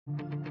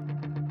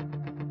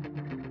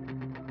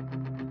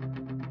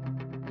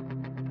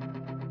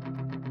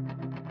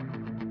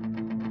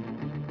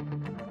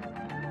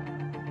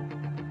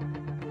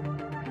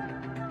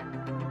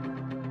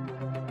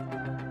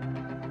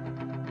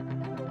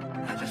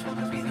Hey,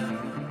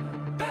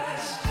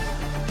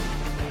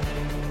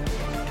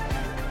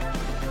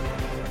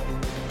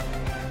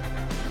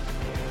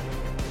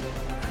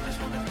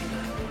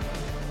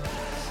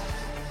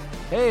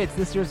 it's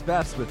this year's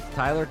Best with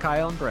Tyler,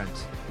 Kyle, and Brent.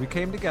 We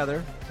came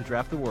together to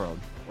draft the world,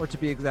 or to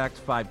be exact,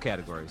 5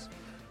 categories.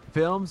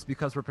 Films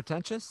because we're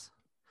pretentious,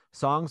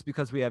 songs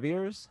because we have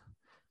ears,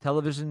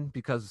 television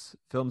because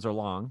films are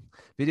long,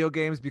 video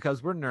games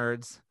because we're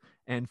nerds,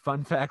 and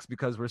fun facts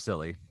because we're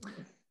silly.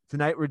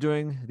 Tonight we're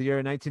doing the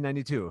year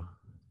 1992.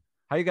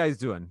 How you guys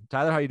doing?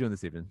 Tyler, how you doing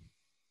this evening?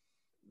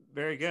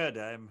 Very good.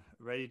 I'm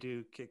ready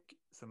to kick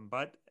some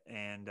butt,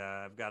 and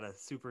I've got a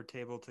super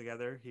table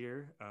together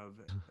here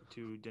of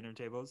 2 dinner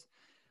tables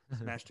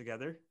smashed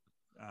together,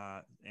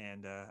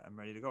 and I'm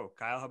ready to go.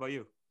 Kyle, how about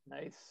you?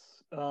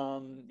 Nice.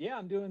 Yeah,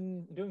 I'm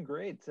doing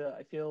great.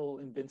 I feel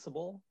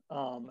invincible.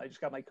 I just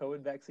got my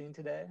COVID vaccine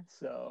today,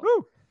 so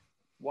Woo!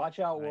 Watch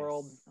out, Nice.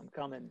 world. I'm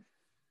coming.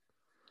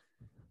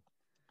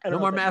 No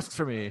more masks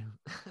for me.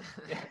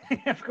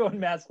 I'm going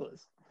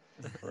maskless.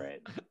 Right.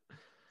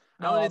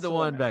 I only need the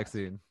one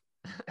vaccine.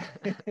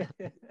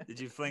 Did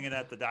you fling it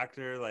at the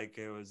doctor like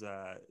it was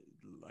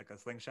like a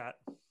slingshot?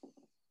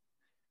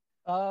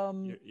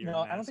 No,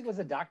 I don't think it was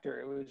a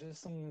doctor. It was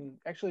just some.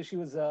 Actually, she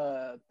was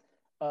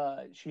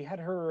she had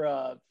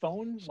her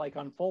phone like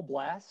on full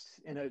blast,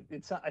 and I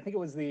think it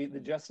was the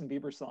Justin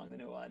Bieber song, the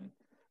new one.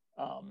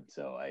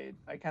 So I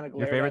kind of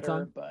glared at her,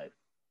 song? but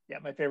yeah,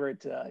 my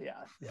favorite.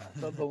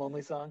 The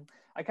Lonely Song.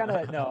 I kind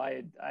of no,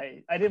 I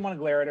didn't want to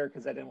glare at her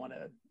because I didn't want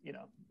to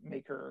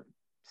make her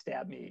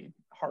stab me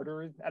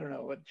harder. I don't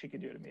know what she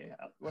could do to me.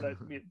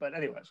 But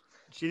anyways,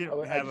 She didn't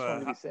I just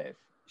wanted to be safe.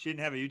 She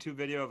didn't have a YouTube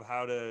video of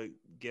how to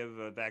give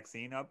a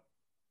vaccine up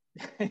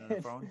on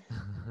her phone.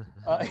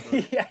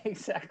 Yeah,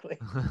 exactly.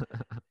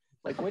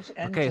 Like which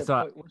end?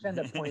 Which end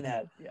to point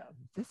at? Yeah.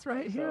 This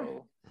right here.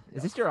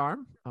 Is this your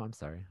arm? Oh, I'm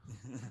sorry.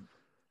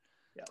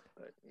 Yeah,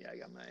 but yeah, I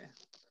got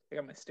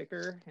my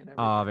sticker and everything.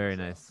 Oh, very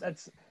nice.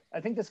 I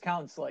think this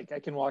counts. Like I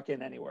can walk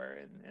in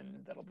anywhere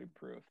and that'll be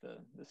proof.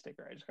 The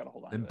sticker. I just gotta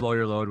hold on. And blow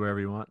your load wherever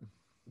you want.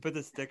 Put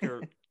the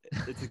sticker.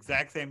 It's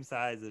exact same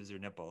size as your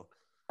nipple,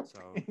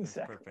 so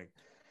exactly. It's perfect.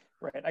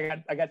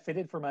 Right. I got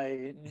fitted for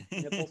my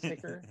nipple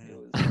sticker. It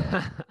was.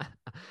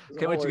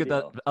 Can't wait to get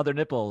that other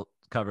nipple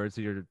covered, so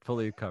you're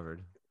fully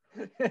covered.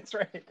 That's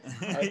right.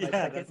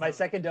 My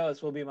second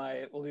dose will be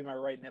my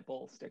right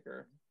nipple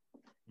sticker,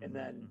 and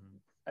then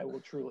I will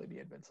truly be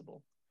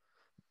invincible.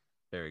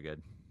 Very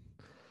good.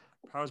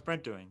 How's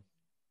Brent doing?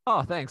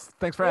 Oh, thanks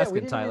for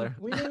asking, Tyler.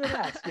 We didn't even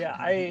ask. Yeah,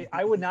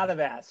 I would not have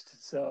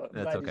asked. So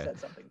I'm glad okay. you said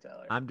something,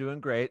 Tyler. I'm doing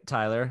great,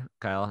 Tyler.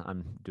 Kyle,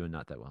 I'm doing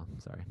not that well.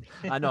 Sorry.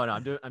 No,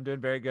 I'm doing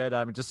very good.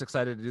 I'm just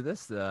excited to do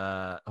this.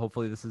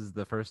 Hopefully, this is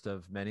the first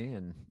of many,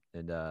 and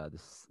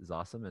this is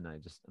awesome. And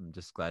I'm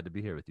just glad to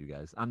be here with you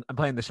guys. I'm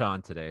playing the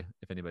Sean today.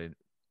 If anybody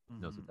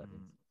knows what that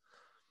means.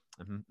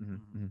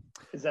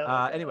 Is that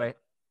like anyway?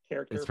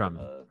 Character it's from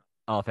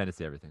All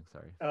Fantasy Everything.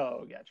 Sorry.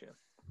 Oh, gotcha.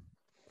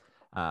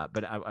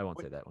 But I won't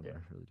say that when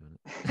we're really doing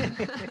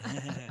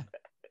it.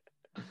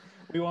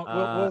 We won't.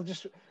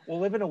 We'll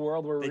live in a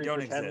world where we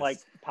pretend like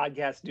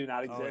podcasts do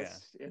not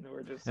exist, and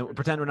we're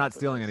pretend we're not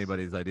stealing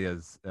anybody's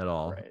ideas at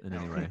all in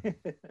any way.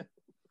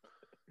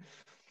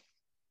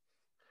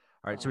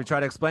 All right, should we try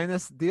to explain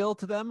this deal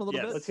to them a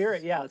little bit? Let's hear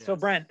it. Yeah. Yes. So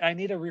Brent, I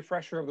need a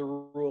refresher of the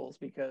rules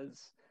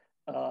because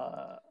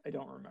I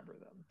don't remember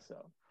them.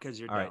 So because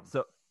you're all dumb. Right.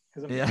 So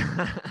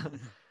yeah.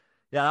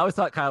 Yeah, I always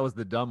thought Kyle was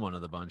the dumb one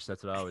of the bunch.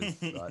 That's what I always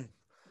thought.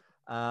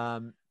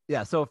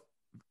 Yeah, so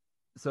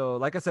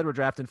like I said, we're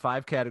drafting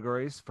 5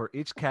 categories. For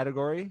each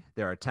category,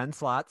 there are 10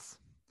 slots.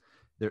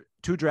 2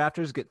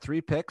 drafters get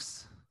 3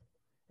 picks,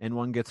 and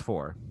 1 gets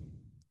 4.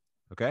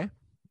 Okay?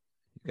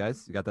 You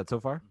guys, you got that so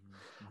far?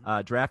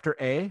 Drafter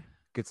A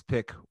gets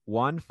pick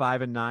 1,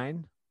 5, and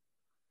 9,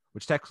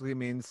 which technically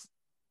means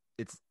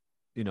it's,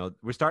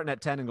 we're starting at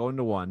 10 and going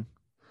to 1.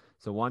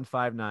 So 1,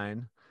 5,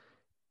 9.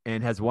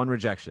 And has 1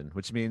 rejection,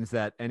 which means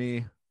that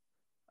any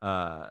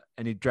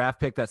draft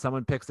pick that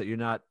someone picks that you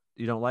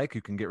don't like,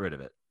 you can get rid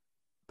of it.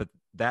 But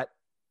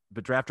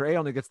drafter A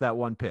only gets that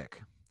 1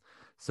 pick.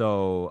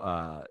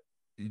 So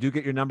you do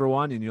get your number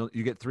 1, and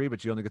you get 3,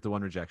 but you only get the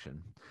 1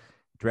 rejection.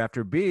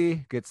 Drafter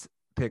B gets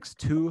picks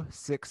 2,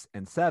 6,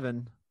 and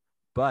 7,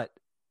 but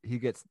he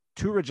gets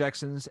 2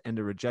 rejections and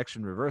a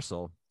rejection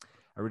reversal.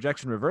 A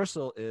rejection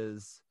reversal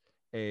is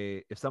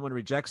if someone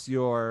rejects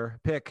your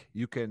pick,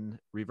 you can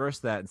reverse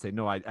that and say,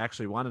 no, I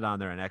actually want it on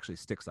there, and actually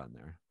sticks on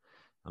there.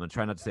 I'm going to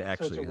try not to say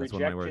actually. So that's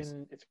one of my words.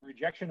 It's a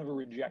rejection of a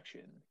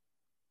rejection.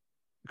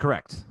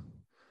 Correct.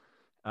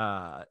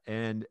 And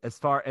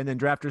then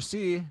drafter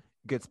C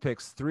gets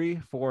picks 3,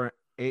 4,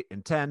 8,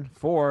 and 10.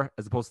 4,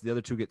 as opposed to the other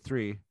 2 get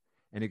 3,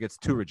 and it gets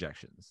 2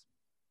 rejections.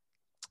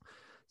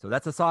 So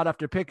that's a sought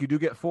after pick. You do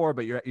get 4,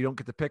 but you don't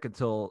get the pick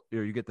until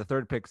you get the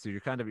 3rd pick. So you're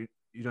kind of, you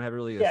don't have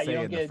really a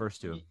say in the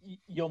first 2.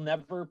 You'll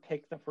never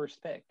pick the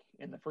first pick.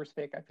 And the first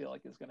pick, I feel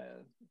like, is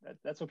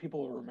that's what people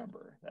will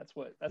remember. That's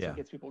what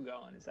gets people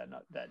going, is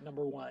that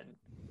number 1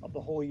 of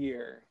the whole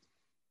year,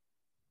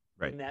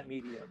 right, in that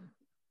medium.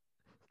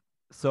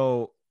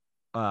 So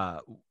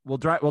we'll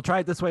try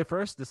it this way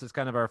first. This is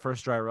kind of our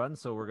first dry run,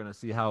 so we're gonna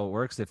see how it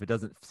works. If it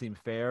doesn't seem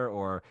fair,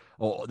 or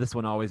this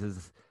one always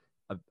is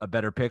a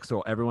better pick, so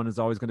everyone is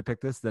always going to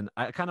pick this, then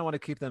I kind of want to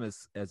keep them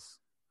as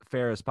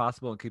fair as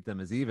possible and keep them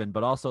as even.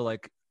 But also,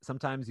 like,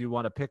 sometimes you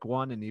want to pick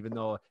one, and even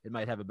though it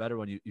might have a better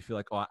one, you feel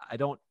like, oh, I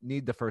don't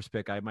need the first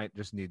pick, I might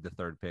just need the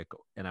third pick,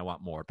 and I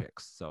want more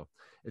picks. So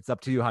it's up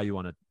to you how you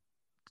want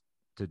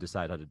to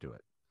decide how to do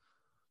it.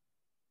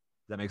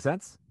 Does that make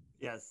sense?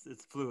 Yes,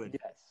 it's fluid.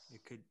 Yes.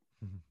 It could.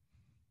 Mhm.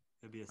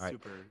 It'd be a All right.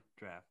 super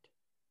draft.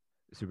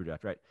 Super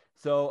draft, right?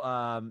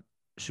 So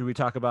should we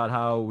talk about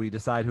how we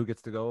decide who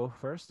gets to go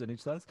first in each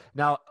size?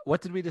 Now,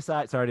 what did we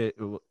decide?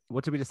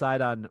 What did we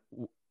decide on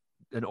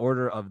an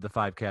order of the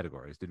 5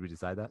 categories? Did we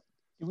decide that?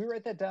 Did we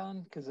write that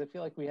down? Because I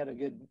feel like we had a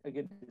good We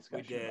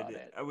discussion did. about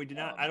it. We did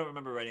not. I don't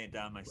remember writing it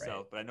down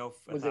myself, but I know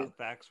I Was thought it-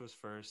 facts was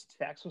first.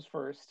 Facts was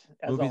first.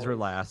 As Movies were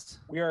always. last.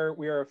 We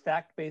are a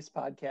fact-based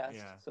podcast,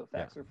 Yeah. so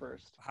facts are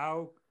first.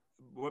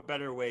 What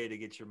better way to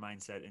get your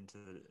mindset into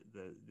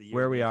the year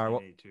Where of we are,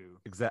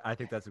 1982? I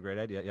think that's a great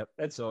idea. Yep.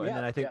 That's so, yeah, and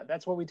then I think, yeah,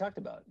 that's what we talked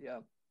about.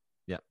 Yeah.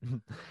 yeah.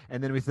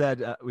 And then we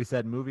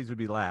said movies would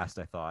be last,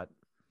 I thought.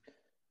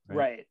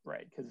 Right.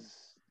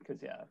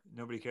 Because yeah.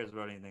 Nobody cares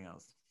about anything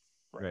else.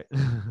 Right.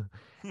 We're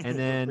and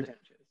then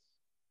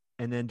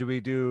pretentious. do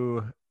we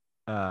do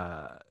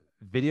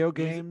video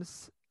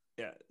games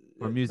Yeah.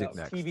 or music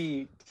No, next?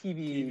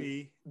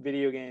 TV,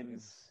 video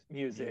games,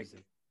 music,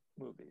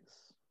 movies.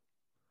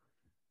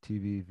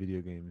 TV,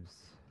 video games.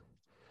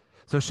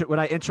 So when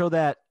I intro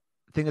that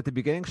thing at the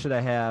beginning, should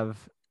I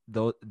have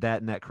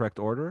that in that correct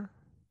order?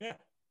 Yeah.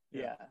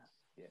 Yeah.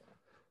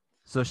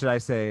 So should I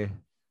say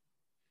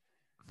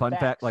fun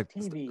fact, like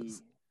TV,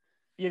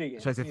 video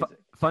games, should I say music.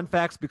 fun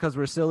facts because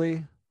we're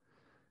silly?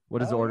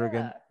 What is the order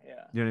again? Yeah.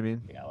 You know what I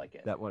mean? Yeah, I like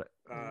it. That what?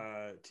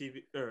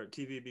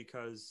 TV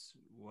because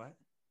what?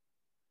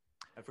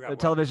 I forgot. What.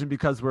 Television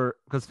because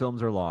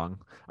films are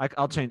long.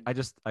 I'll change.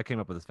 I came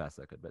up with as fast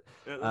as I could, but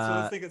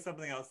Let's think of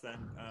something else then.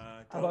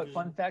 How about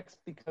fun facts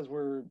because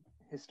we're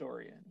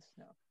historians?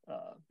 No,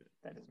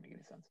 that doesn't make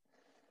any sense.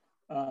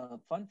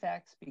 Fun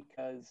facts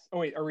because. Oh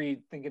wait, are we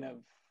thinking of?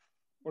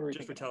 What are we just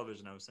thinking for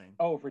television? I was saying.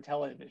 Oh, for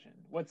television.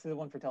 What's the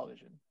one for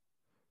television?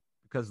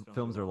 because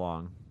films are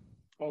long.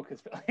 Oh,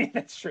 because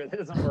that's true. That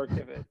doesn't work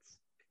if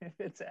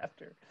it's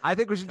after. I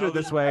think we should do it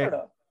this I way. don't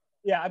know.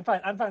 Yeah, I'm fine.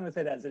 I'm fine with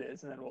it as it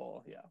is, and then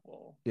we'll.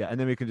 Yeah, and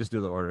then we can just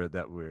do the order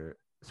that we're.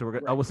 So we're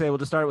gonna. I Right. will say we'll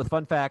just start with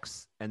fun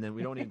facts, and then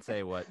we don't even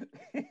say what.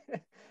 I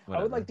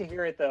Whatever. would like to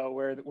hear it though,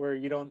 where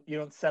you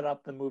don't set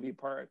up the movie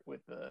part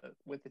with the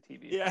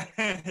TV. Yeah.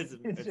 It's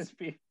just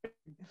be.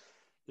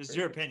 It's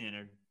your opinion.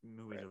 Or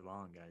movies are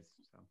long, guys.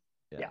 So.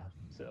 Yeah.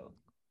 So,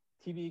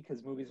 TV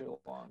because movies are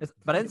long.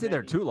 But I didn't say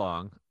they're too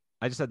long.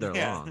 I just said they're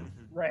long.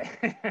 Right.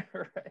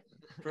 Right.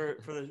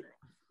 For the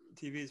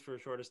TVs for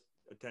shortest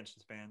attention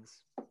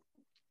spans.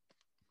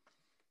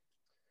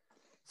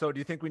 So do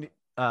you think we need?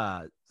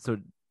 So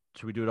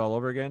should we do it all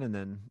over again and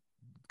then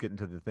get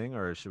into the thing,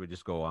 or should we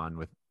just go on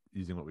with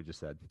using what we just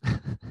said?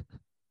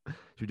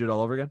 Should we do it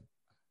all over again?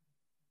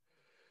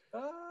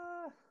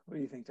 What do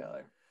you think,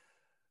 Tyler?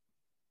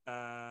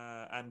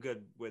 I'm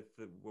good with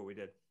what we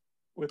did.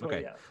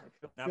 Okay. Yeah,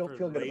 Not feel for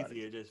good about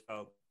lazy. it. It just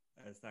felt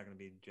it's not going to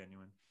be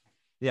genuine.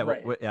 Yeah.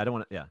 Right. Yeah. I don't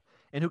want to. Yeah.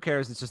 And who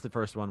cares? It's just the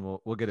first one.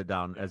 We'll get it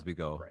down as we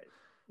go. Right.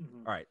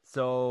 Mhm. All right.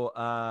 So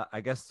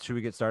I guess should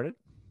we get started?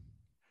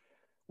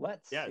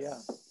 Let's. Yes.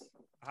 Yeah.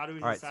 How do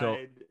we All right, so-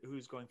 decide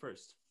who's going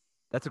first?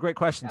 That's a great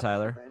question,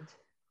 Tyler.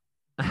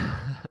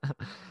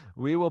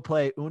 We will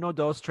play Uno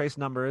Dos Tres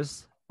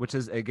Numbers, which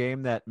is a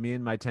game that me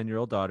and my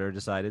 10-year-old daughter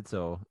decided.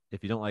 So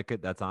if you don't like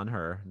it, that's on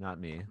her, not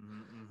me.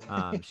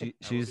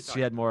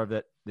 She had more of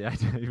it. Yeah,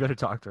 you better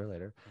talk to her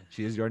later.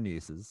 She is your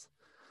niece's.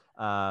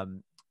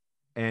 And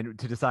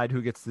to decide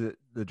who gets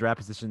the draft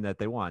position that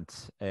they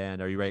want.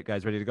 And are you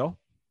guys ready to go?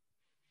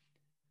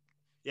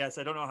 Yes,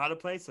 I don't know how to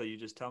play, so you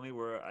just tell me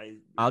where I.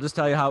 I'll just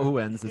tell you who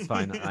wins. It's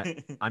fine.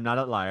 I'm not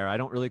a liar. I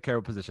don't really care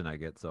what position I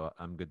get, so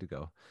I'm good to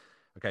go.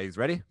 Okay, he's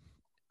ready?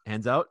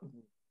 Hands out.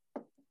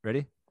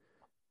 Ready?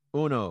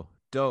 Uno,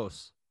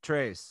 dos,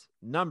 tres,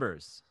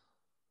 numbers.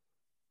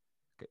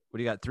 Okay, what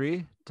do you got?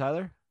 3,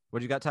 Tyler? What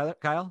do you got, Tyler?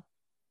 Kyle?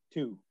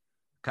 2.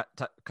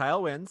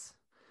 Kyle wins.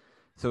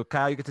 So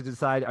Kyle, you get to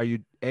decide: are you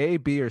A,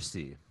 B, or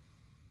C?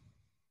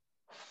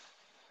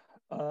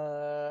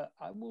 I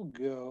will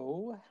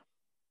go.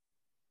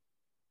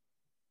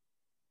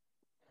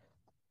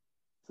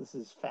 This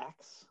is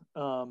facts.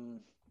 Fun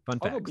I'll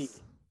go facts. B.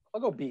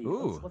 I'll go B.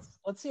 Ooh.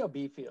 Let's see how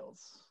B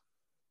feels.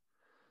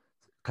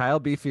 Kyle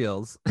B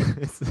feels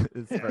is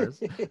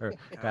first. Or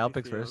Kyle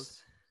picks Feels.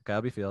 first.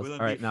 Kyle B feels. Will it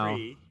All right, be now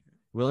free?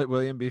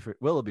 William B free.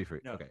 Will it be free?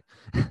 No. Okay.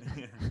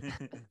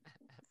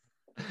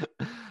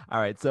 All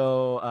right.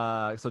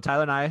 So so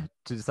Tyler and I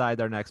to decide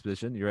our next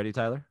position. You ready,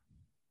 Tyler?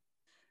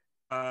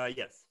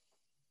 Yes.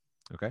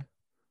 Okay.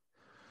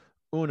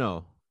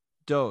 Uno,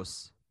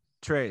 dos,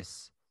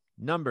 tres,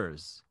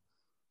 numbers.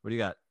 What do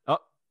you got? Oh,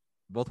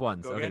 both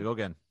ones. Go Okay, again? go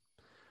again.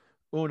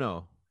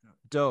 Uno,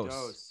 dos,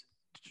 Dos.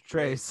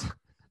 tres,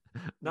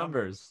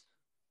 numbers.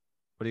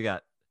 What do you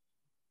got?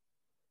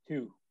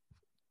 2.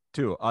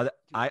 2.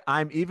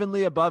 I'm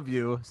evenly above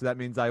you, so that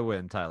means I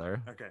win,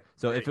 Tyler. Okay.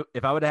 So great.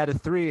 if I would have had a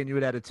 3 and you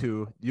would have had a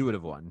 2, you would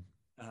have won.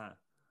 Uh-huh.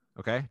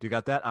 Okay, do you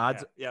got that?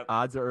 Odds, Yeah, yep.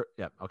 odds are,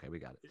 yep. Okay, we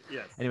got it.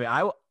 Yes. Anyway,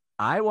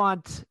 I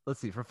want.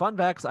 Let's see. For fun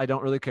facts, I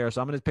don't really care, so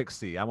I'm going to pick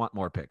C. I want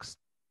more picks.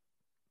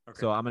 Okay.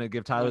 So I'm going to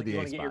give Tyler the you A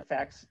want to get your spot.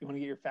 facts. You want to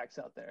get your facts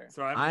out there.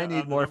 So I I'm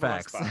need the more number one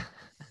facts. spot.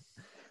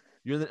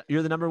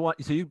 You're the number one.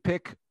 So you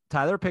pick.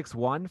 Tyler picks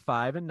 1,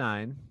 5, and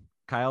 9.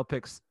 Kyle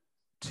picks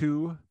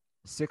 2,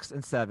 6,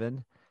 and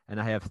 7,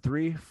 and I have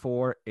 3,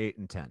 4, 8,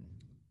 and 10.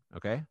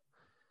 Okay.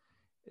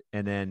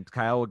 And then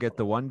Kyle will get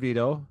the 1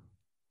 veto.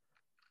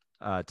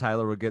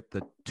 Tyler will get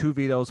the 2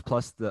 vetoes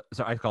plus the.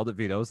 Sorry, I called it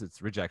vetoes.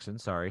 It's rejection.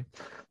 Sorry.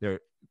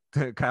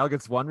 Kyle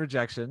gets 1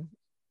 rejection.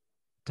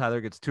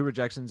 Tyler gets 2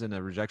 rejections and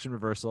a rejection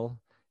reversal,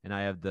 and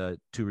I have the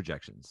 2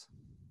 rejections.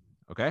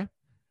 Okay.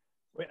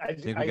 Wait, I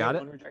Think we got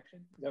get it? 1 rejection.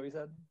 Is that what you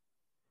said?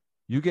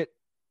 You get.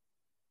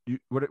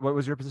 What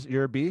was your position?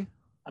 You're a B.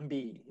 I'm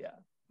B. Yeah.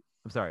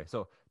 I'm sorry.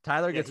 So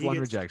Tyler Yeah, gets he 1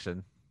 gets-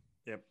 rejection.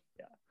 Yep.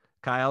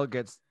 Kyle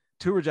gets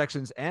 2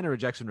 rejections and a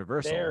rejection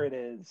reversal. There it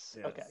is.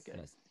 Yes. Okay, good.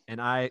 Yes. And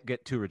I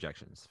get 2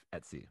 rejections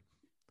at C.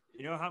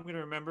 You know how I'm going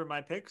to remember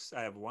my picks?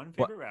 I have one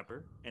favorite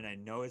rapper, and I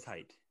know his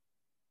height.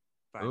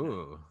 5'9".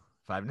 Ooh,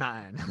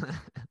 5'9".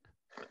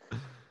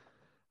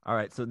 All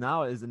right. So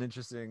now is an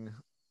interesting.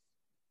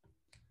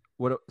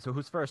 So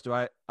who's first?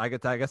 I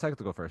guess I get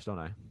to go first, don't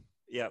I?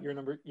 Yeah. You're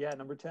number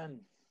 10.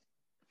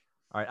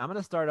 All right. I'm going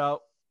to start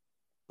out.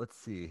 Let's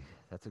see.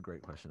 That's a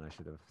great question. I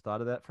should have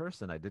thought of that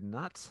first, and I did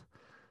not.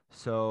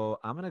 So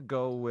I'm going to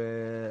go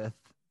with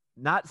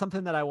not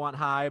something that I want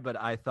high, but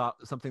I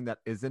thought something that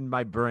is in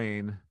my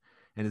brain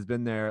and has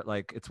been there.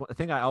 Like, it's one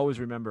thing I always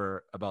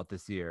remember about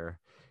this year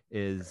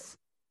is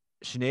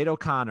Sinead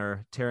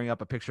O'Connor tearing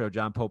up a picture of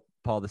John Paul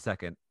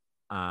II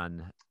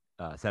on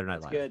Saturday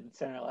Night That's Live. good.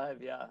 Saturday Night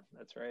Live. Yeah,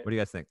 that's right. What do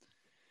you guys think?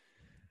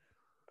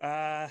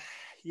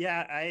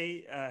 Yeah,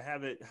 I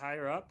have it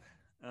higher up.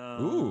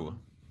 Ooh.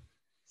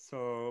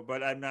 So,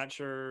 but I'm not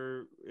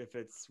sure if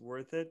it's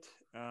worth it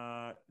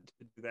to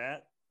do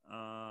that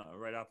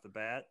right off the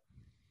bat.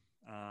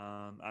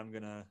 I'm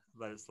gonna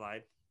let it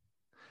slide.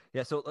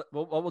 Yeah. So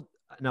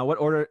now what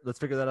order? Let's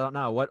figure that out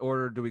now. What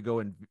order do we go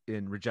in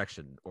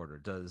rejection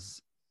order?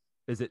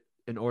 Is it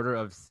in order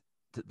of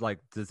like,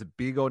 does it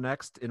B go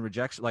next in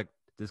rejection? Like,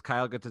 does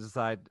Kyle get to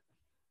decide?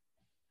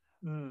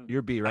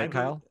 You're B, right,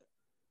 Kyle?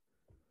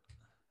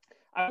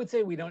 I would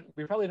say we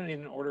probably don't need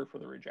an order for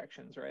the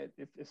rejections, right?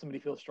 If somebody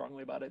feels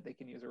strongly about it, they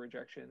can use a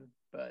rejection.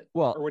 But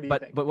or what do you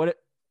think? But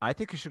I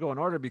think you should go in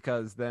order,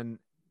 because then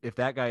if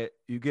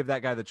you give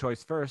that guy the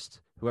choice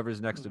first,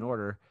 whoever's next in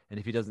order, and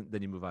if he doesn't,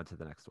 then you move on to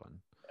the next one.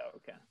 Oh,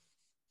 okay.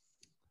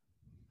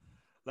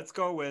 Let's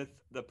go with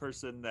the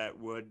person that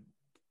would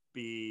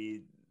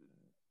be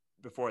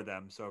before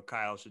them. So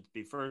Kyle should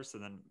be first,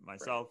 and then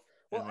myself.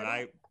 Right.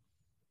 And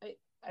then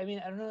I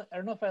mean, I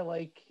don't know if I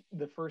like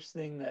the first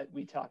thing that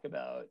we talk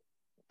about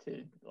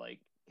to like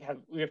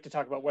we have to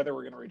talk about whether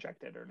we're going to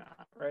reject it or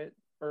not, right?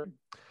 Or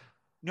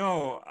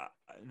no,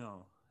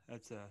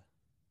 that's a.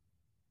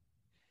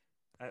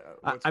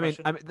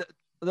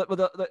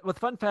 With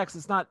fun facts,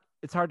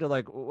 it's hard to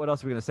like, what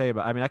else are we going to say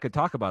about, I mean, I could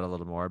talk about it a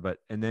little more, but,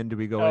 and then do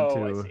we go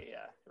into, I see. Yeah.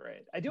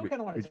 Right. I do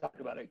kind of want to talk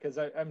about it because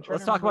I'm trying.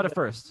 Let's talk about it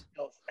first.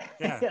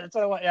 Yeah, that's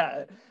what I want.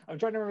 Yeah, I'm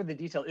trying to remember the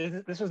details.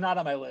 This was not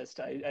on my list.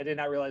 I did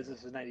not realize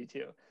this was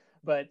 92.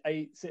 But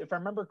if I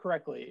remember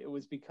correctly, it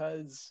was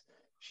because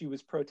she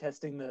was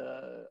protesting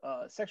the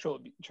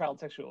child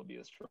sexual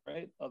abuse,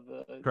 right, of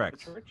the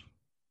church.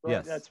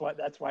 Right? Yes.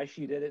 That's why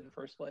she did it in the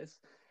first place.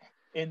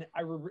 And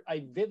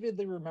I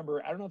vividly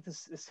remember. I don't know if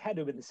this had to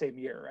have been the same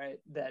year, right?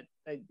 That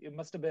it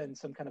must have been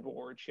some kind of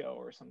award show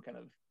or some kind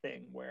of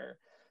thing where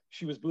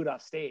she was booed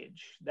off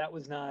stage. That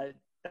was not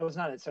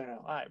at Saturday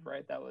Night Live,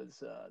 right? That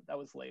was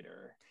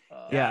later.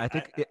 I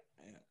think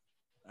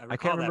I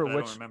can't remember which.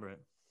 I don't remember it.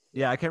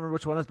 Yeah, I can't remember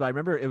which one it was, but I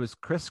remember it was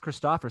Chris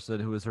Christopherson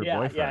who was her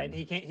boyfriend. Yeah, and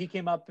he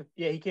came up.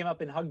 Yeah, he came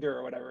up and hugged her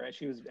or whatever as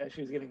she was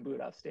getting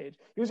booed off stage.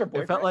 He was her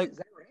boyfriend. It felt like, is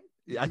that right?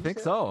 Yeah, I think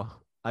so.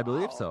 I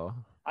believe so.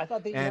 I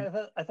thought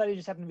I thought he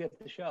just happened to be at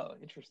the show.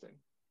 Interesting.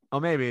 Oh,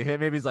 maybe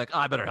he's like,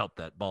 I better help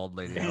that bald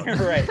lady out.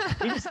 Right.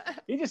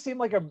 He just seemed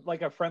like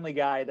a friendly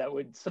guy that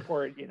would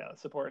support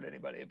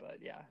anybody. But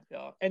yeah.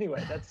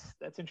 Anyway,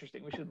 that's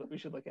interesting. We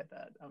should look at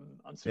that.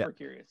 I'm super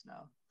curious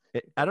now.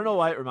 I don't know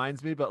why it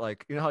reminds me, but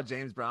like, you know how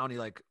James Brown,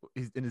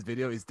 he's in his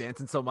video, he's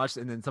dancing so much,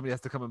 and then somebody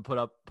has to come and put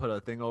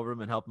a thing over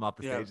him and help him off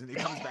the stage, and he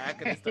comes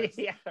back and he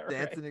starts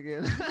dancing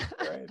again.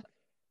 Right.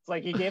 It's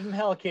like you gave them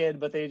hell, kid,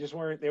 but they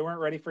weren't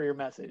ready for your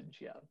message.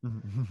 Yeah.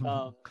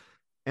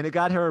 And it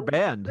got her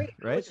banned,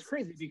 right? Which is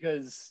crazy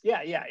because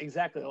yeah,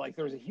 exactly. Like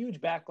there was a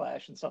huge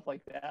backlash and stuff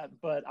like that.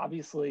 But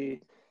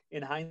obviously,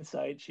 in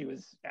hindsight, she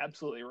was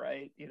absolutely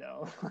right.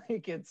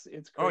 Like it's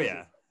crazy. Oh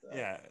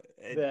yeah,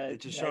 It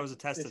just shows a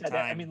test of time.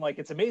 I mean, like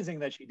it's amazing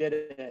that she did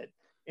it,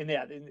 and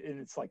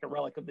it's like a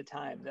relic of the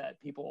time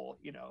that people,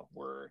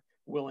 were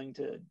willing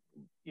to,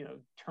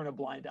 turn a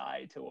blind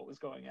eye to what was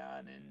going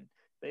on, and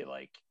they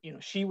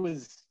she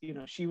was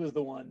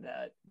the one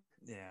that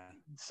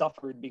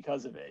suffered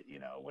because of it,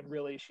 when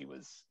really she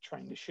was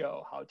trying to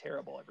show how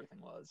terrible everything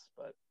was.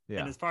 But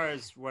And as far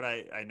as what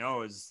I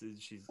know is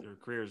her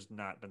career's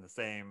not been the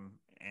same,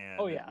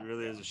 and it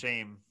really is a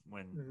shame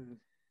when. Mm-hmm.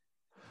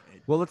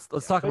 Well, let's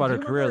talk about her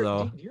career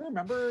though. Do you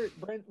remember,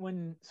 Brent,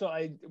 when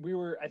I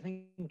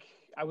think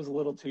I was a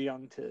little too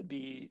young to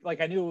be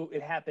like, I knew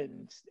it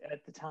happened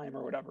at the time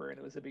or whatever, and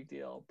it was a big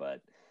deal, but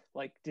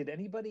like, did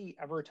anybody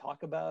ever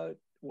talk about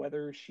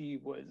whether she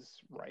was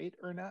right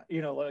or not?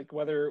 Like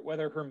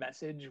whether her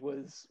message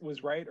was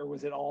right, or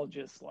was it all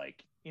just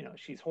like,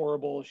 she's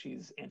horrible,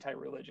 she's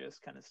anti-religious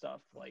kind of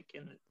stuff, like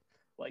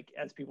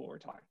as people were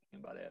talking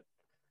about it.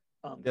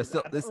 I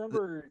don't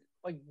remember.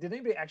 Like, did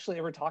anybody actually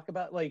ever talk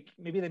about, like,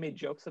 maybe they made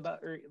jokes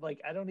about, or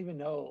like, I don't even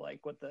know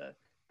like what the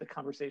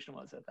conversation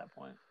was at that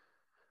point.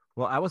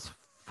 Well, I was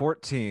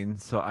 14,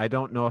 so I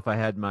don't know if I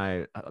had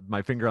my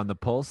finger on the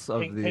pulse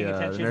of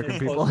the American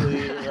people.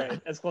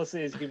 Right, as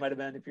closely as you might have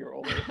been if you were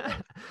older.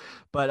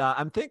 But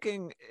I'm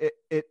thinking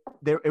it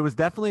was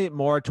definitely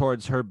more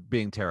towards her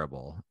being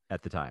terrible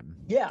at the time.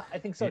 Yeah, I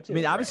think so too. I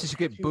mean, obviously she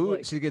get booed.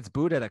 Like, she gets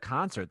booed at a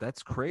concert.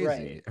 That's crazy.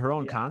 Right. Her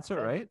own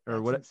concert, right?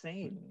 Or what?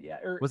 Insane. Yeah.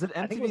 Or was it MTV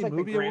I think it was like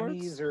Movie the Grammys,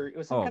 Awards? or it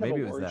was some kind of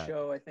award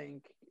show, I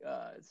think.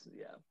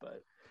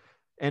 But.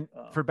 And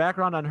for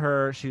background on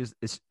her, is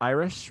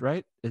Irish,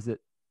 right? Is it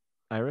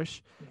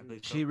Irish?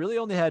 She really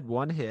only had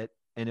one hit,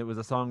 and it was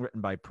a song written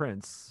by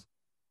Prince,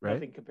 right?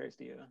 Nothing Compares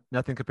to You.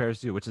 Nothing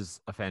Compares to You, which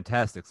is a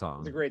fantastic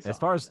song. It's a great song. As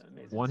far as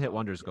one-hit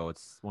wonders go,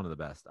 it's one of the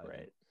best.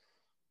 Right.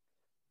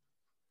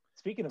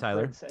 Speaking of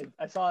Tyler? Prince,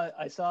 I saw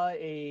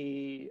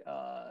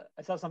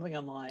something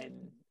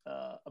online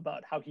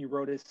about how he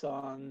wrote his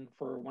song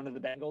for one of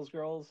the Bengals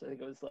girls. I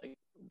think it was like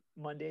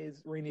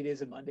Rainy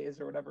Days and Mondays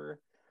or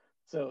whatever.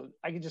 So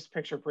I can just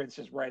picture Prince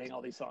just writing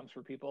all these songs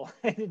for people.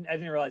 I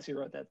didn't realize he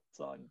wrote that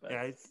song, but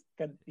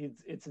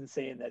it's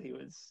insane that he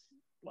was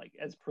like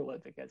as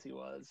prolific as he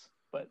was.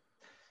 But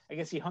I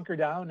guess he hunkered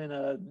down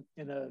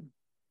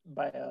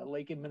by a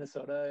lake in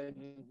Minnesota,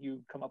 and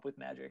you come up with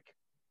magic.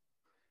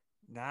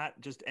 Not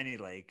just any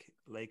lake,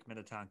 Lake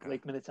Minnetonka.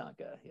 Lake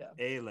Minnetonka, yeah.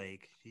 A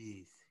lake,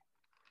 jeez.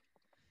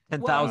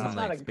 10,000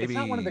 lakes, baby. It's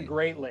not one of the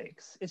Great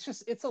Lakes. It's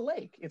a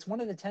lake. It's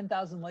one of the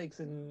 10,000 lakes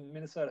in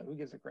Minnesota. Who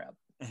gives a crap?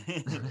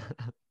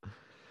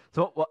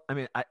 So, well, I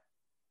mean,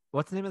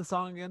 what's the name of the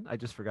song again? I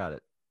just forgot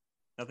it.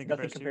 Nothing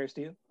compares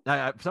to you.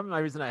 For some of my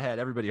reason, I had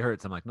Everybody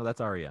Hurts. I'm like, no,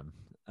 that's REM.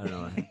 I don't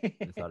know. I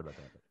just thought about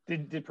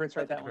that. Did Prince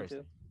write that one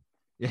too?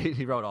 Yeah,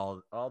 he wrote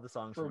all the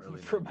songs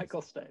for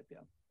Michael Stipe. Yeah.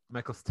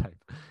 Michael Stipe.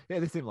 Yeah,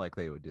 they seem like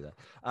they would do that.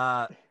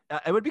 I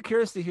would be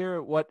curious to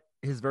hear what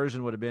his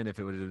version would have been if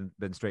it would have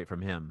been straight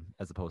from him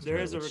as opposed to. There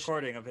is a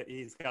recording of it.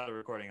 He's got a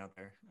recording out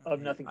there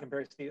of Nothing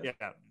Compares to You. Yeah.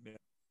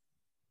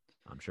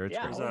 I'm sure it's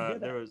great.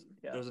 There was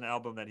an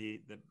album that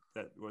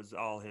was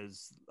all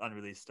his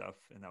unreleased stuff,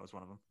 and that was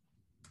one of them.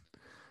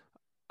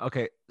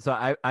 Okay,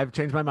 so I've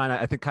changed my mind.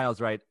 I think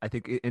Kyle's right. I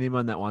think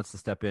anyone that wants to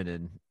step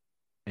in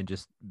and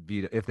just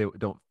be, if they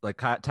don't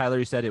like Tyler,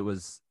 you said it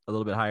was a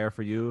little bit higher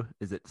for you.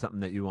 Is it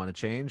something that you want to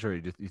change, or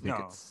you think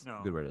it's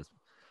good where it is?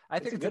 I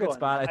think it's a good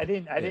spot. I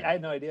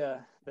had no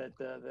idea that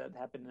that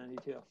happened in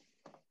 '92.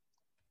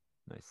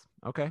 Nice.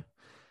 Okay.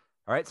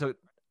 All right. So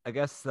I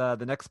guess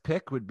the next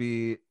pick would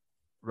be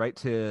right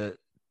to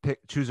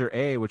pick chooser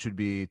A, which would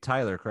be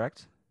Tyler,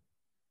 correct?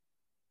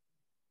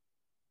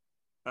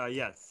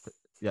 Yes.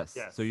 Yes.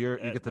 So you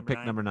get to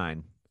pick number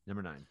 9.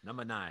 Number 9. All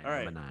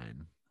right. Number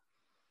 9.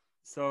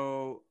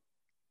 So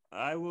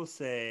I will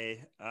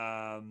say,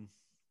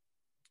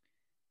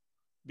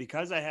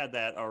 because I had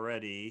that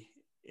already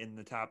in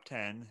the top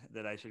 10,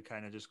 that I should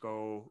kind of just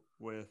go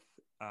with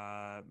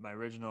my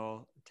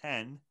original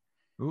 10.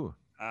 Ooh.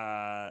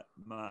 The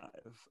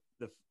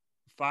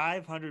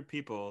 500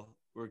 people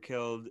were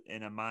killed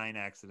in a mine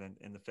accident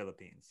in the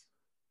Philippines.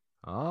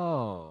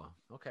 Oh,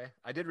 okay.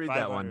 I did read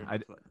that one. I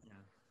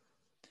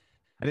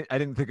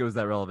didn't think it was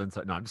that relevant.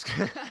 So no, I'm just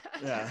kidding.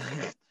 Yeah.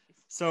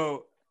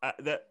 So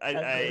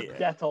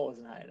death toll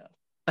isn't high enough.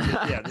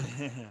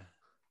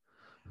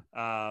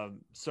 Yeah.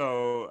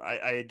 So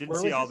I didn't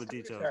see all the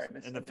details.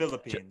 In the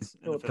Philippines.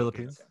 In the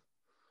Philippines.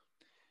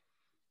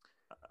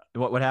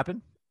 What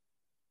happened?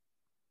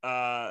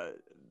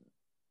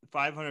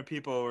 500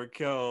 people were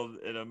killed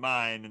in a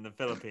mine in the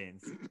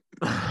Philippines.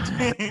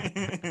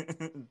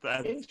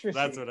 That's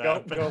what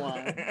happened. Go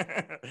on.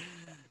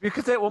 You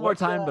could say it one more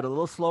time, but a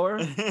little slower.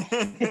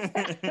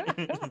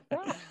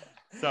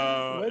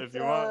 So if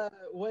you want,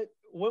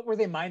 what were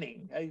they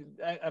mining?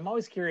 I'm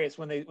always curious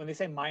when they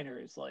say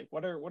miners. Like,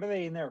 what are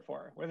they in there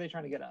for? What are they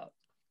trying to get out?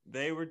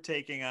 They were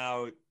taking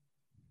out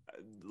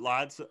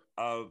lots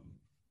of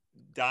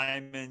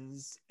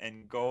diamonds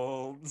and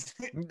gold.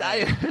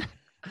 The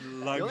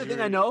only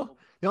thing I know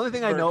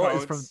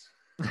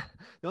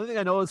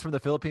is from the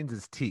Philippines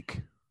is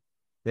teak.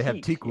 They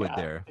have teak wood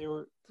there.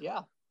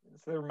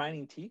 So they were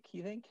mining teak,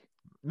 you think?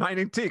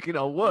 Mining teak,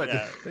 wood.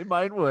 Yeah. They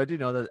mine wood,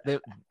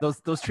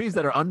 those trees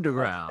that are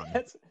underground.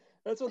 That's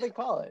what they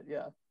call it.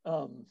 Yeah.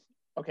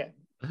 Okay.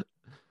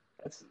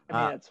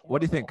 That's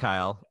what do you think,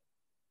 Kyle?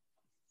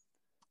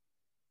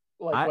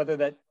 Like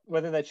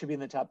whether that should be in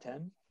the top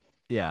 10.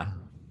 Yeah,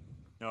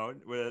 No,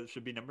 well, it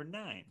should be number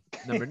 9.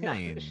 number Yeah,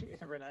 9. it should be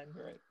number 9,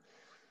 right?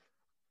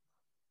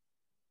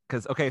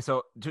 Because okay,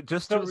 so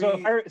just So,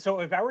 to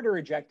if I were to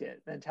reject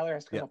it, then Tyler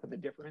has to come Yeah. up with a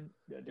different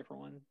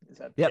one. Is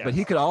that? yeah, Yeah. but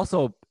he could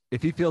also,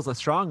 if he feels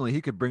strongly,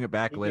 he could bring it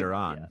back He later could-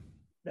 on. yeah.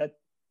 That's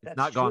It's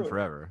not gone true.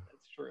 forever.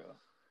 That's true.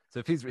 So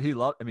if he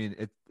loved, I mean,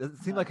 it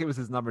seemed like it was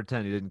his number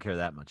 10. He didn't care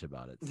that much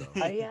about it. So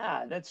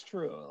Yeah, that's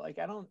true. Like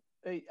I don't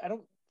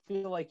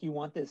feel like you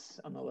want this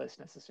on the list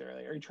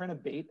necessarily. Are you trying to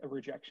bait a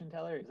rejection,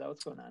 Tyler? Is that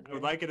what's going on I here?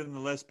 would like it in the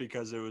list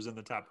because it was in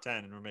the top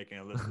 10, and we're making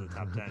a list of the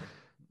top 10.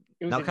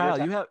 It was now, in your Kyle,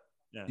 top-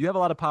 Yeah. you have a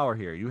lot of power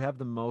here. You have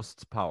the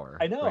most power.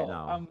 I know. Right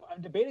now.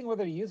 I'm debating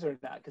whether to use it or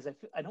not because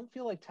I don't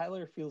feel like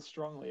Tyler feels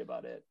strongly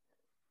about it,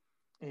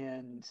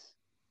 and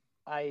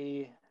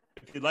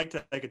If you'd like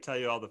to, I could tell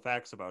you all the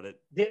facts about it.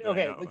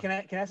 okay. know. Can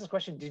I ask this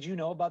question? Did you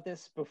know about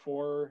this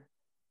before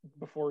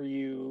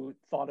you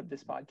thought of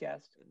this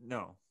podcast?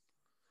 No.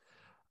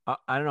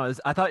 I don't know.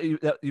 I thought you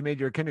made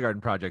your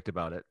kindergarten project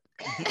about it.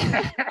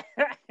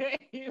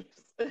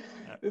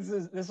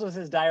 This was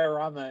his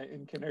diorama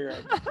in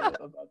kindergarten.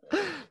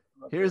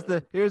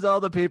 Here's all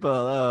the people.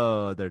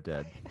 Oh, they're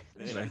dead.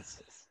 Anyway.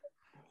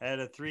 I had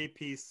a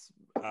 3-piece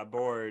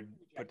board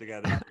put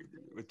together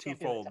with 2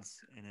 folds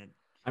in it.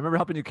 I remember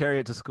helping you carry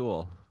it to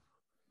school.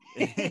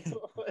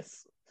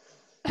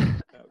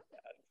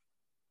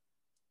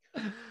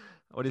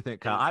 What do you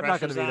think, Kyle? I'm not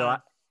going to be though.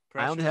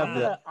 I only have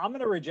the. I'm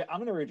gonna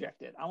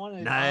reject it. I want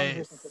to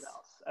do something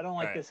else. I don't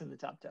like this in the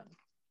top 10.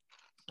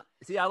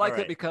 See, I liked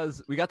All it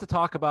because we got to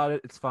talk about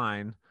it. It's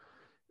fine.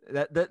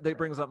 That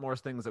brings up more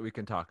things that we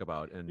can talk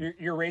about. And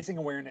you're raising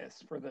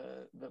awareness for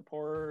the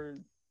poor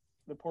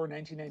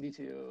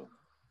 1992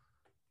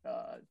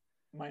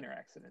 minor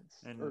accidents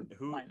And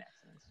mine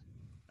accidents.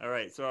 All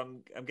right, so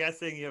I'm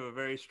guessing you have a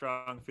very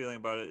strong feeling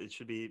about it. It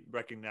should be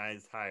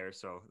recognized higher.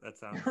 So that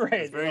sounds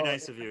right. very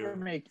nice of you.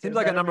 Seems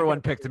like a number 1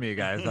 pick to me,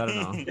 guys. I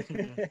don't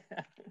know.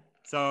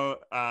 So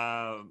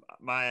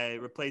my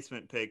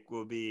replacement pick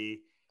will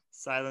be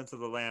Silence of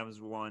the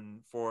Lambs won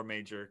 4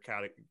 major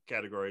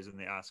categories in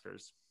the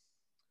Oscars.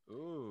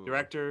 Ooh.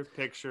 Director,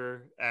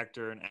 picture,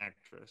 actor, and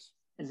actress.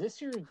 Is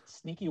this your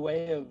sneaky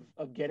way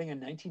of getting a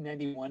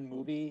 1991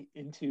 movie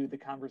into the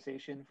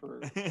conversation for?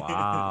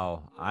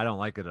 Wow, I don't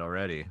like it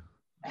already.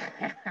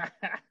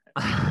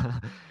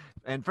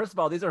 And first of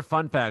all, these are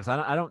fun facts.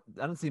 I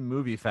don't see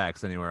movie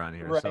facts anywhere on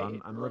here, right, so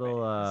I'm a right.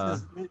 little.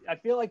 I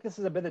feel like this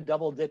is a bit of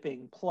double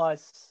dipping.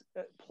 Plus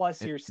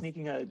you're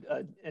sneaking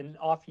an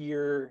off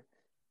year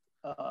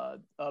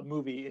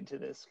movie into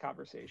this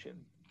conversation.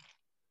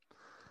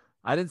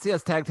 I didn't see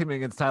us tag teaming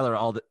against Tyler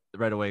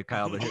right away,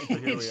 Kyle, but here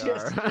we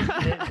are.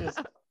 Just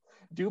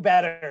do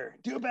better.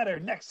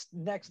 Next.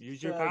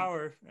 Use your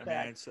power. I mean,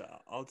 it's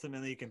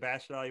ultimately you can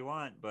bash it all you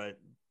want, but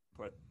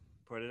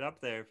put it up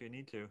there if you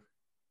need to.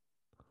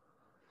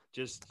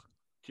 Just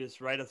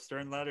write a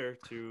stern letter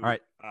to. All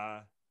right.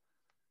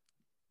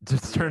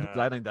 Just stern.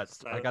 I think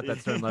I got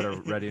that stern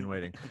letter ready and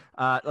waiting.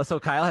 So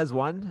Kyle has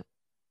 1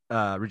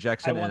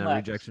 rejection and a left.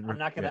 rejection. I'm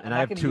not gonna. And I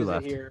have 2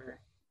 left.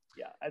 Here.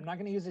 Yeah, I'm not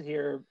going to use it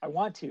here. I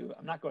want to.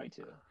 I'm not going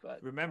to.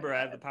 But remember,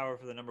 I have the power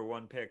for the number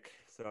 1 pick.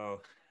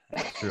 So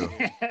that's true.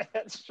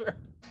 That's true.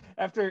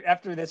 After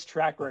this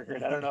track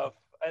record, I don't know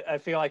if I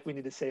feel like we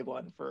need to save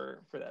one for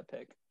that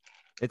pick.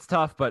 It's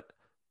tough, but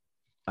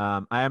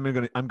I'm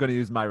gonna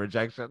use my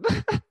rejection.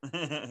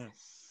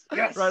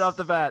 Yes. Right off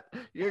the bat,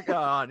 you're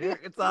gone.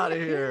 It's out of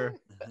here.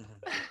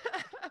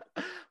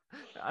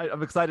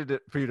 I'm excited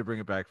for you to bring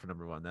it back for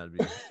number 1. That'd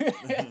be.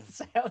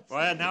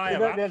 Well, now I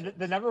have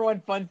the number 1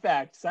 fun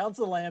fact: Silence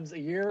of the Lambs,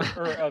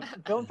 a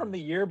film from the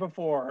year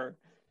before,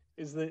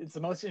 it's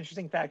the most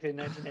interesting fact in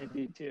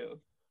 1992.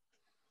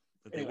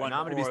 But they won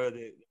 4 of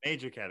the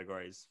major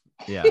categories.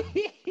 Yeah.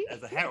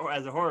 as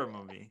a horror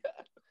movie.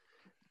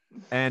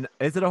 And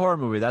is it a horror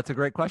movie? That's a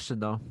great question,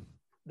 though.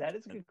 That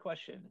is a good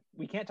question.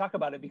 We can't talk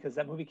about it because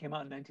that movie came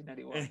out in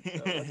 1991.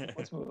 So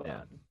let's move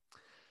on.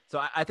 So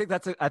I think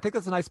that's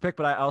a nice pick,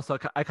 but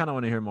I kind of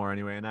want to hear more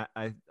anyway, and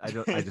I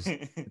just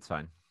it's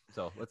fine.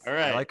 So let's. All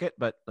right. I like it,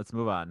 but let's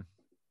move on.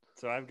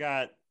 So I've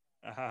got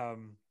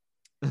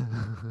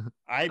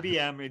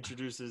IBM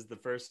introduces the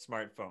first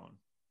smartphone.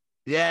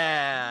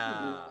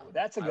 Yeah, ooh,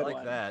 that's a good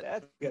one. That.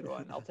 That's a good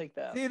one. I'll take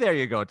that. See, there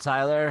you go,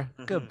 Tyler.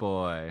 Good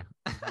boy.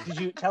 Did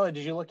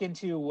you look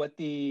into what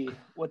the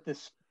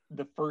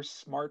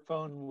first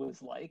smartphone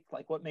was like?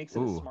 Like what makes it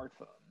a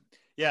smartphone?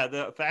 Yeah,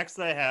 the facts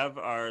that I have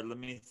are,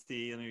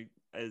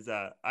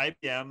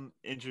 IBM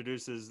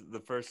introduces the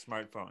first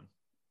smartphone.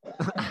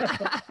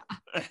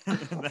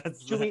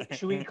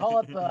 Should we call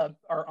up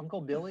our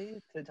Uncle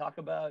Billy to talk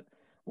about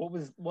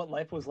what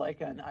life was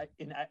like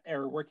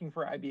or working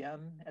for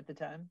IBM at the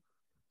time?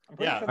 I'm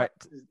pretty sure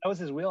that was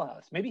his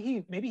wheelhouse. Maybe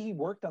he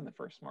worked on the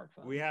first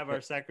smartphone. We have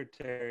our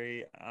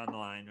secretary on the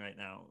line right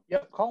now.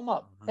 Yep, call him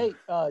up. Hey,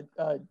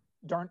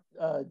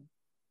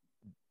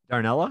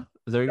 Darnella?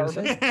 Is that what you're going to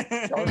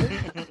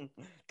say?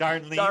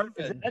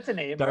 Darlene. That's a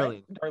name,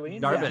 Darlene. Right? Darlene?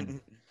 Darvin. Yeah.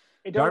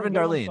 Hey, Darvin,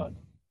 Darlene.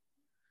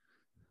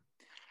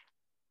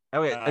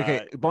 Oh wait,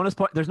 okay. Bonus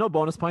point. There's no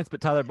bonus points, but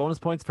Tyler, bonus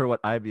points for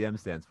what IBM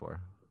stands for.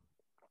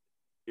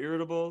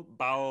 Irritable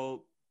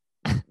bowel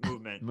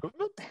movement.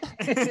 Movement.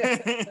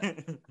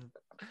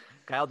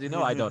 Kyle, do you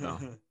know? I don't know.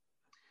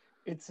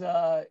 It's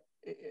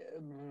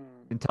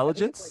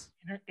Intelligence.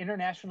 like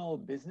international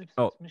business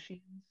Oh.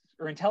 machines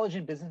or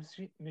intelligent business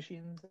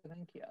machines. I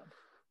think. Yeah.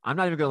 I'm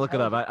not even gonna look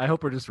it up. I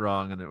hope we're just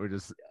wrong and that we're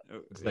just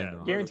saying Yeah.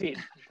 wrong. Guaranteed.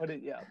 Put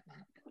it. Yeah.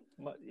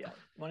 Yeah.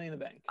 Money in the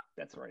bank.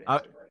 That's the right Uh,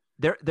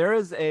 answer. There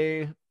is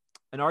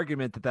an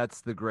argument that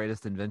that's the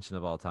greatest invention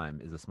of all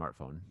time is a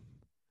smartphone.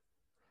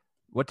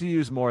 What do you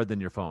use more than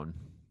your phone?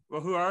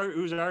 Well,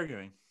 who's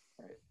arguing?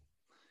 Right.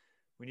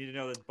 We need to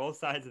know that both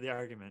sides of the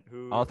argument.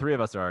 Who? All three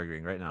of us are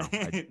arguing right now.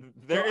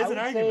 There is an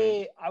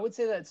argument. I would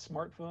say that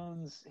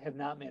smartphones have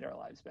not made our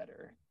lives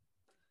better.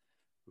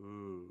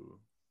 Ooh.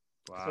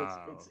 So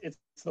Wow. it's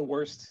the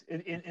worst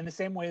in the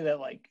same way that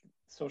like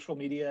social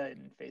media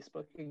and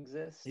Facebook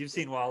exists. You've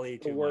seen Wall-E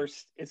too the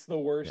worst. much. It's the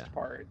worst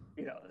part.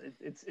 You know,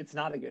 it's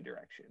not a good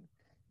direction.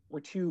 We're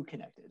too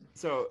connected.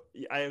 So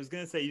I was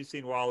gonna say you've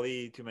seen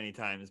Wall-E too many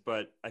times,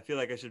 but I feel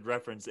like I should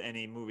reference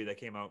any movie that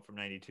came out from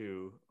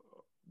 '92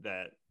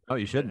 that. Oh,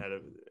 you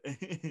shouldn't.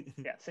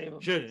 Yeah, save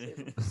them.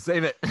 Shouldn't.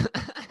 Save it.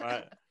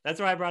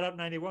 That's why I brought up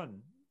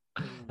 '91.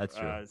 That's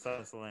true. Silence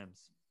of the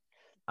Lambs.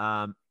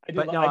 I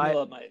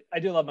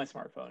do love my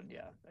smartphone.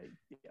 Yeah,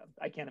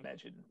 I can't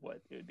imagine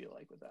what it would be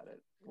like without it.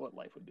 What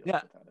life would be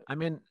like without it. I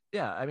mean,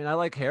 I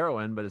like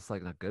heroin, but it's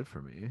like not good for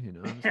me, you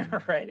know.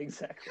 Right,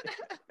 exactly.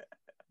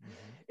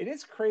 It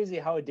is crazy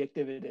how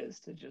addictive it is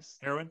to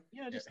just heroin.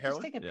 You know, just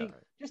take a peek. Yeah.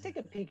 Just take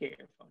a peek at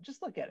your phone.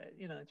 Just look at it.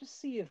 You know, just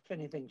see if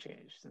anything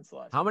changed since the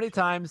last. How many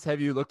times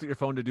have you looked at your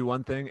phone to do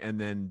one thing and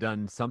then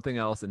done something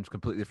else and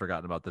completely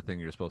forgotten about the thing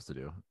you're supposed to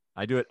do?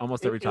 I do it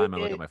almost every time I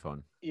look at my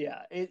phone.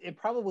 Yeah, it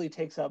probably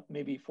takes up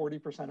maybe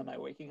 40% of my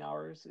waking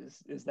hours.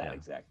 Is that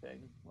exact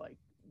thing? Like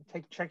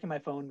checking my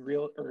phone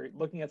or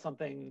looking at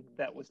something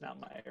that was not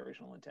my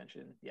original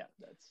intention. Yeah,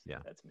 that's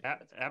me.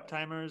 App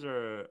timers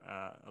are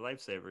a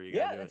lifesaver.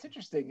 That's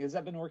interesting. Has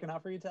that been working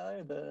out for you,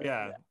 Tyler?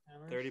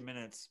 30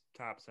 minutes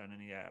tops on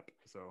any app.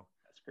 So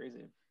that's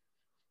crazy.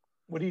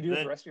 What do you do with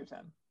the rest of your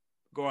time?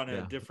 Go on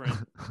a different.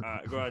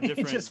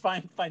 Just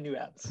find new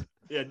apps.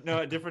 Yeah, no,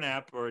 a different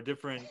app or a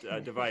different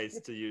device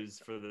to use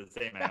for the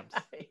same apps.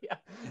 Yeah,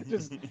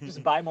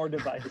 just buy more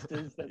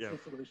devices. That's the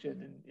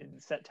solution,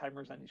 and set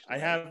timers on each device. I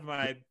have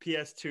my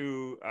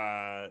PS2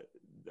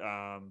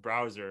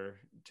 browser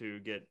to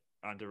get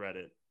onto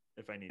Reddit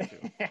if I need to.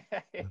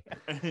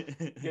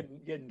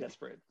 Getting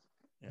desperate.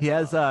 Yeah.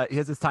 He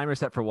has his timer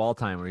set for wall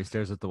time where he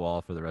stares at the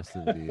wall for the rest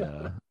of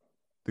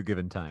the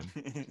given time.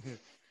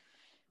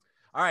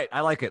 All right,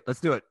 I like it. Let's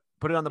do it.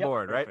 Put it on the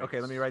board, right?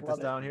 Okay, let me write this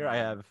down here. I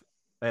have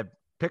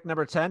pick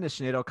number 10 is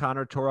Sinead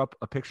O'Connor tore up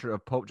a picture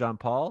of Pope John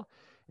Paul.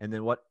 And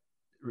then what?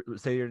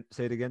 Say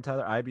it again,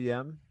 Tyler.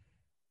 IBM.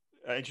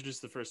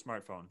 Introduced the first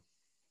smartphone.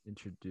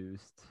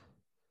 Introduced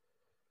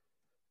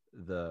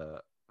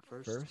the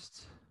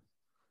first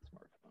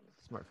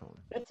smartphone.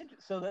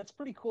 That's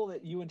pretty cool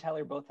that you and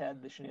Tyler both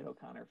had the Sinead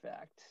O'Connor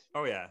fact.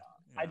 Oh yeah.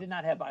 I did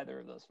not have either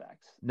of those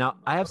facts. Now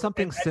I have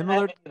something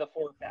similar. I didn't have the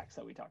 4 facts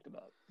that we talked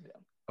about. Yeah.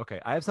 Okay,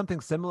 I have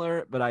something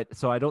similar, but I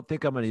don't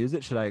think I'm going to use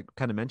it. Should I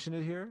kind of mention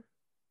it here?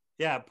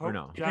 Yeah, Pope or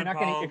no? If you're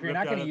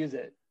not going to use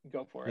it,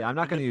 go for it. Yeah, I'm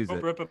not going to use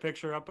it. Rip a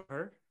picture up of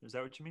her. Is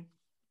that what you mean?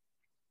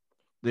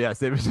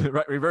 Yes,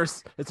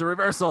 reverse. It's a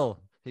reversal.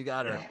 He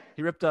got her.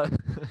 He ripped up.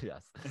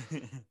 Yes,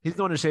 he's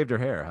the one who shaved her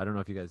hair. I don't know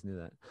if you guys knew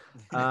that.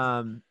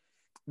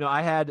 No,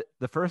 I had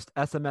the first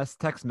SMS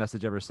text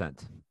message ever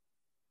sent.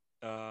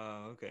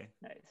 Okay.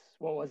 Nice.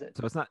 What was it?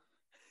 So it's not.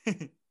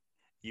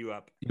 You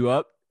up? You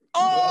up?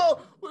 Oh,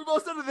 we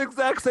both said it at the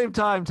exact same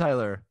time,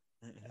 Tyler.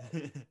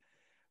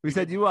 We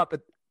said you up,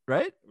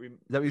 right? Is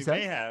that what you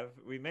said?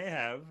 We may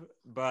have,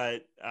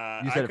 but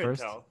you said it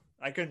first.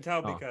 I couldn't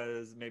tell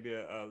because maybe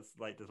a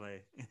slight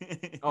delay.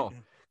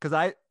 Because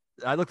I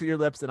looked at your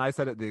lips and I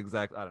said it the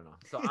exact. I don't know.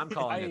 So I'm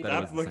calling it.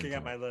 Stop looking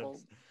at my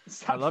lips.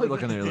 I love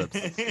looking at your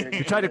lips.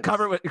 You try to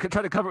cover it. You could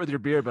try to cover it with your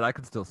beard, but I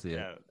can still see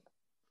it.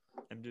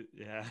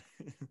 Yeah.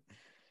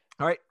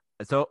 All right.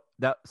 So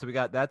we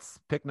got that's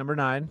pick number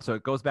 9. So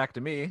it goes back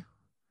to me.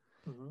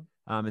 Mm-hmm.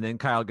 And then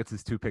Kyle gets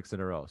his 2 picks in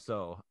a row.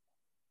 So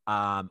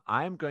I'm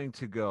going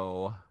to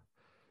go.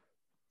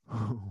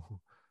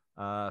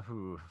 All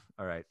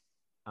right.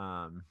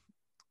 I'm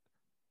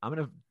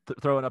going to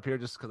throw it up here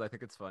just because I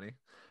think it's funny.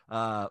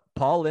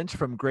 Paul Lynch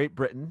from Great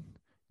Britain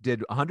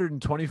did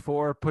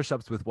 124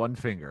 push-ups with 1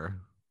 finger.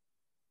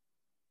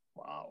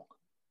 Wow.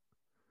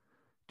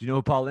 Do you know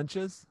who Paul Lynch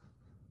is?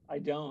 I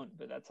don't,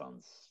 but that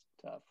sounds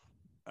tough.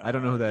 I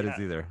don't know who that is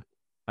either.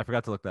 I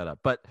forgot to look that up,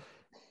 but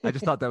I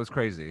just thought that was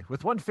crazy.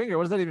 With 1 finger,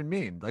 what does that even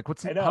mean? Like,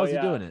 how's he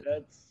doing it?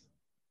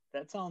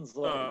 That sounds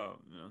like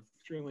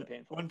extremely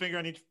painful. 1 finger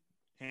on each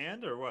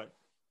hand, or what?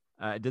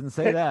 It didn't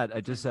say that.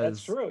 It just says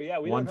that's true. Yeah,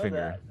 we 1 don't know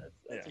finger.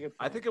 That's a good point.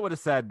 I think it would have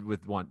said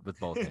with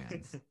both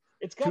hands.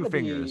 It's got 2 to be.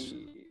 fingers.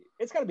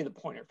 It's got to be the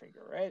pointer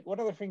finger, right? What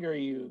other finger are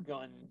you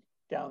going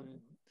down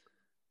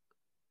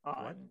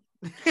on? What?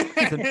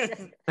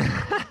 I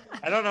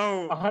don't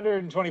know.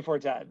 124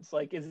 times.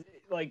 Like is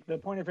like the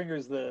pointer finger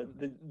is the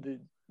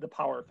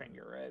power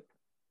finger, right?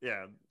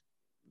 Yeah.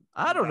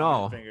 I don't Thumb and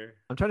know. Finger.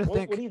 I'm trying to What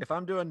think do you- if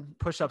I'm doing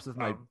push-ups with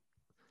my, Thumb.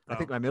 I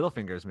think Thumb. my middle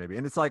fingers maybe,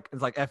 and it's like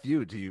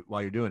fu to you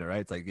while you're doing it,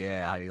 right? It's like,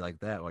 yeah, how do you like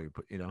that while you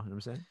put, you know what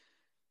I'm saying?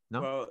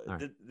 No. Well, All right.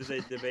 did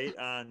they debate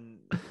on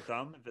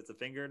thumb if it's a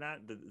finger or not?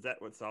 Is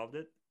that what solved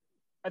it?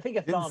 I think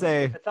a Didn't thumb.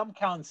 say- If a thumb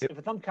counts, it- if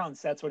a thumb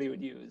counts, that's what he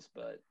would use.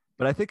 But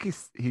But I think I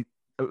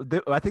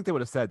think they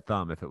would have said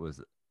thumb if it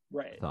was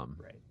right, thumb.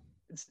 right.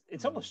 It's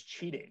Hmm. almost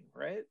cheating,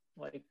 right?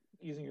 Like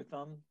using your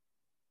thumb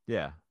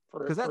Yeah, for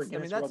 'Cause for that's- a I mean,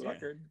 Guinness that's- World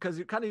Record. because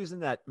you're kind of using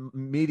that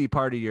meaty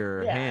part of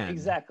your Yeah, hand.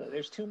 exactly.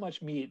 There's too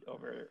much meat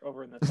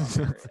over in the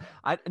thumb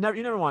area.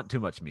 You never want too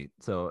much meat.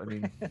 So I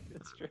mean,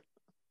 It's true.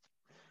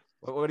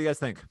 what do you guys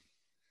think?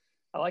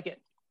 I like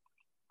it.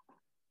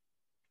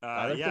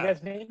 What's Yeah. the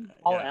guy's name?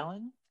 Paul yeah.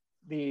 Allen,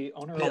 the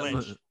owner Paul of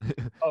Lynch.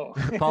 Oh,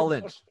 Paul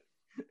Lynch.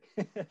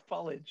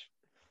 Paul Lynch.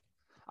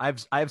 I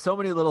have so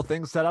many little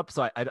things set up,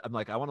 so I'm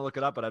like I want to look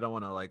it up, but I don't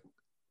want to like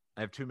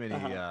I have too many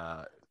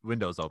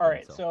windows open. All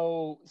right,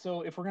 so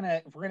if we're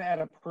gonna add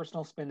a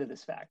personal spin to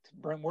this fact,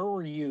 Brent, where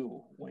were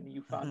you when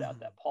you found out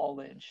that Paul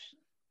Lynch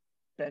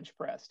bench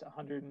pressed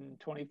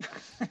 120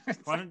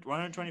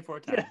 124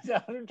 times.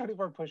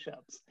 124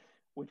 push-ups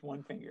with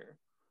one finger?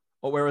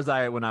 Well, where was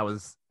I when I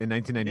was in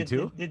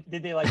 1992?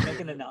 Did they like make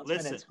an announcement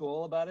Listen. at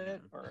school about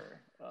it,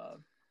 or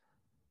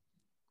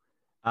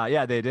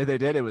Yeah, they did.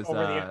 It was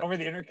over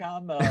the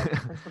intercom?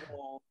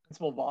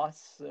 Principal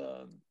Voss.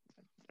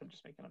 I'm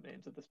just making up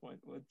names at this point.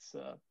 What's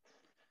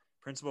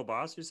Principal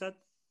Boss, you said?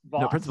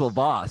 no Principal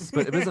Voss,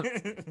 but it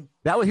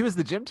was he was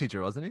the gym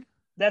teacher, wasn't he?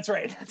 That's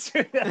right. That's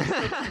where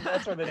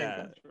the name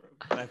Yeah.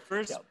 comes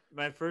from.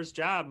 My first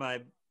job,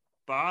 my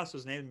boss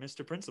was named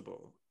Mr.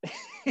 Principal.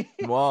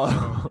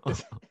 Whoa.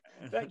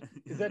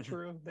 Is that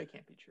true? That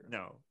can't be true.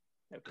 No,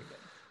 Okay, good.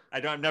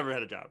 I've never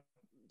had a job.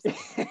 I've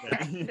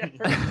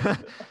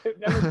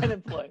never been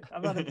employed.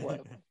 I'm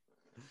unemployable.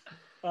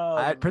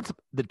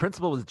 The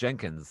principal was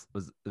Jenkins.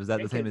 Was that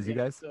Jenkins, the same as you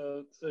yeah. guys?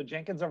 So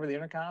Jenkins over the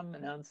intercom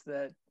announced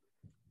that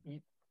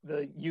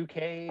the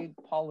UK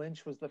Paul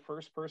Lynch was the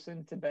first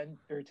person to bend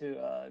or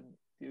to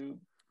do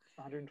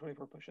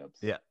 124 push-ups.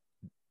 Yeah,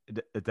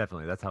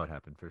 definitely. That's how it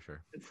happened for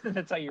sure.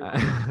 That's how you're.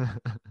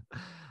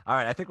 All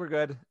right, I think we're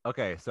good.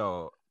 Okay,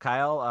 so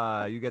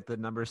Kyle, you get the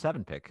number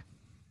 7 pick.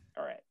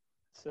 All right.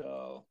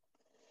 So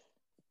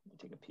let me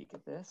take a peek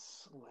at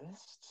this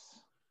list.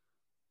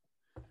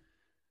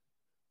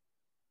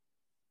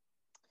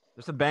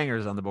 There's some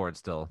bangers on the board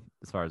still,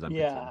 as far as I'm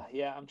concerned.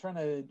 Yeah. I'm trying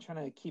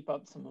to keep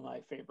up some of my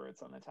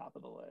favorites on the top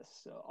of the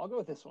list. So I'll go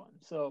with this one.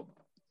 So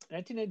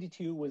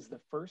 1992 was the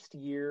first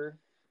year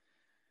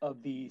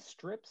of the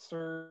strip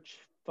search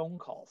phone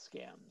call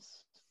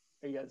scams.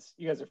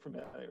 You guys are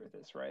familiar with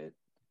this, right?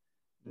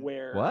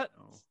 Where What?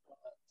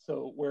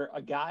 So where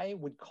a guy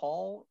would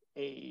call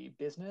a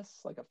business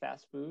like a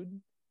fast food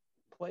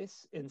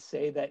place and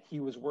say that he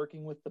was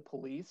working with the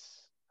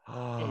police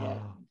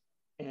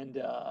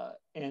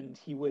and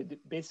he would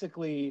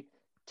basically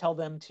tell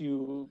them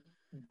to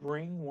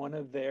bring one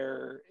of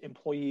their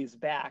employees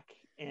back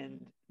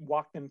and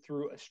walk them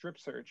through a strip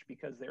search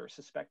because they were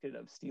suspected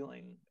of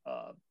stealing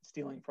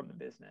from the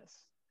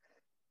business.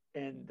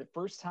 And the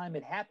first time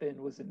it happened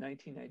was in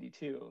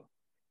 1992.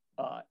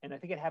 And I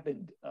think it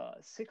happened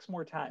 6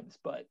 more times.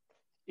 But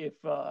if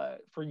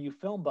for you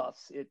film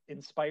buffs, it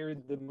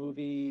inspired the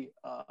movie.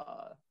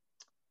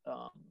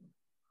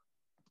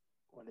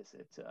 What is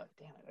it?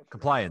 Damn it!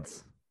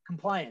 Compliance.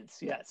 Compliance,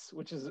 yes,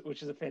 which is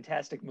a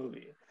fantastic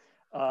movie.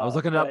 I was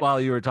looking it up while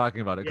you were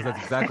talking about it because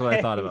that's exactly what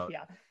I thought about.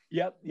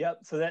 Yeah. Yep.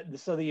 So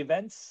the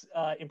events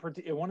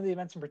one of the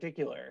events in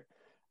particular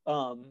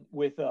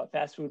with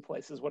fast food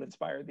places what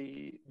inspired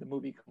the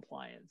movie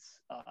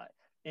Compliance.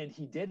 And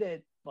he did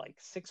it like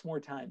 6 more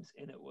times,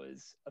 and it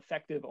was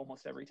effective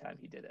almost every time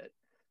he did it.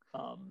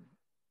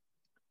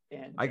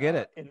 And I get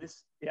it. And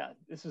this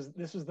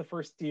was the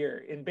first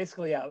year, and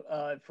basically,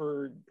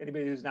 for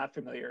anybody who's not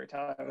familiar,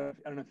 I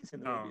don't know if you've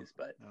seen the movies,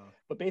 but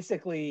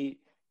basically,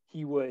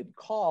 he would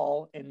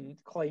call and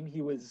claim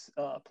he was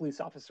a police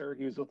officer,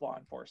 he was with law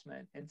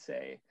enforcement, and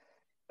say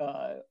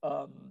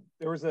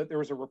there was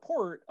a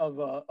report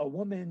of a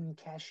woman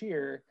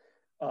cashier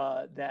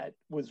that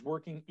was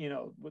working,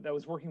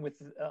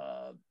 with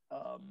a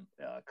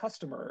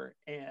customer,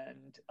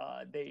 and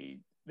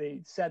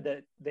they said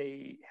that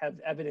they have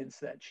evidence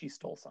that she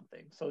stole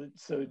something. So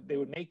they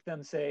would make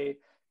them say,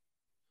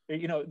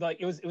 like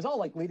it was all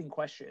like leading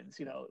questions,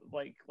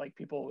 like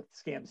people with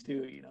scams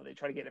do. They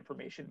try to get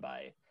information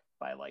by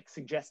like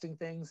suggesting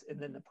things, and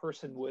then the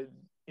person would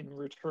in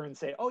return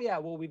say, oh yeah,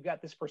 well, we've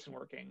got this person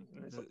working,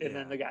 and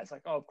then the guy's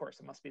like, oh, of course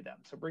it must be them,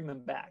 so bring them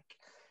back.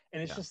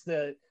 And it's just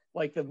the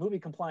movie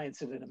Compliance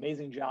did an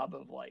amazing job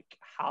of like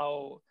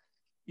how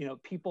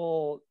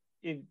people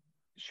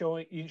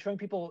showing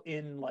people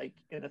in like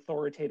an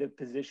authoritative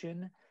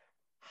position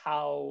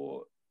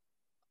how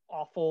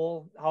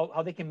awful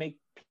how they can make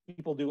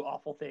people do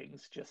awful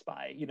things just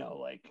by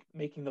like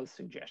making those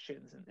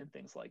suggestions and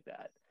things like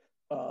that.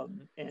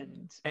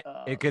 And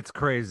It gets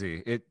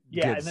crazy. It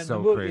yeah, gets and then so the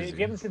movie. crazy. If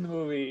you haven't seen the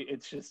movie,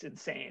 it's just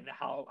insane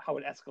how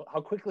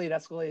how quickly it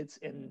escalates,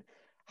 and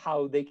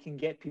how they can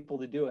get people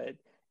to do it.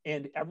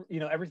 And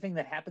everything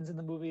that happens in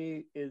the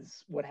movie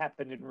is what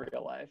happened in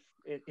real life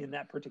in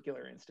that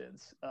particular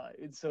instance.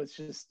 So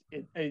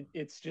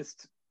it's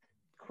just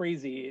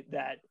crazy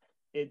that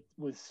it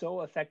was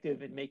so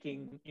effective in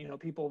making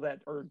people that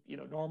are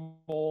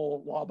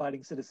normal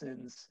law-abiding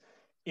citizens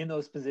in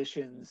those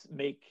positions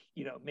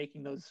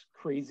making those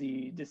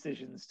crazy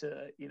decisions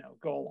to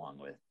go along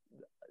with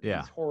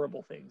Yeah. these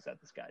horrible things that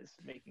this guy's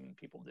making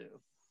people do.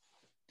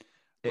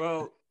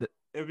 Well, it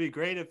would be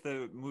great if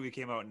the movie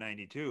came out in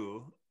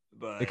 '92,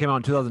 but It came out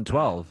in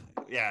 2012.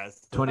 Yeah,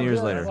 20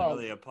 years later. Doesn't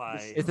really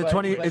apply. It's a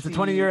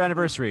 20-year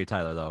anniversary,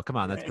 Tyler. Though, come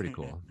on, that's pretty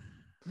cool.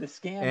 The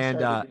scam And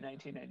started in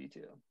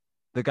 1992.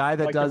 the guy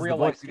that does the real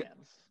voice. life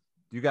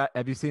scams.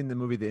 Have you seen the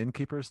movie The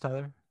Innkeepers,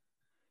 Tyler?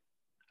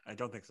 I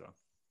don't think so.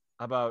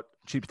 How about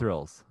Cheap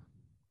Thrills?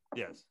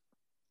 Yes.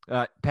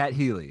 Pat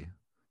Healy.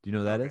 Do you know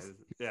who that is?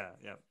 Yeah.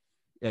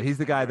 Yeah, he's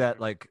the guy that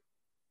like.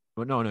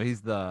 Well, no,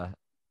 he's the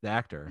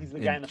actor. He's the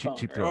guy on the phone.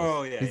 Cheap Right? Thrills.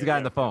 Oh yeah. He's the guy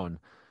on the phone.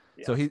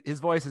 Yeah. So his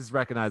voice is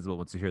recognizable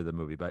once you hear the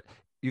movie, but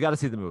you got to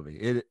see the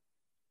movie.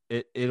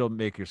 It'll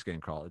make your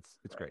skin crawl.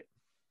 It's great.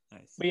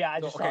 Nice. But yeah,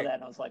 I just saw that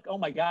and I was like, oh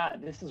my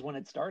god, this is when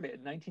it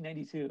started,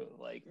 1992.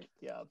 Like,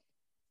 yeah.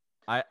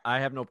 I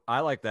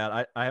like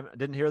that. I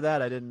didn't hear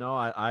that. I didn't know.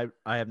 I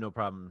have no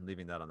problem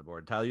leaving that on the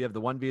board. Tyler, you have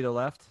the one veto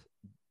left.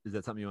 Is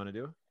that something you want to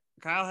do?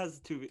 Kyle has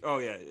two. Oh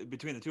yeah,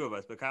 between the two of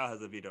us, but Kyle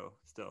has a veto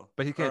still.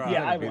 But he can't.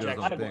 I veto his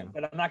own thing.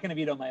 but I'm not going to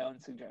veto my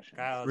own suggestion.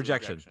 Kyle has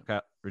rejection.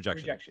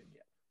 rejection.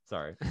 Yeah.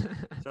 Sorry.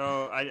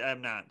 So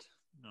I'm not.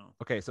 No.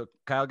 Okay, so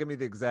Kyle, give me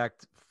the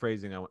exact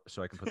phrasing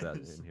so I can put that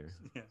in here.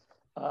 Yeah.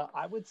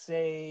 I would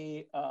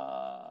say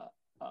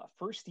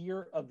first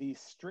year of the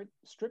strip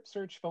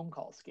search phone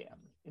call scam,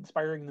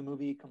 inspiring the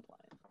movie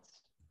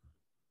Compliance.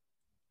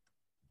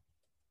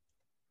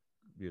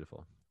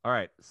 Beautiful. All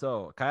right,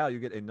 so Kyle, you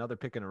get another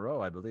pick in a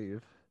row, I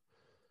believe.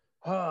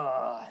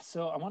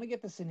 So I want to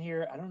get this in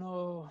here. I don't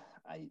know.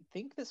 I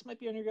think this might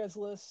be on your guys'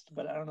 list,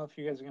 but I don't know if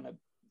you guys are gonna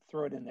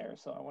throw it in there.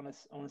 So I want to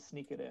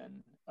sneak it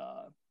in.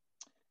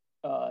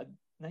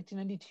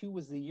 1992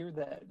 was the year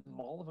that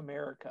Mall of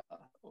America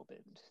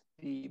opened.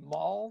 The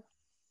Mall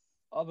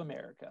of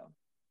America.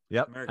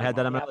 Yep, I had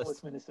that on my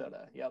list.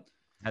 Minnesota. Yep.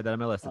 Had that on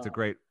my list. It's a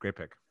great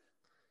pick.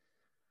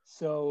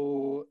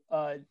 So,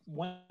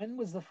 when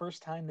was the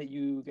first time that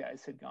you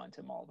guys had gone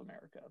to Mall of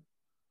America?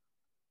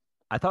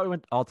 I thought we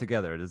went all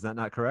together. Is that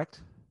not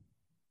correct?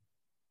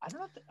 I don't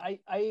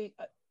know.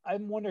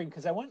 I'm wondering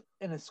because I went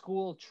on a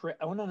school trip.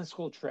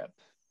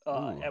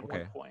 At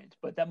one point,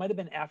 but that might have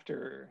been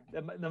after.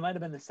 That might have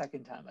been the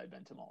second time I'd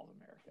been to Mall of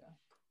America.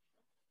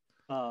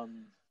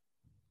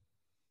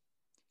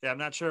 Yeah, I'm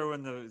not sure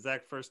when the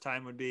exact first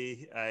time would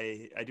be.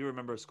 I do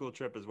remember a school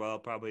trip as well,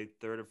 probably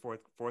third or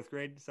fourth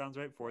grade. Sounds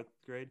right, fourth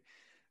grade.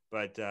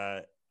 But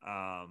that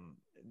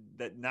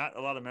not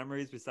a lot of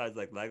memories besides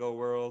like Lego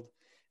World,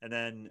 and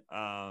then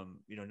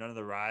none of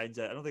the rides.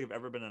 I don't think I've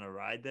ever been on a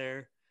ride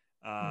there,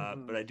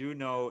 but I do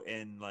know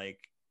in like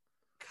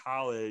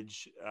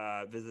college,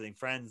 visiting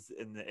friends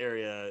in the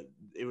area,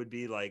 it would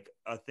be like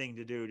a thing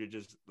to do to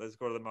just let's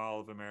go to the Mall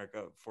of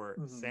America for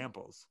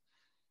samples.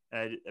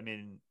 And I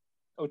mean.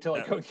 Oh,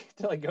 to go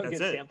get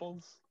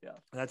samples. Yeah,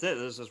 that's it.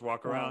 Let's just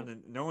walk around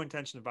and no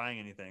intention of buying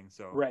anything.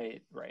 So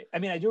right. I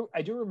mean, I do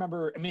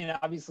remember. I mean,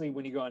 obviously,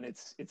 when you go in,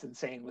 it's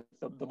insane with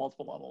the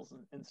multiple levels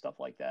and stuff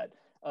like that.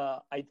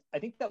 I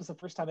think that was the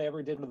first time I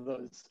ever did one of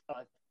those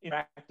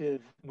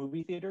interactive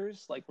movie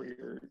theaters, like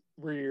where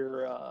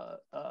your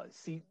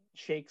seat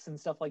shakes and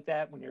stuff like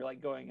that when you're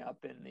like going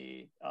up in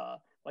the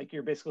like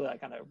you're basically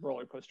like on a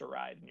roller coaster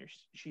ride and your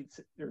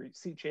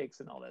seat shakes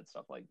and all that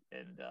stuff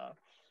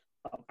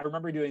I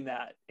remember doing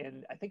that,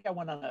 and I think I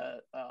went on a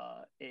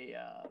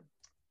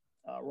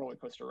roller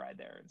coaster ride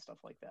there and stuff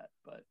like that.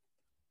 But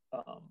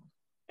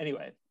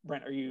anyway,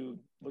 Brent, are you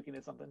looking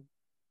at something?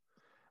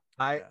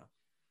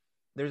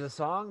 There's a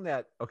song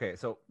that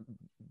so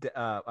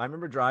I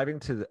remember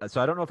driving so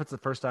I don't know if it's the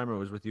first time or it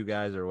was with you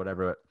guys or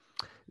whatever.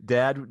 But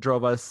Dad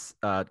drove us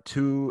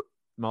to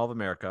Mall of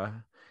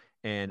America,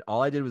 and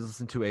all I did was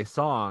listen to a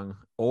song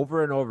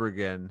over and over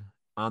again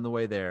on the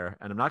way there,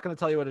 and I'm not going to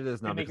tell you what it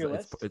is now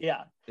because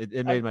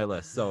it made my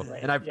list. So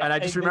and I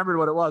just remembered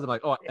what it was. I'm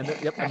like, oh, and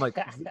I'm like,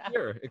 this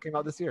year it came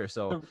out this year.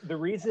 So the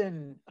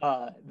reason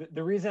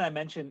the reason I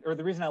mentioned, or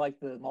the reason I like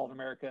the Mall of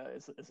America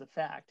as a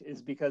fact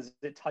is because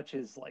it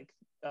touches like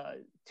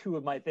two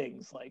of my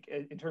things, like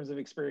in terms of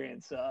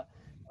experience. I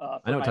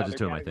know it touches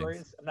two of my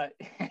things. I'm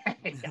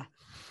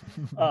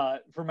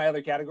not for my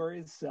other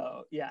categories.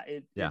 So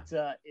it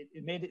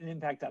made an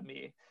impact on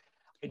me.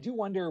 I do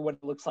wonder what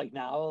it looks like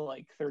now,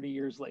 like 30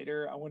 years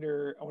later. I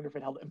wonder if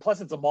it held. And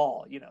plus, it's a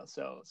mall,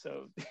 so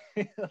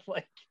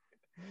like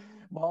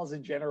malls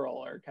in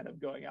general are kind of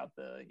going out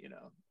the,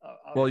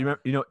 Well, you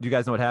you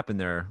guys know what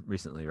happened there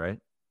recently, right?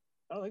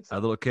 I don't think so. A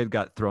little kid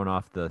got thrown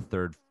off the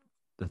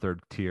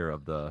third tier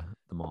of the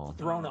mall.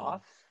 Thrown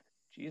off?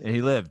 Jesus. And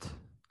he lived.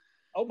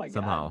 Oh my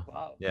somehow. God!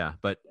 Wow, Yeah,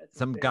 but that's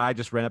some insane. guy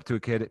just ran up to a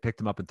kid, picked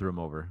him up, and threw him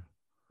over.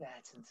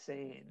 That's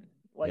insane.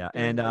 Yeah, Like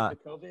during and the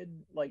COVID,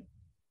 like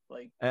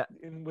uh,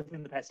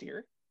 within the past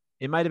year.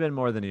 it might have been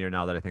more than a year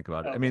now that I think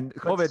about it. I Okay, mean,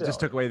 but COVID just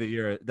still, took away the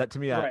year. That to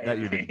me, that right?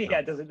 year didn't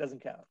Yeah, count. it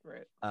doesn't count,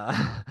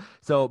 right?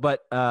 So,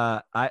 but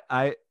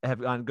I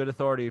have on good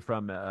authority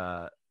from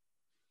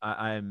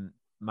I'm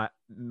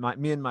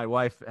me and my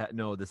wife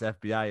know this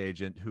FBI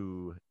agent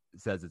who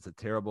says it's a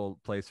terrible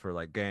place for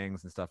like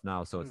gangs and stuff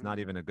now. So it's Mhm. not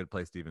even a good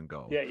place to even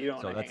go. Yeah, you don't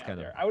So want to that's hang out kind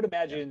of there. I would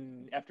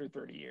imagine after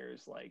 30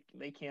 years, like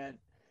they can't.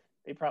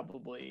 They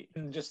probably,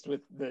 and just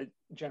with the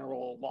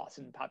general loss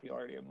in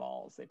popularity of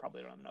malls, they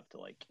probably don't have enough to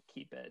like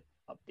keep it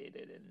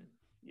updated and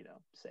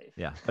safe.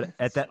 yeah. But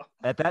So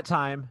at that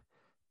time,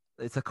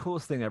 it's the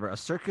coolest thing ever. A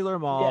circular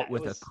mall yeah, it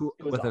was with a awesome.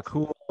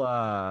 cool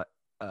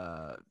what's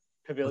it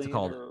Pavilion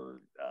called?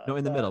 or No,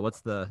 in the middle.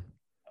 What's the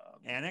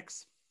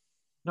Annex.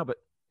 no? But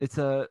it's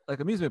a like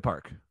amusement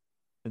park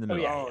in the oh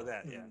middle. yeah, Oh, yeah.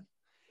 that, yeah. Mhm.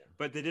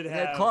 But they did And they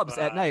had have clubs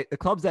at night. The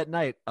clubs at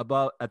night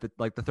above at the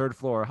like the third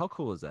floor. How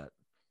cool is that?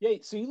 Yeah,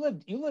 so you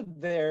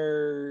lived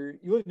there.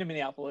 You lived in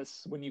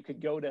Minneapolis when you could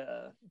go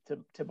to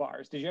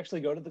bars. Did you actually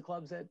go to the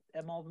clubs at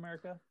Mall of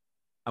America?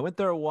 I went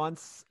there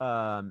once,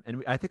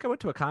 and I think I went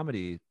to a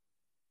comedy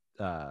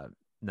uh,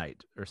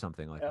 night or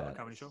something like Oh, that.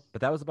 comedy nice. show.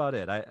 But that was about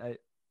it.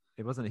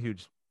 It wasn't a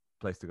huge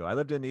place to go. I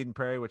lived in Eden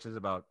Prairie, which is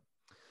about,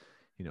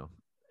 you know,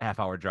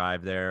 half-hour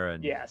drive there,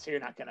 and Yeah, so you're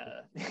not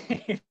gonna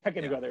you're not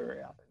gonna Yeah. go there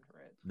very often,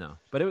 right? no,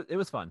 but it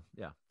was fun.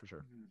 Yeah, for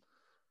sure. Mhm.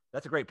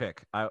 That's a great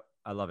pick. I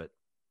love it.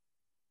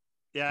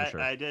 Yeah, For sure.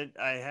 I did.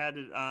 I had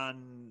it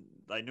on.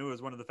 I knew it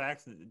was one of the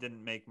facts, and it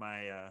didn't make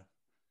my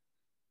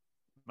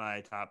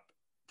top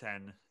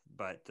 10,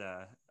 but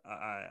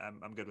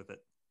I'm good with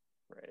it.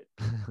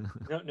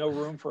 Right. No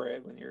room for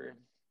it when you're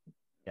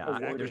Yeah,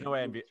 awarding there's no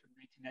way movies from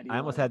I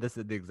almost 1991. had this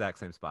at the exact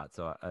same spot,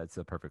 so it's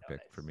a perfect Oh,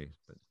 pick for nice. me.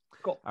 But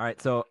Cool. all right,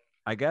 so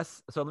I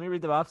guess so. Let me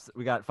read the buffs.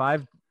 We got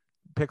 5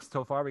 picks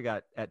so far. We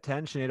got at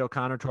 10, Sinead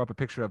O'Connor tore up a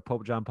picture of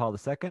Pope John Paul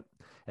II.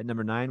 At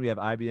number 9, we have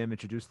IBM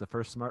introduced the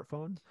first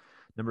smartphone.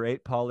 Number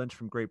 8, Paul Lynch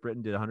from Great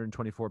Britain did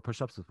 124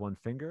 push-ups with one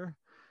finger.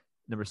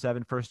 Number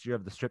 7, first year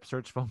of the strip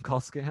search phone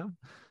call scam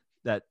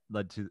that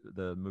led to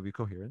the movie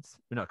Coherence.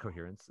 Not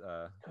Coherence.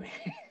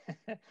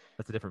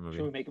 That's a different Should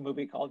movie. we make a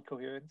movie called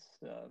Coherence?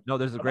 No,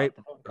 there's a About great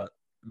the phone call?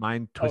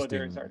 mind Oh, twisting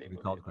there's already a movie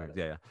movie called about Coherence.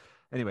 it. Yeah, yeah.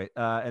 Anyway,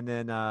 and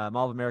then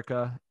Mall of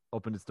America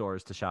opened its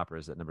doors to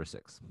shoppers at number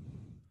 6.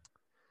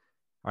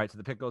 All right, so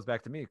the pick goes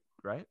back to me,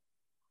 right?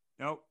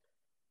 Nope,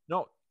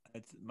 No,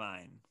 it's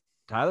mine.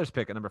 Tyler's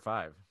pick at number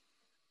 5.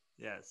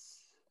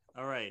 Yes.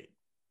 All right.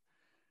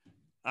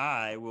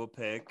 I will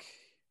pick.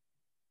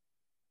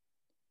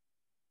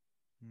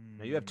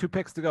 Now you have 2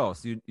 picks to go,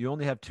 so you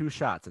only have 2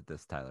 shots at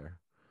this, Tyler.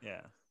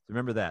 Yeah. So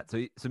remember that.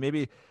 So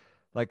maybe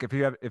like if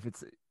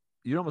it's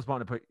you almost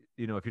want to put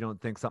if you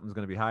don't think something's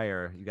going to be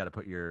higher, you got to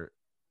put your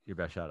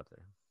best shot up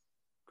there.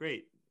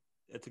 Great.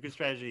 It's a good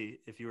strategy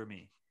if you were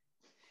me,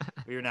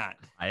 but you're not.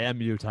 I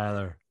am you,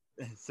 Tyler.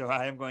 So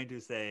I am going to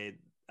say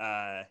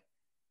the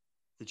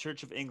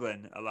Church of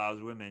England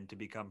allows women to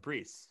become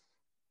priests.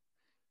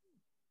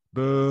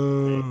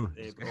 Boo.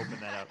 They've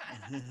opened that up.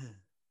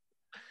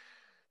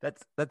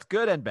 That's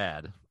good and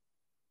bad.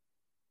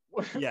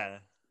 Yeah.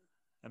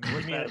 I mean,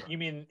 what's bad about it?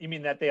 You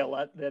mean that they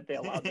allowed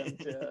them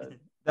to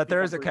That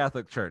there is a become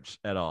Catholic church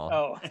at all.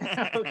 Oh,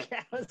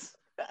 okay.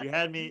 You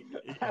had me.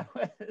 I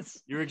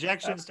was Your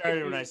rejection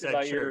started when I confused said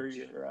about church.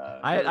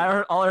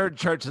 I heard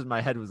church and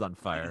my head was on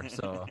fire.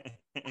 So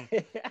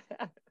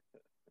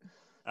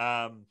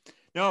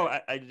No,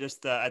 I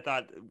just I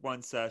thought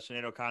once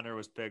Sinead O'Connor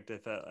was picked,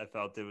 I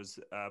felt it was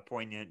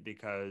poignant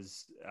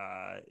because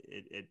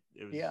it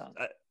was Yeah.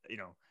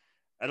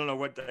 I don't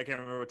know I can't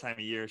remember what time of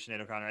year Sinead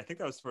O'Connor. I think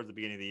that was towards the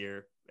beginning of the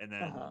year, and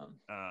then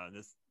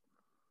this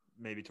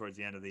maybe towards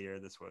the end of the year.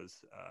 This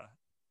was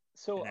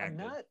So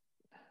enacted. I'm not.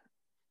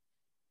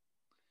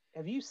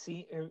 Have you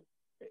seen?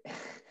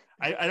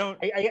 I don't.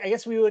 I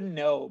guess we wouldn't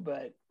know,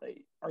 but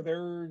like,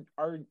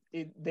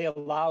 they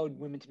allowed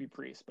women to be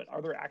priests, but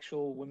are there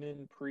actual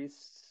women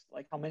priests?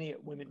 Like, how many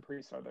women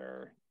priests are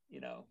there?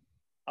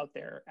 Out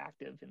there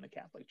active in the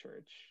Catholic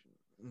Church?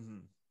 Mm-hmm.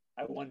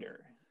 I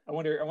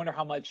wonder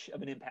how much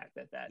of an impact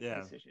that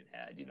Yeah. decision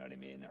had. You know what I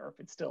mean? Or if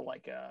it's still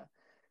like there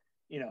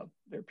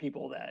are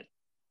people that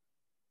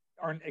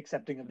aren't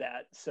accepting of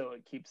that, so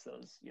it keeps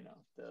those,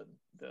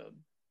 the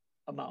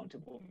amount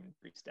of women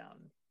priests down.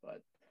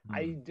 But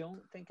I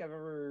don't think I've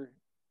ever,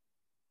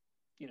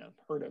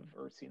 heard of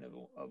or seen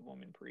a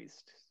woman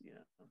priest.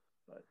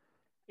 But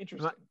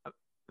interesting.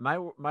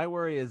 my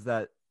worry is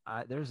that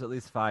there's at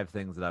least 5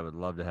 things that I would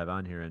love to have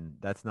on here, and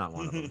that's not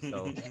one of them.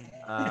 So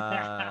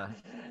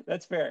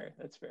That's fair.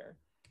 That's fair.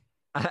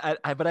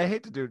 but I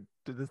hate to do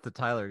this to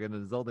Tyler again.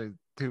 There's only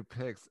 2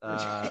 picks.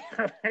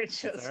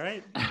 Just, all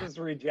right. just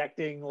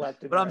rejecting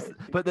left and But right.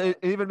 but it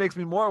even makes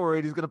me more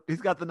worried.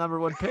 He's got the number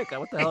 1 pick.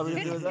 What the hell are we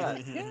gonna do with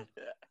that?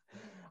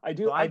 I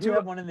do. So I do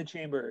have one in the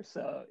chamber.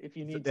 So if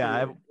you need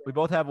yeah, to, we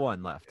both have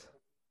 1 left.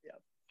 Yeah.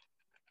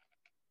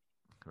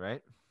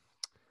 Right.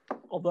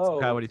 Although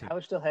Kyle, what do you think?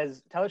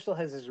 Tyler still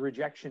has his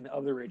rejection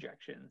of the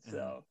rejection,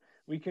 so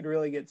we could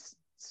really get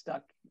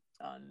stuck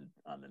on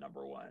the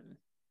number one.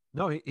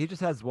 No, he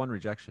just has one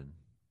rejection.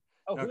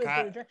 Oh, No, who has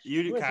Kyle, the rejection?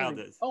 you do. Who has the Kyle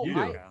does. Oh, You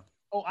I, do. Kyle.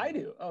 oh, I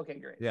do. Okay,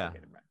 great. Yeah. Okay,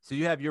 never mind. So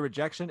you have your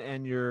rejection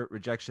and your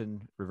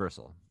rejection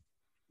reversal.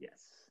 Yes.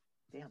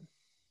 Damn.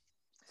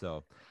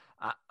 So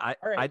All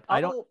right.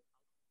 I don't,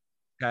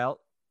 Kyle.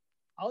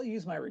 I'll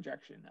use my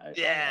rejection.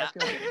 Yeah. I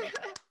feel good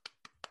about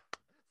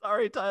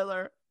Sorry,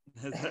 Tyler.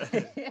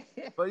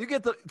 that. But you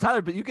get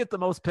you get the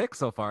most picks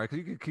so far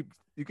because you keep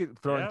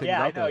throwing Yeah. things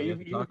Yeah, I out know. there. we have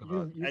to talk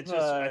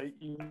about.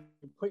 You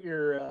put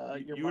your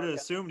You would have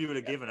assumed you would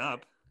have given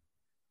up.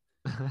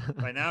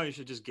 By now, you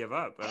should just give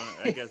up.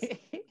 I guess.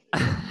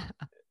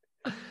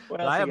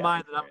 But I have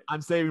mine that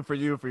I'm saving for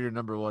you for your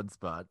number one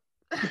spot.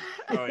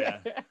 Oh yeah.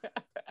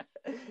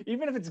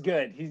 Even if it's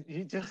good,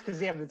 he just because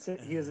he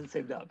hasn't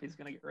saved up, he's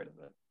gonna get rid of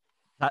it.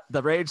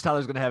 The rage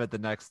Tyler's going to have it the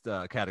next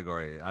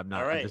category. I'm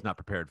All right. I'm just not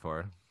prepared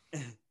for.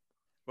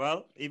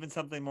 Well, even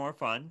something more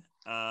fun.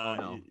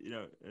 No.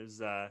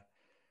 Is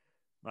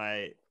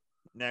my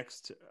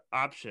next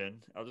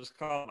option. I'll just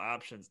call them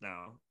options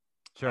now.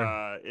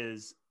 Sure.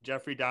 Is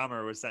Jeffrey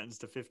Dahmer was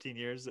sentenced to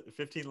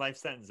 15 life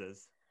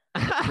sentences.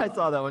 I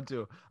saw that one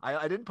too.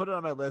 I didn't put it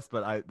on my list,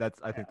 but I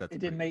think that's it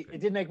didn't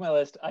make my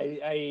list.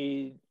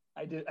 I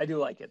do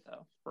like it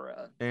though.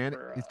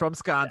 He's from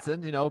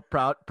Wisconsin,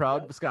 proud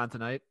Yep.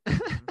 Wisconsinite.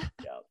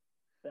 Yeah,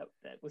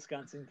 that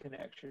Wisconsin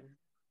connection.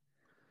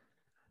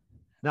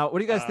 Now, what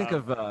do you guys think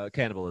of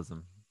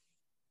cannibalism?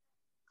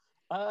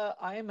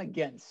 I am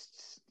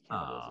against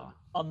cannibalism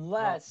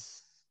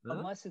unless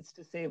it's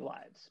to save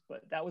lives,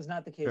 but that was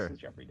not the case with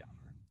Jeffrey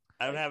Dahmer.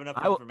 I don't have enough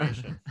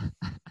information.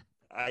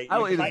 I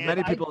will eat as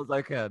many people as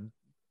I can.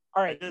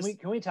 All right,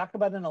 can we talk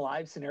about an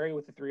alive scenario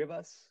with the three of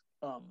us?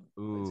 So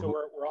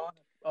we're on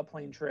a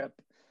plane trip.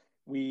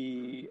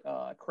 We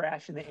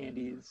crash in the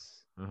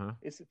Andes.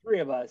 It's the three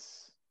of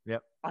us.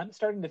 Yep. I'm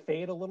starting to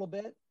fade a little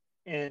bit,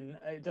 and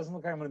it doesn't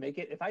look like I'm going to make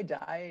it. If I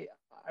die,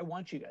 I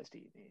want you guys to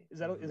eat me. Is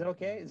that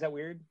okay? Is that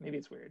weird? Maybe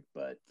it's weird,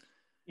 but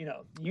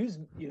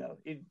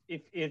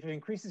if it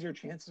increases your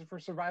chances for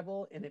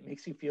survival and it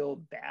makes you feel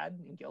bad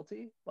and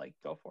guilty, like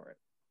go for it.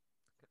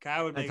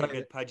 Kyle would make a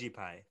good pudgy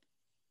pie.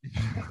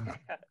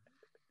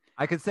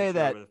 I could say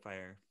that with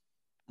fire.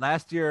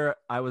 Last year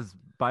I was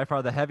by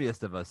far the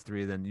heaviest of us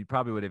three. Then you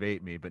probably would have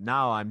ate me, but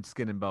now I'm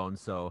skin and bone.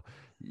 So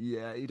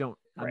yeah, you don't.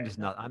 I'm just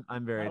not.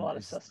 I'm very. Not a lot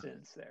of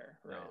sustenance there.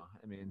 Right. No,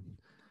 I mean,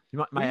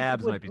 my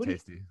abs might be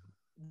tasty.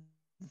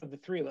 For the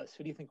three of us,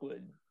 who do you think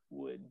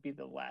would be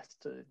the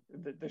last to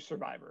the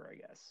survivor? I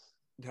guess.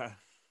 Yeah.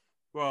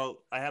 Well,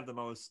 I have the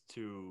most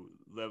to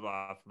live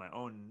off my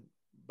own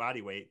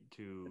body weight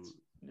to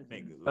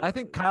make. But I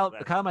think Kyle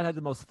might have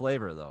the most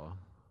flavor though.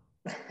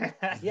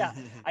 Yeah,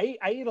 I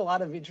eat a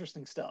lot of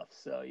interesting stuff,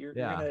 so you're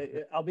gonna.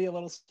 I'll be a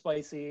little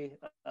spicy.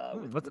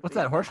 What's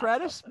that?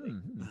 Horseradish?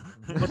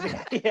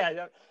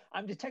 Yeah,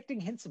 I'm detecting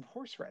hints of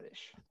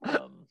horseradish.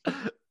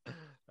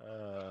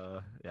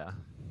 Yeah.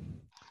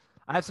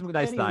 I have some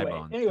nice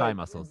thigh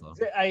muscles though.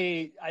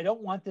 I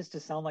don't want this to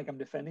sound like I'm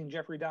defending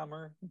Jeffrey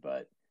Dahmer,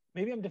 but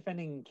maybe I'm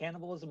defending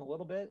cannibalism a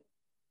little bit.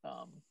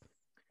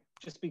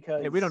 Just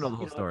because we don't know the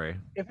whole story.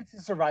 If it's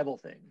a survival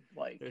thing,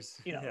 like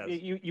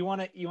you want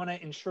to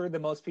ensure the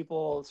most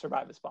people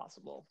survive as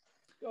possible.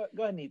 Go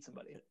ahead and eat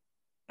somebody.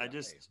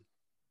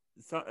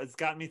 It's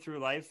gotten me through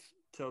life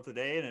till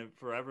today, and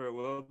forever it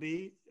will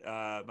be.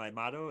 My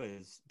motto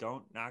is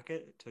 "Don't knock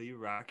it till you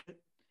rock it,"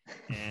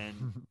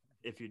 and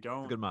if you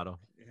don't, good motto.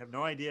 You have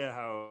no idea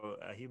how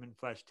human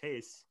flesh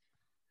tastes.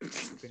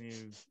 Can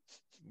you?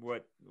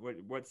 What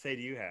say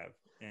do you have?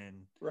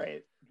 And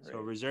right. So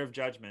reserve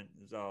judgment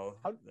is all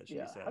that should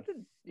be said.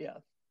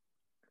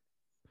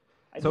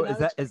 So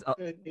is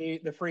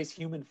the phrase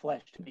 "human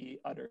flesh" to be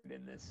uttered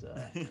in this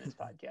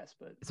podcast?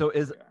 But so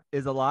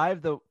is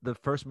Alive the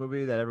first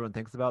movie that everyone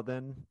thinks about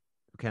then?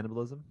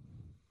 Cannibalism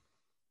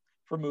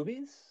for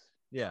movies?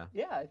 Yeah,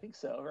 I think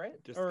so.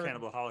 Right? Just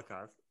Cannibal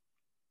Holocaust.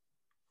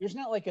 There's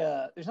not like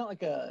a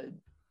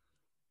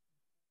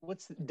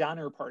what's the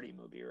Donner Party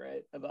movie,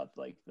 right? About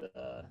like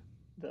the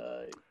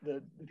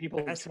people.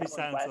 It has to be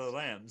Silence of the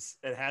Lambs.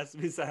 It has to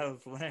be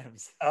Silence of the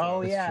Lambs.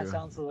 Oh yeah,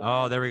 Silence of the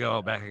Lambs. Oh, there we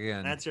go, back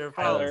again. That's your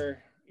fault. You're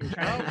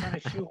trying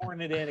to shoehorn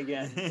it in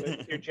again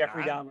with your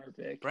Jeffrey Dahmer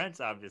pick. Brent's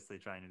obviously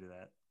trying to do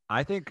that.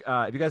 I think.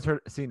 Have you guys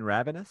seen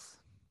Ravenous?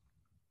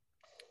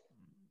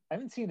 I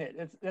haven't seen it.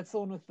 That's the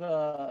one with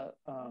the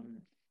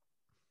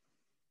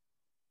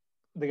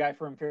guy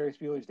from Ferris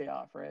Bueller's Day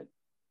Off, right?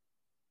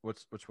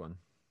 Which one?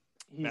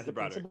 He's Matthew the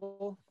Broderick.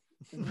 principal.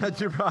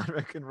 Matthew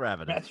Broderick and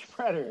Ravenous. Matthew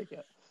Broderick,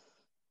 yeah.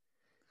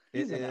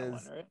 He's in that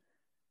one, right?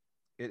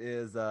 It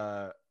is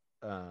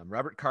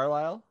Robert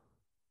Carlyle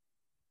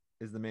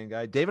is the main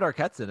guy. David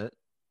Arquette's in it.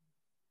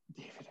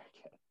 David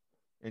Arquette.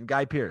 And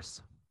Guy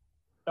Pearce.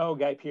 Oh,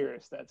 Guy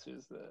Pearce. That's who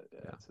the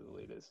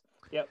lead is.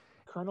 Yep.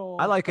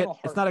 I like it.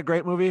 It's not a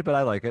great movie, but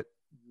I like it.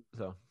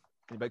 So,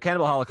 but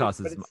Cannibal Holocaust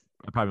is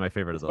probably my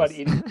favorite of those.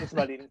 It's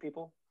about eating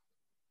people.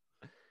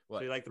 What?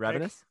 So you like the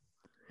Ravenous?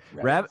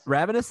 Ravenous.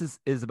 Ravenous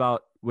is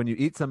about when you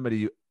eat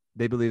somebody,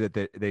 they believe that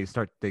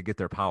they get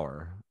their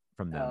power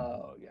from them.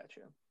 Oh,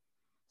 gotcha.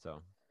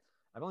 So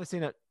I've only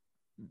seen it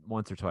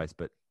once or twice,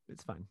 but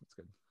it's fine. It's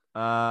good.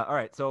 All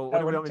right. So what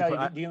do we Tyler, want me to Tyler,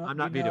 put? I'm do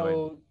not you vetoing.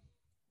 know?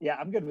 Yeah,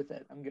 I'm good with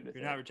it. I'm good with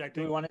You're it. not Do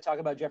rejecting? we want to talk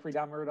about Jeffrey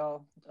Dahmer at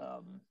all?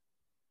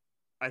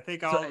 I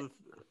think So-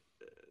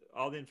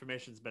 all the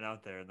information's been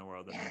out there in the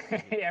world.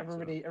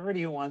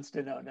 Everybody who wants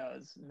to know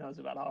knows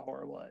about how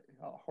horrible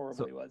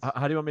So he was.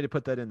 how do you want me to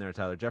put that in there,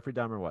 Tyler? Jeffrey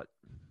Dahmer, what?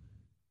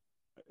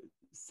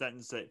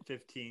 Sentence at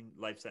 15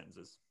 life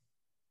sentences.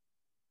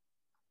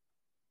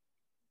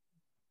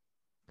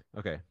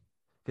 Okay,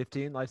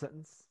 15 life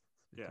sentence.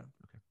 Yeah.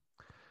 Okay.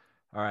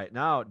 All right.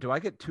 Now, do I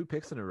get 2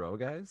 picks in a row,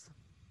 guys?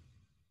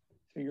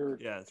 So you're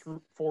Yes.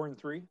 4 and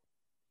 3.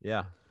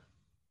 Yeah.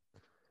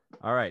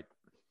 All right.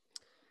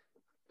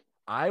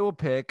 I will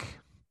pick,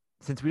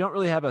 since we don't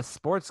really have a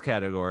sports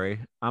category,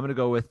 I'm going to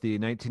go with the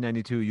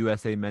 1992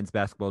 USA Men's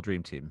Basketball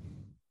Dream Team.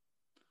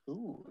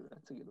 Ooh,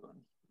 that's a good one.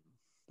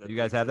 That You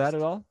guys have that at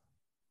exist. all?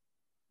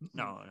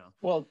 No.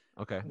 Well,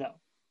 Okay. no.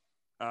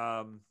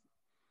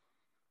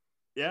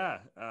 Yeah.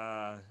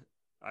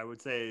 I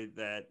would say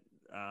that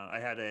I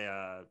had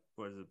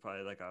what is it?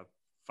 Probably like a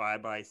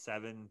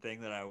 5x7 thing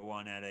that I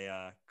won at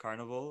a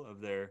carnival of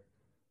their,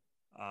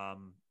 a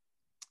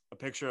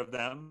picture of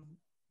them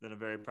that I'm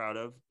very proud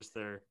of. Just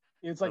their.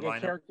 It's like their a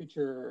lineup.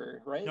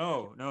 caricature, right?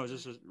 No, it's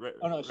just a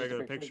no, it's just a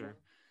regular picture. picture.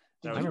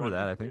 Did I was remember one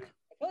that, I picture. think.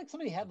 I feel like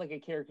somebody had like a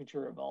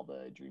caricature of all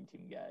the Dream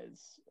Team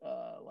guys.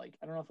 Like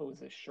I don't know if it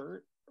was a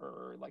shirt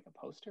or like a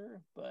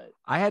poster, but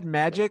I had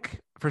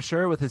Magic for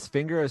sure with his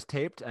finger is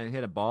taped and he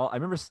had a ball. I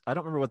don't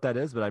remember what that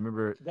is, but I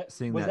remember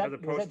seeing was that. that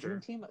As a was that poster.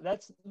 Dream Team?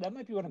 That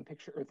might be what I'm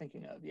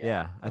thinking of. Yeah.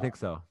 Yeah, I think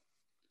so.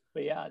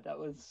 But yeah, that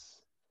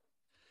was.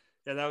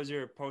 Yeah, that was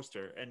your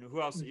poster. And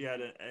who else? You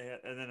had,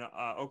 and then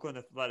Oakland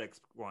Athletics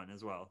one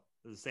as well.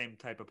 The same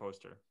type of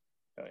poster,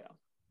 Oh yeah.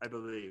 I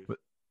believe.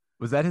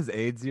 Was that his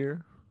AIDS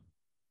year?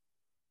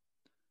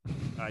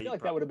 I feel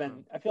like that would have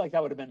been. I feel like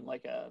that would have been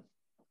like a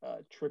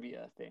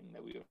trivia thing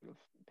that we would have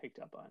picked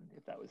up on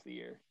if that was the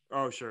year.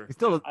 Oh, sure. He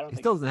still I don't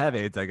think- doesn't have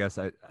AIDS. I guess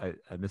I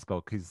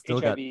misspoke. He's still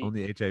got HIV,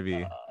 only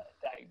HIV.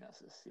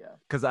 Diagnosis. Yeah.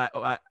 Because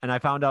I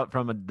found out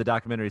from the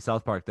documentary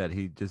South Park that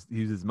he just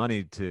uses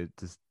money to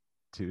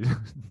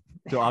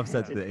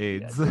offset the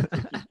AIDS.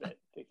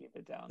 To keep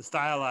it down. The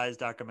stylized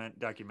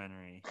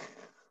documentary.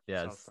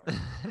 Yes. South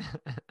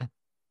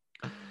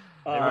They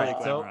All really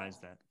right, so-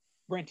 glamorized that.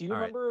 Brent, do you All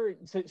right. remember?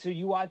 So did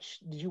you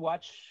watch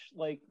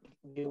like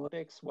the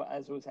Olympics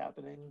as it was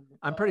happening?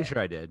 I'm pretty sure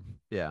I did.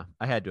 Yeah,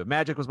 I had to.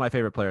 Magic was my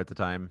favorite player at the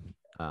time.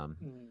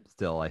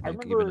 Still, I I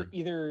think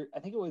remember I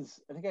think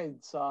I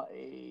saw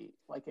a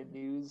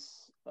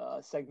news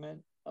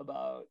segment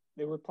about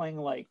they were playing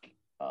like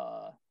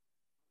I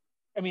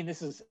mean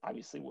this is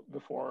obviously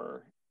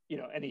before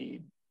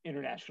any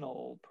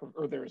international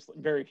or there's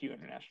very few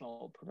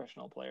international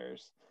professional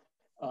players,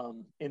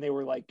 and they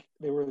were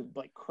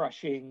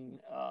crushing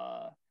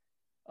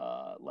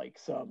like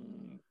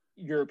some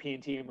European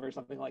team or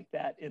something like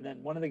that, and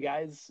then one of the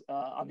guys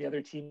on the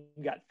other team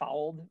got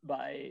fouled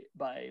by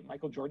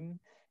Michael Jordan,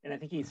 and I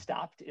think he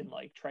stopped and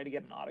like tried to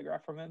get an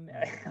autograph from him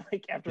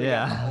like after he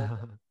got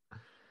fouled.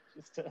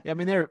 Just to, yeah, I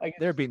mean they're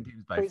it's beating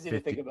teams by crazy 50.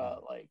 to think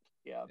about.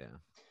 Yeah,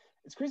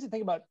 it's crazy to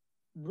think about.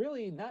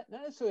 Really, not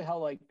necessarily how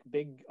like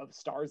big of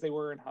stars they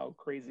were and how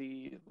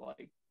crazy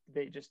like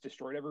they just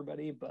destroyed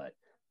everybody, but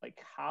like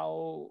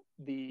how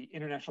the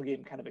international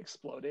game kind of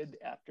exploded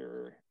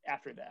after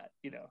that,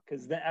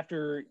 because then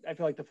after I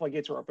feel like the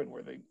floodgates were open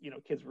where the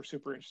kids were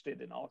super interested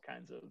in all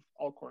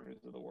corners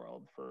of the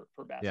world for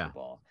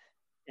basketball,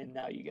 and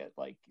now you get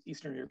like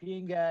Eastern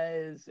European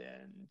guys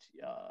and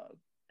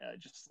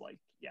just like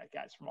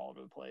guys from all over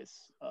the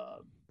place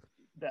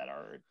that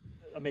are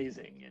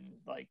amazing and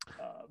like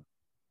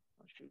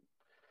shoot.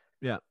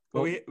 Yeah.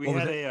 Well, we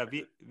had a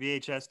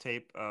VHS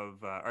tape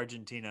of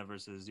Argentina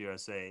versus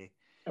USA.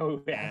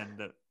 Oh yeah.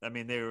 And I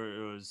mean, it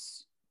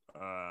was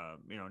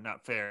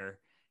not fair.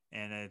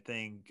 And I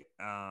think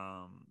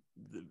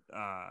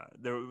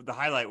the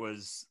highlight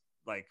was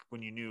like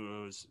when you knew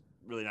it was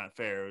really not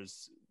fair. It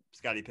was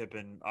Scottie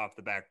Pippen off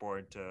the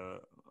backboard to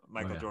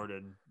Michael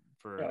Jordan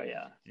for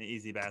an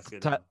easy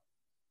basket.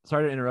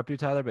 Sorry to interrupt you,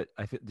 Tyler, but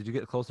did you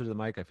get closer to the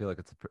mic? I feel like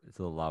it's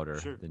a little louder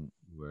Sure. than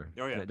you were.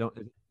 Oh yeah.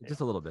 Just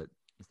a little bit.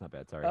 It's not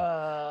bad. Sorry.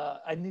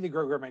 I need to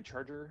go grab my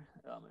charger.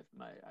 If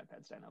my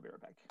iPad's dying, I'll be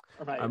right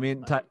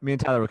back. Me and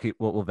Tyler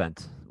we'll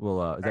vent.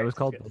 We'll is that what it's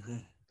called?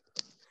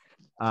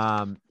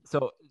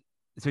 So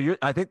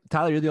I think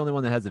Tyler, you're the only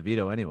one that has a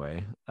veto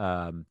anyway.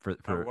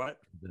 For what?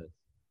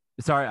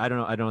 Sorry, I don't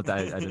know what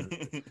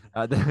that.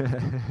 I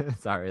didn't.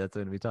 Sorry, that's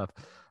going to be tough.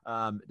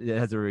 It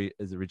has a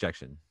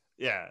rejection.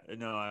 Yeah,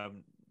 no,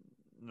 I'm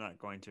not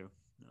going to.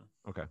 No.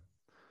 Okay.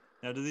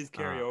 Now, do these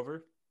carry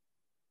over?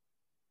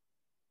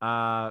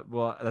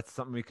 Well, that's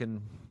something we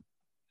can,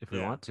 if we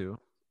want to.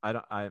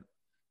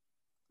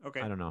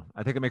 Okay. I don't know.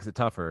 I think it makes it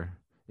tougher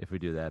if we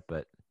do that,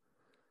 but.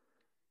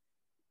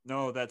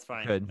 No, that's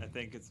fine. Good. I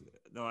think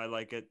I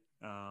like it.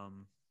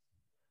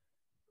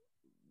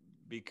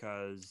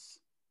 because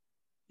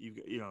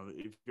you know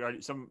if you already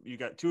you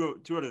got two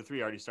out of the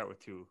three already start with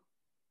two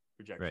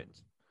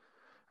rejections.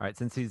 All right,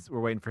 since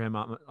we're waiting for him,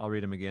 I'll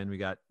read him again. We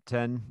got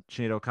 10,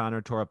 Sinead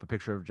O'Connor tore up a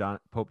picture of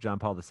Pope John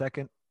Paul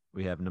II.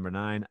 We have number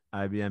 9,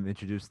 IBM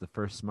introduced the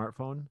first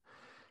smartphone.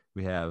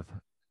 We have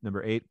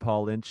number 8,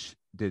 Paul Lynch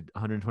did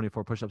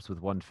 124 push-ups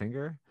with one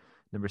finger.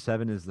 Number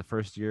 7 is the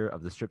first year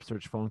of the strip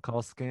search phone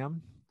call scam.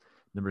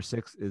 Number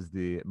 6 is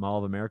the Mall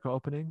of America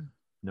opening.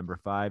 Number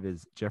 5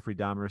 is Jeffrey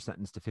Dahmer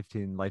sentenced to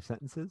 15 life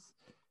sentences.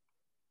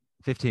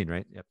 15,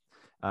 right? Yep.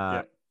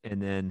 Yep. And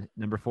then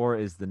number 4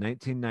 is the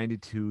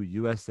 1992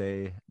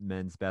 USA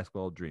men's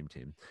basketball dream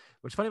team.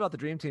 What's funny about the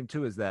dream team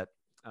too is that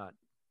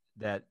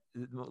that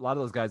a lot of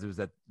those guys, it was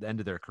at the end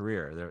of their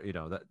career. They're, you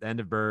know, the end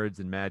of Birds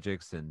and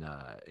Magics and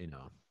you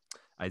know,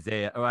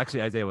 Isaiah. Oh,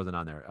 actually, Isaiah wasn't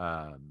on there.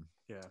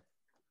 Yeah.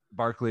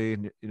 Barkley,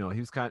 you know,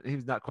 he was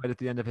not quite at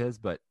the end of his,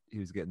 but he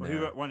was getting there.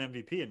 He won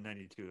MVP in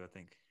 '92, I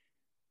think.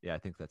 Yeah, I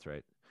think that's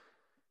right.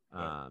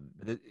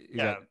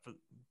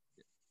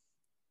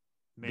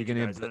 Major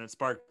guys, and then it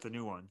sparked the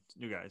new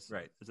guys.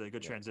 Right. It's a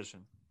good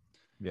transition.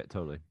 Yeah,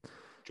 totally.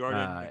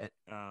 Jordan,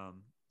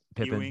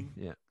 Pippen, Ewing.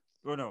 Yeah.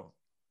 Oh no,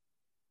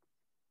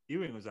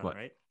 Ewing was on,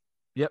 right?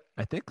 Yep,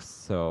 I think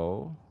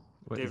so.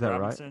 Dave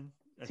Robinson.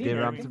 Dave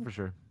Robinson for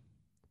sure.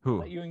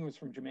 Who? Ewing was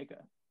from Jamaica.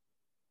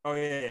 Oh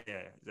yeah.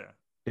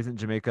 Isn't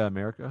Jamaica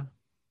America?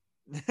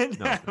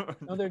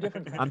 No, they're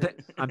different.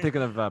 I'm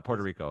thinking of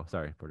Puerto Rico.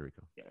 Sorry, Puerto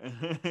Rico.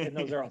 Yeah. And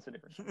those are also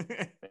different.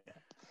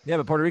 Yeah,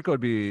 but Puerto Rico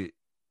would be.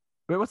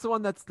 Wait, what's the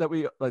one that's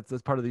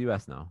part of the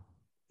U.S. now?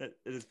 It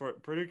is Puerto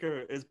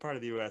Rico is part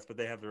of the U.S., but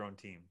they have their own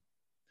team.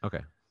 Okay.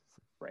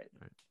 Right.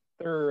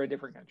 They're a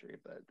different country,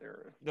 but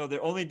they're no.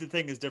 The only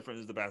thing is different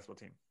is the basketball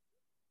team.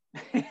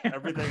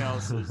 Everything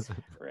else is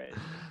right.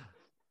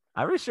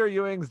 I'm pretty sure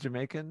Ewing's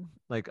Jamaican.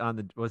 Like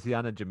was he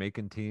on a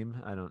Jamaican team?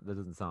 That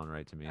doesn't sound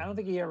right to me. I don't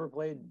think he ever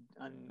played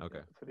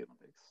for the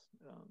Olympics.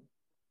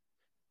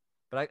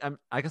 But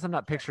I guess I'm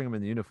not picturing him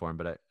in the uniform,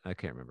 but I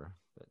can't remember.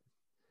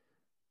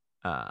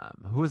 But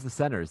who was the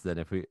centers then?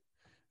 If we,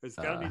 it's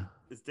gotta be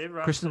it's David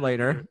Robinson. Christian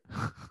Laettner.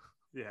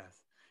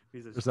 Yes,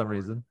 for some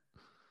reason.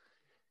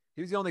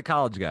 He was the only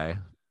college guy,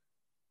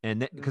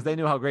 and because they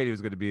knew how great he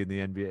was going to be in the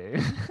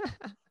NBA.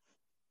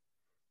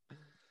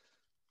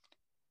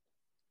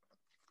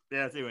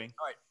 Yeah, it's Ewing.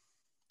 All right.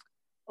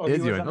 Oh, it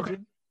is Ewing. Okay.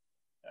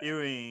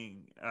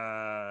 Ewing,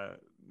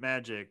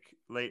 Magic,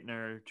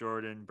 Laettner,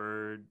 Jordan,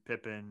 Bird,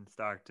 Pippen,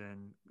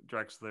 Stockton,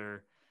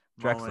 Drexler,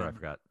 Mullen, I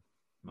forgot.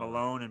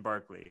 Malone and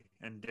Barkley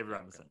and David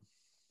Robinson.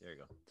 There you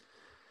go.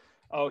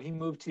 Oh, he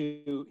moved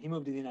to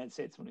the United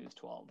States when he was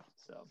 12.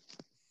 So.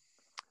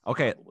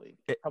 Okay. Probably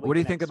what do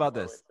you think about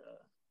this?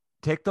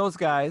 Take those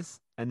guys,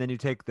 and then you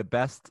take the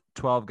best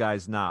 12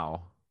 guys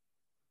now.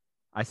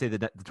 I say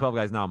the 12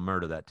 guys now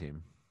murder that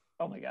team.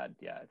 Oh my God.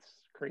 Yeah. It's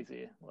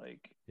crazy.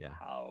 Like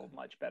how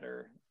much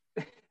better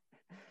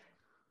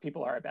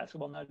people are at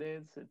basketball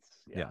nowadays. It's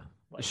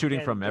like,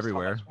 shooting from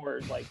everywhere. How much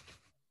more like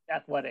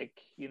athletic,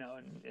 you know,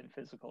 and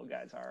physical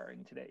guys are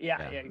in today.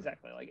 Yeah,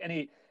 exactly. Like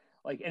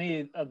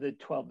any of the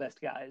 12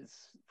 best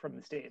guys from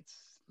the States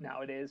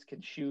nowadays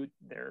can shoot.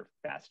 They're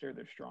faster.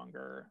 They're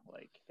stronger.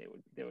 Like they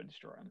would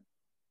destroy them.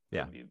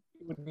 Yeah. It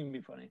wouldn't even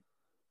be funny.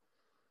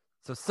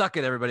 So suck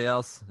it, everybody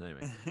else.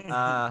 Anyway.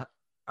 All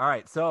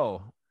right.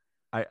 So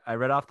I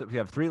read off that we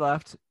have 3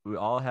 left. We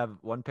all have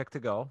 1 pick to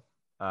go.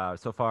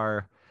 So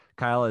far,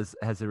 Kyle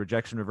has a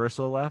rejection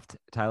reversal left.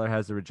 Tyler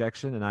has a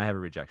rejection, and I have a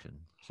rejection.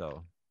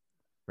 So,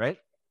 right?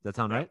 Does that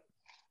sound right?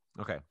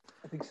 Okay.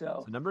 I think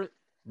so. So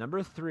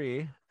number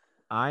 3,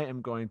 I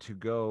am going to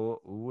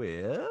go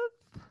with.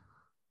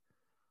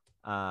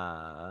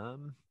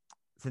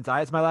 Since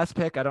it's my last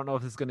pick, I don't know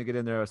if this is going to get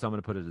in there, so I'm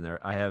going to put it in there.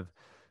 I have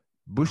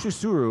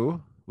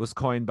Bushusuru was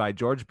coined by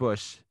George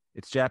Bush.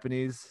 It's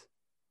Japanese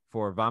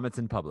for vomits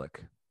in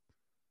public,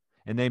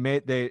 and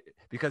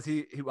because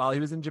he while he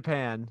was in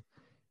Japan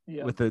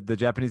with the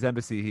Japanese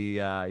embassy, he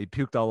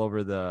puked all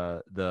over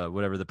the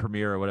whatever the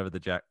premier or whatever the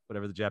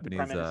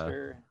Japanese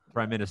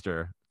prime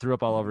minister threw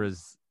up all over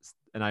his.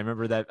 And I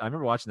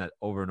remember watching that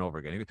over and over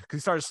again because he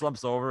started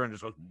slumps over and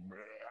just goes.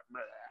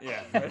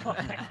 Yeah.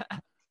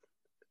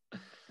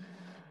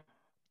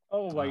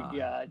 Oh my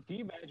God! Do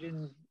you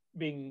imagine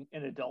being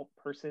an adult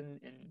person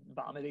and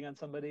vomiting on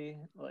somebody?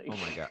 Like, oh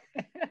my God!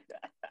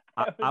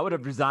 I would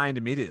have resigned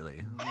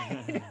immediately.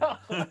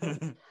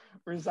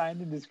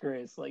 Resigned in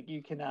disgrace. Like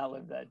you cannot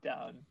live that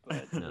down.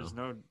 But there's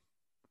no.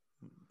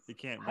 You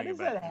can't. How does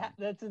that?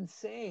 That's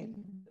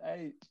insane.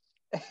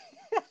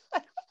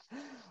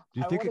 Do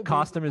you think it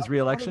cost him his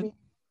reelection?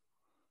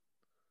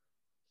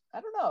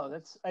 I don't know.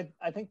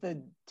 I think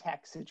the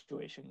tax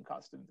situation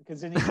cost him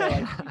because then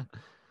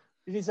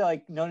he said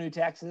like no new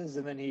taxes,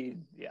 and then he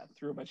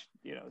threw a bunch.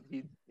 You know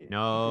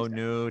no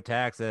new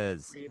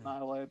taxes. Read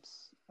my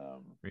lips.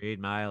 Read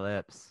my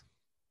lips.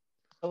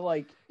 So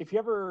like if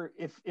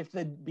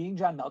the being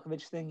John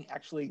Malkovich thing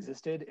actually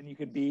existed, and you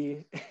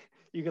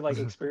could like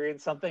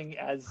experience something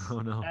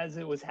as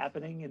it was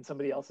happening in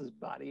somebody else's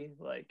body,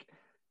 like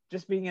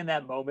just being in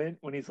that moment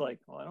when he's like,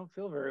 well, I don't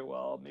feel very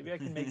well. Maybe I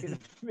can make it.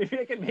 Maybe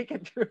I can make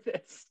it through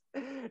this,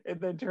 and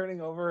then turning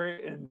over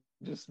and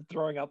just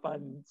throwing up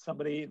on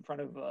somebody in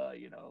front of,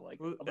 like.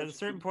 Well, at a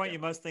certain point, you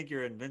must think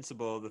you're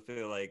invincible to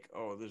feel like,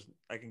 oh,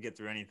 I can get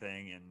through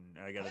anything, and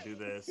I got to do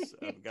this.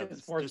 I've got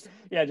just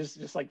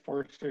like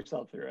force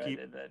yourself through it,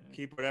 and then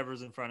keep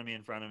whatever's in front of me,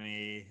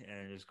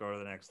 and just go to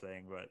the next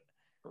thing. But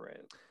right,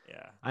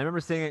 yeah, I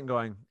remember seeing it and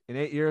going, in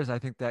 8 years, I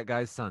think that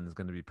guy's son is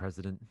going to be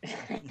president.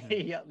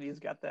 Yep, he's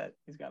got that.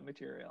 He's got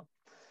material.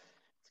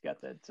 He's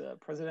got that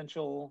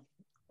presidential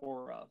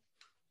aura.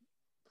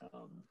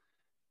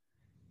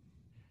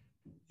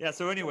 Yeah.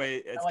 So anyway,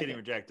 it's getting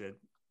rejected.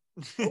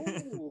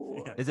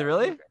 Ooh, Is it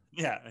really?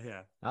 Yeah.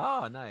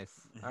 Oh,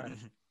 nice. All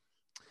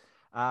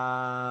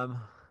right.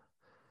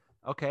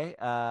 Okay.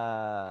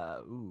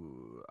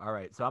 All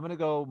right. So I'm gonna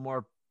go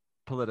more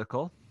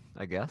political,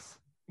 I guess.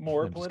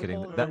 More I'm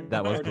political. just kidding.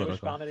 That was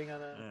political. Vomiting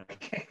on a...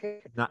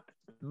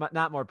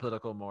 Not more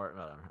political. More.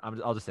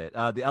 I'll just say it.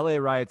 The LA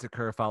riots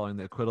occur following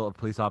the acquittal of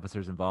police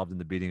officers involved in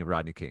the beating of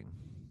Rodney King.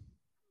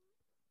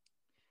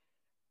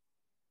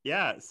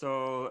 Yeah,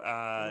 so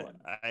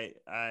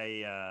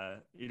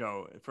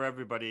for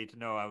everybody to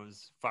know, I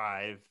was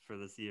 5 for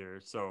this year.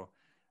 So,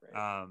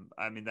 Right.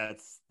 I mean,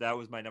 that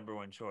was my number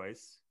one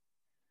choice.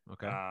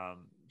 Okay.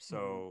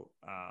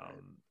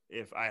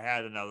 If I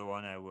had another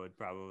one, I would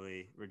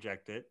probably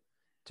reject it.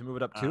 To move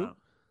it up 2?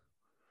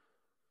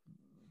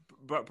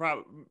 But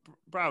probably.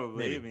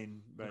 Maybe. I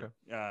mean, but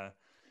okay.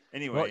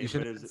 Anyway. Well, you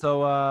should.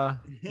 So,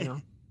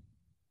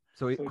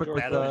 So quick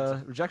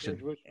with rejection.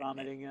 George Bush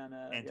vomiting on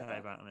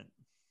anti-vomit.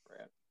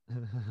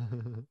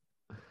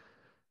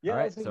 Yeah, all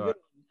right, that's a good one.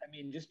 I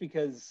mean, just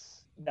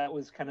because that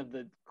was kind of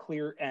the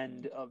clear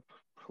end of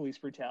police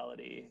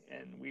brutality,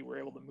 and we were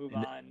able to move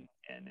on,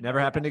 and never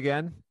happened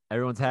again.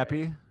 Everyone's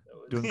happy,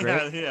 doing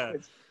great. Yeah.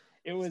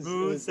 It was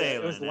smooth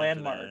sailing. It was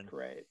landmark,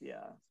 right?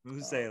 Yeah.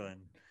 Smooth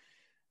sailing.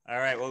 All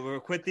right. Well, we'll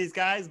quit these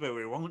guys, but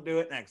we won't do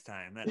it next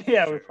time.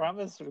 Yeah, sure. we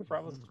promise. We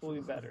promise we'll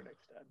be better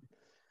next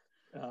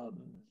time.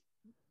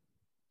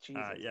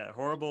 Jesus. Yeah,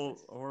 horrible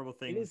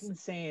things. It is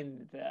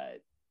insane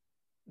that,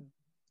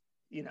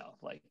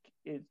 like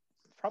it's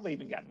probably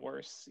even gotten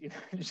worse,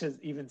 just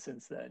even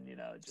since then,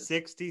 just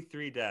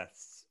 63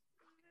 deaths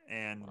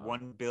and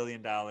 $1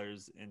 billion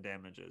in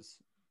damages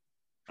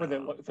for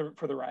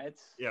the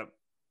riots. Yep.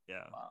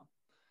 Yeah. Wow.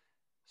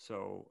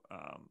 So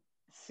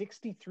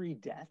 63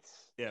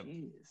 deaths. Yeah.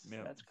 Jeez,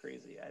 that's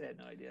crazy. I had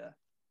no idea.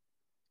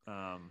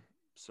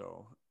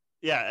 So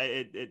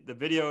yeah, the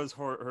video is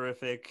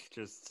horrific.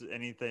 Just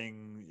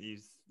anything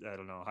I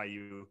don't know how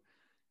you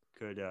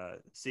could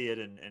see it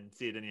and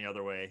see it any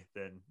other way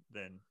than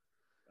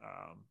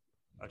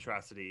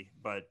atrocity.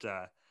 But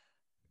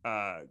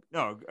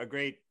no, a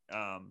great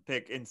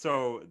pick. And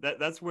so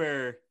that's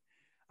where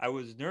I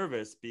was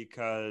nervous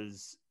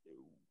because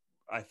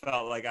I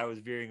felt like I was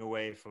veering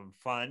away from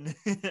fun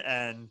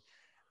and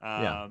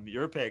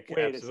your pick.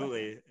 Wait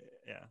absolutely.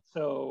 Yeah.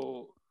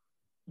 So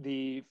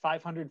the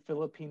 500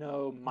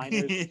 Filipino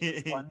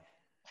miners fun.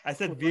 I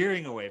said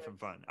veering away from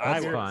fun.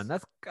 That's fun.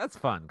 That's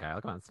fun,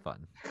 Kyle. Come on, it's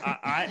fun.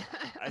 I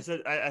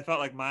said I felt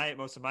like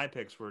most of my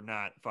picks were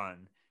not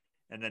fun,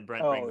 and then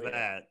Brent brings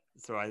that,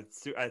 so I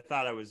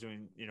thought I was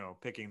doing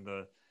picking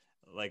the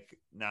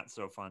not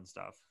so fun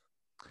stuff.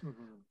 Mm-hmm.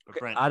 But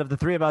Brent, out of the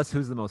 3 of us,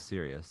 who's the most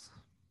serious?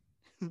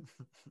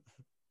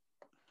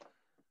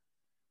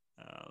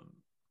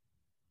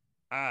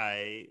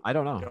 I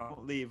don't know.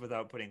 Don't leave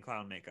without putting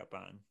clown makeup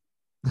on.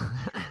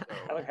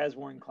 Tyler has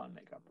worn clown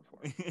makeup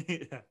before.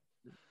 Yeah.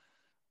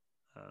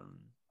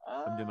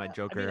 I'm doing my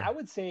Joker. I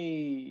would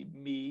say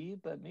me,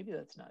 but maybe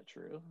that's not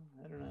true.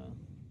 I don't know.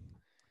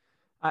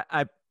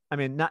 I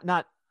mean,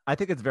 not. I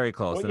think it's very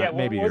close. Well,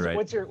 maybe you're right.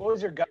 What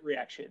was your gut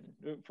reaction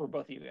for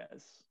both of you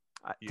guys?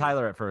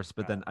 Tyler at first,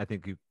 but then I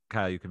think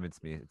Kyle, you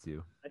convinced me it's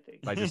you. I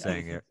think by just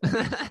saying it.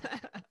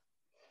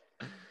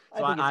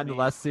 So I'm the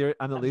less serious.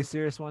 I'm the least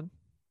serious one.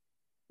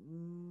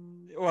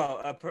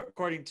 Well,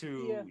 according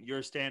to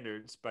your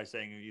standards, by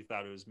saying you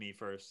thought it was me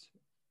first,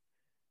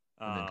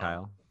 and then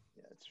Kyle.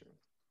 Yeah, that's true.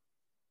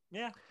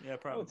 Yeah,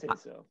 probably. I would say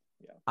so.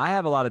 Yeah. I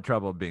have a lot of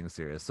trouble being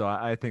serious, so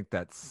I think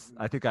that's.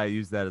 I think I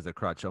use that as a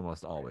crutch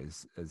almost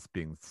always, as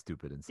being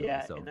stupid and silly.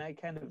 Yeah, so. And I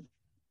kind of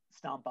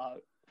stomp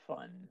out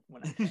fun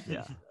when I can.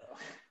 Yeah.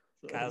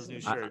 So Kyle's new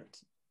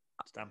shirt.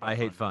 I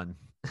hate fun.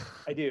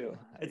 I do.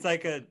 It's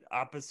like an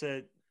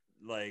opposite,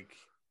 like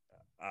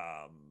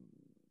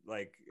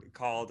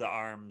call to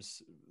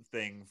arms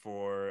thing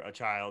for a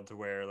child to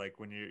wear. Like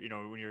when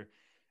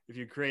if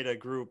you create a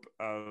group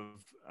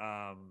of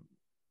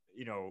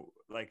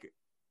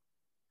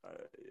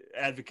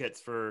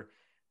advocates for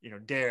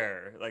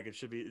dare, like it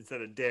should be,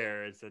 instead of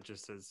dare, it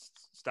just says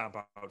stomp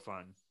out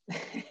fun.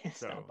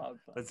 So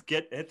let's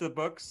hit the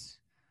books,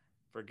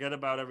 forget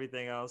about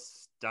everything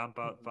else, stomp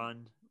out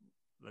fun.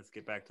 Let's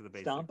get back to the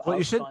basics. Well,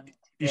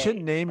 you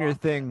shouldn't name your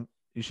thing.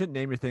 You shouldn't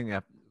name your thing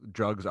if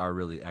drugs are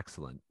really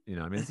excellent.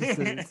 I mean,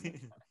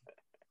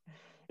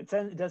 it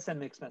does send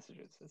mixed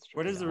messages. That's true.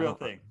 What is the real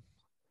thing?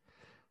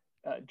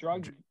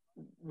 Drug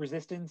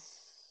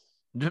resistance.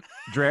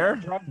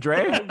 Dreher? Drug-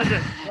 Dre?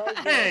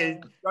 Hey,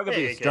 Drug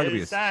hey, abuse. Drug kids,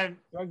 abuse. drug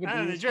I'm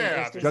the abuse, Dreher resistance,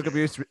 officer. Drug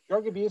abuse.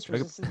 drug abuse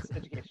Drug- resistance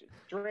education.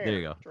 Dreher, There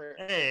you go. Dreher.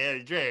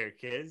 Hey, Dreher,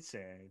 kids.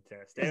 Stay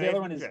Because away the other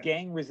from one is drugs.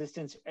 gang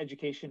resistance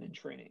education and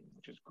training,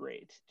 which is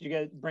great. Did you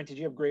get Brent? Did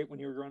you have great when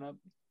you were growing up?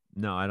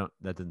 No, I don't.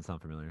 That didn't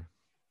sound familiar.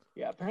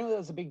 Yeah, apparently that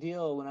was a big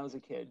deal when I was a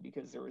kid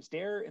because there was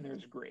Dare and there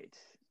was Great,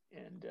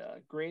 and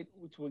Great,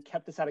 which would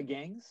kept us out of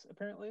gangs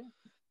apparently,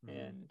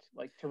 and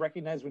like to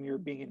recognize when you're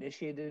being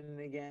initiated in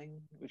a gang,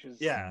 which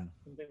is Yeah.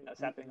 something that's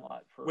happening a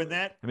lot for When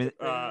that, I mean, fifth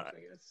graders, I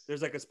guess.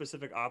 there's like a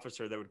specific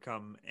officer that would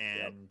come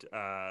and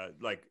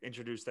like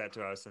introduce that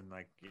to us, and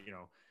like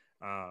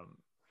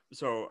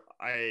so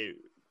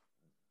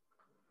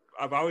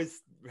I've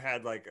always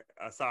had like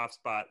a soft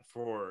spot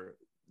for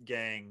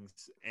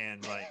gangs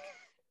and like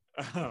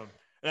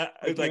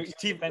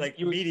Like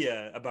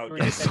media about you were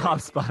gangs. defending-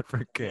 Soft spot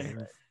for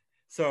gangs.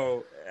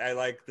 So I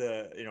like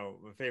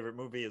my favorite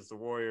movie is The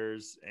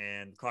Warriors,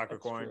 and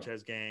Clockwork That's Orange true.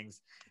 has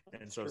gangs,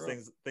 and That's so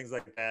true. things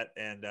like that,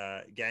 and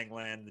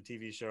Gangland, the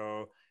TV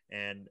show,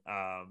 and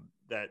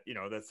that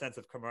that sense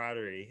of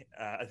camaraderie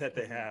that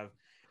they Mhm. have.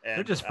 And,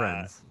 They're just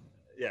friends.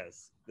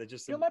 Yes, they're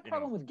just. My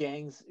problem with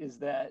gangs is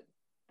that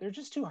they're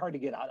just too hard to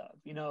get out of.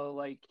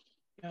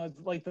 It's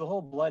like the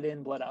whole blood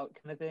in, blood out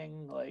kind of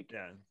thing.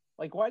 Yeah.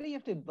 Like, why do you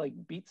have to like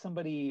beat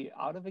somebody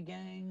out of a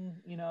gang?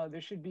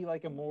 There should be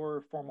like a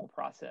more formal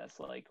process,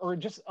 or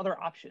just other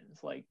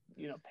options,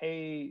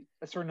 pay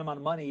a certain amount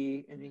of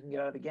money and you can get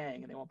out of the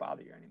gang and they won't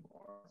bother you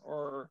anymore.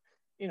 Or,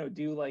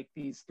 do like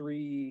these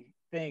 3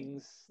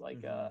 things,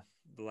 like the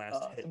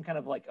last hit. some kind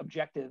of like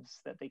objectives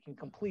that they can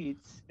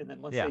complete. And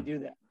then once Yeah. they do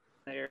that,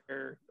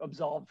 they're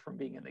absolved from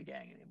being in the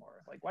gang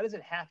anymore. Like, why does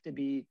it have to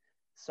be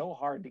so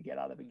hard to get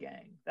out of a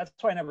gang? That's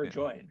why I never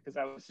joined, because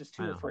I was just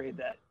too afraid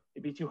that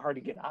it'd be too hard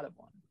to get out of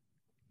one.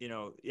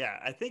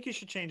 I think you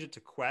should change it to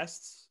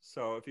quests.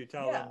 So if you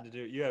tell them to do,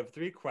 you have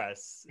 3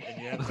 quests,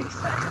 and you have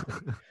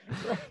Exactly.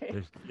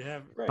 Right. you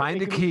have Right.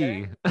 Find It a could be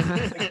key.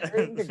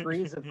 varying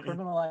degrees of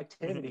criminal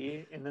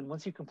activity, and then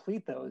once you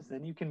complete those,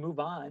 then you can move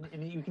on,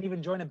 and you can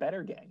even join a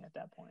better gang at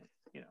that point.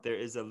 There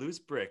is a loose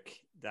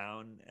brick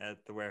down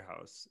at the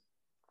warehouse,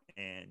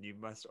 and you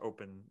must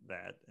open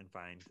that and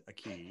find a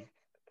key.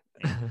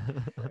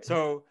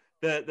 So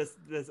this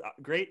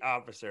great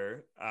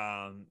officer,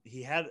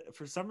 he had,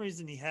 for some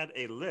reason, he had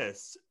a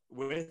list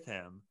with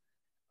him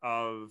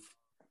of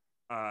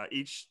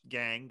each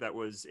gang that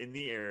was in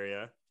the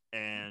area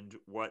and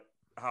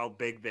how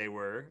big they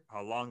were,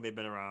 how long they've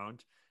been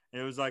around,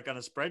 and it was like on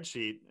a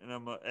spreadsheet.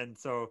 And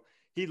so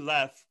he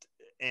left,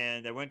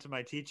 and I went to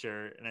my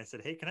teacher and I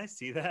said, "Hey, can I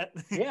see that?"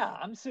 Yeah,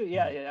 I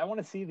want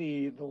to see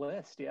the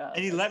list. Yeah,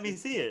 And he let me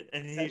see it,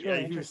 and that's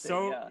really he was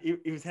interesting,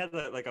 he was had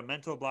like a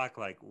mental block,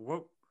 like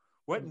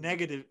what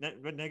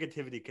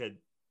negativity could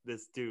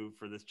this do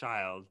for this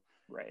child,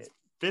 right,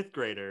 5th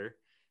grader,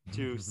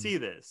 to see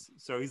this?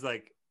 So he's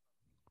like,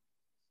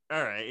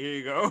 all right, here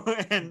you go.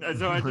 And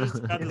so I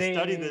just got to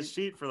study this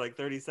sheet for like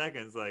 30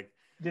 seconds. Like,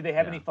 did they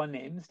have any fun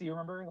names? Do you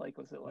remember? Like,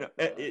 was it like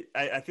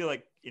I feel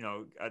like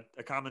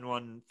a common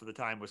one for the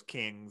time was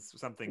Kings,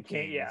 something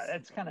Kings. Yeah,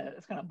 it's kind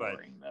of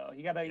boring though.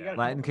 You gotta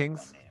Latin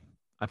Kings.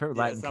 I've heard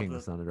Latin something.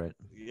 Kings sounded right.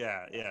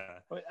 Yeah.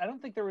 But I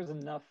don't think there was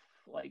enough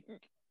like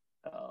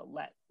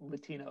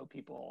Latino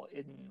people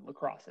in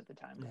lacrosse at the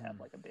time to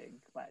have like a big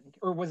Latin,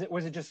 or was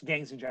it just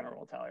gangs in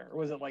general, Tyler, or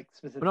was it like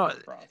specific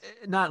lacrosse?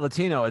 Not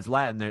Latino. It's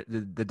Latin.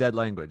 The dead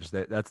language.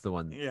 That's the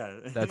one. Yeah,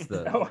 that's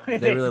the.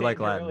 They really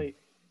like Latin.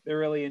 They're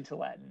really into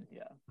Latin.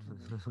 Yeah.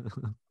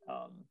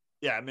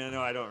 Yeah, I mean,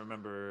 no, I don't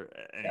remember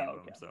any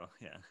of them. So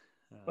yeah.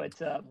 But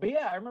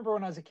yeah, I remember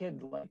when I was a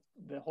kid, like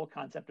the whole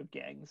concept of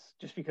gangs,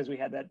 just because we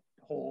had that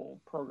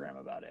whole program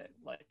about it.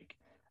 Like,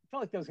 I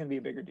felt like that was going to be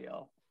a bigger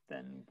deal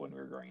than when we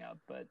were growing up.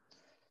 But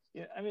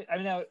yeah, I mean,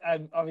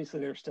 I'm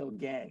obviously there's still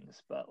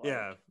gangs, but like,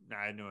 yeah,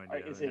 I had no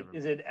idea.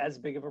 Is it as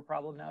big of a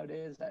problem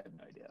nowadays? I have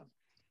no idea.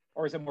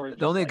 Or is it more?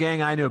 The only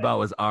gang I knew about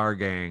was Our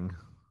Gang.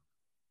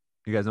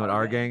 You guys know what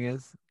Our Gang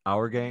is?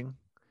 Our Gang.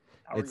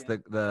 It's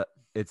the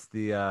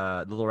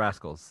Little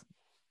Rascals.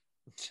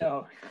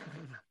 Oh.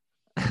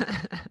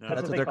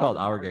 That's what they're called.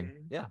 Our Gang.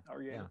 Yeah.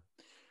 Our Gang. Yeah.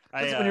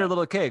 That's when you're a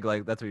little kid,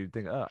 like that's what you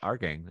think. Oh, Our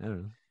Gang. I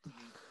don't know.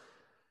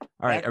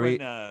 All right, are we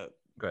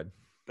good?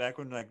 Back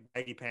when like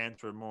baggy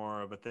pants were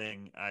more of a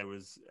thing, I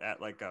was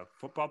at like a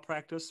football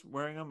practice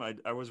wearing them.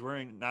 I was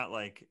wearing not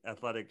like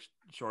athletic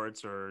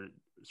shorts or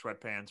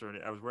sweatpants, or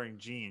I was wearing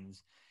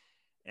jeans,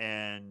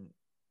 and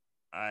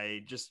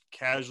I just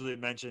casually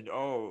mentioned,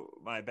 "Oh,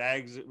 my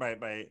bags,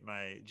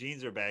 my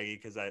jeans are baggy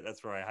because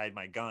that's where I hide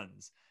my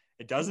guns."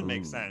 It doesn't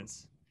make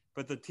sense,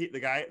 but the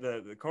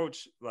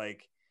coach,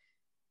 like,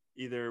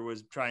 either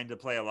was trying to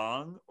play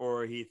along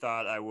or he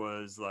thought I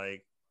was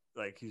like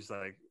he's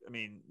like, I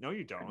mean, no,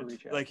 you don't.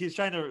 Like, he's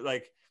trying to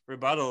like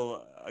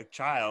rebuttal a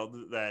child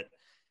that,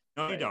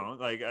 no, you don't.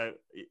 Like, I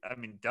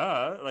mean,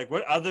 duh. Like,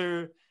 what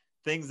other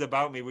things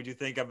about me would you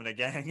think I'm in a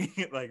gang?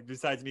 Like,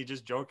 besides me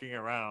just joking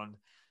around.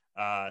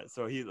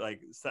 So he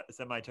like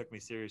semi took me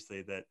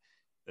seriously, that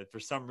that for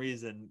some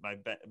reason my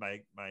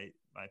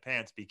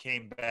pants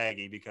became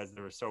baggy because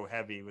they were so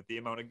heavy with the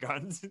amount of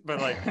guns.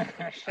 But like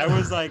I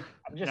was like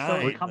I'm just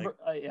 9. so encumbered.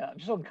 Yeah, I'm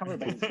just so encumbered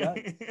by his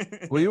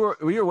gun. Well, you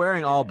were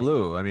wearing all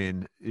blue. I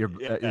mean, you're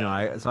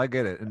Yeah. so I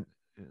get it. And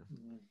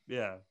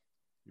Yeah.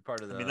 you're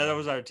part of the. I mean, that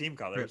was our team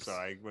color, Crips. so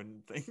I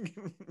wouldn't think.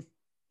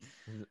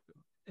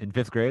 In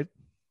 5th grade.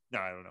 No,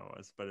 I don't know what it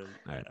was, but it,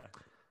 All right. yeah.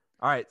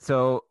 All right.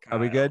 So are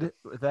we Kyle. good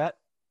with that?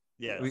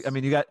 Yes. I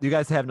mean, you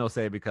guys have no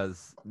say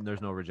because there's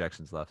no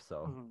rejections left.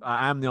 So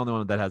I'm the only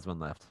one that has one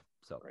left.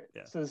 So Right.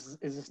 Yeah. So is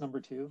this number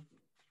 2?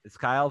 it's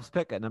Kyle's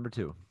pick at number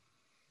 2.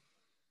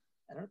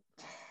 I don't.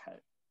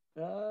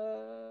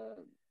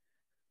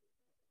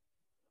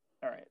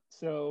 All right.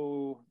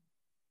 So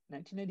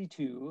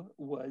 1992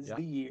 was Yeah.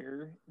 the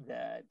year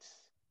that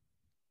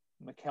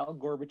Mikhail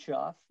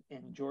Gorbachev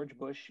and George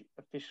Bush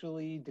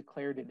officially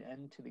declared an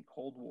end to the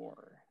Cold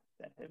War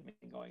that had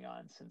been going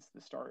on since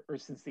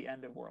the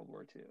end of World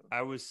War II.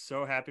 I was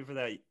so happy for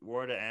that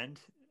war to end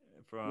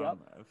from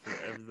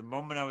the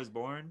moment I was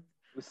born.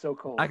 It was so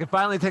cold. I can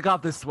finally take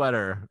off this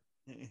sweater.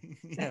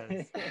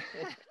 Yes.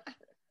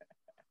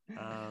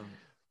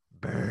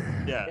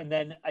 Burn. Yeah. And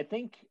then I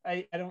think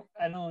I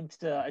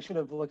should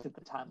have looked at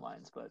the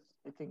timelines, but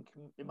I think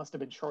it must have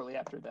been shortly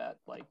after that,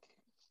 like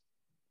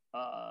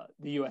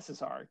the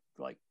USSR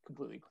like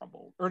completely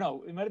crumbled. Or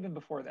no, it might have been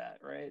before that,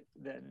 right?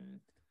 Then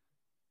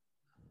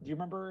do you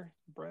remember,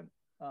 Brent?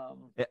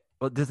 Yeah,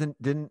 well, doesn't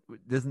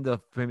the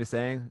famous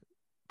saying,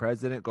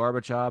 President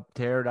Gorbachev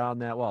tear down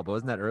that wall? But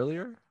wasn't that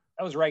earlier?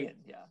 That was Reagan,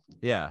 yeah.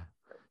 Yeah.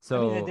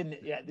 So I mean, it didn't.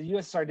 Yeah, the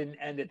USSR didn't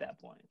end at that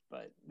point,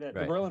 but the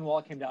Right. Berlin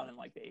Wall came down in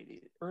like the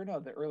 80s, or no,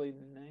 the early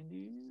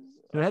 90s.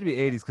 No, it had to be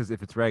 80s because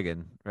if it's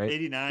Reagan, right?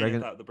 89,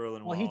 Reagan- I thought the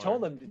Berlin Wall. Well, he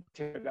told them to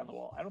tear down the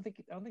wall. I don't think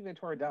they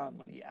tore it down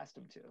when he asked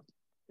them to.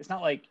 It's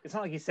not like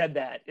he said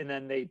that and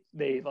then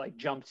they like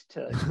jumped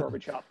to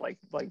Gorbachev like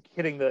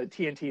hitting the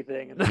TNT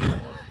thing. And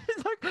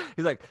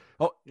he's like,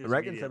 oh, He was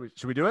Reagan immediate. said,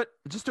 should we do it?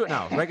 Just do it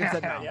now. Reagan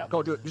said now. Yep.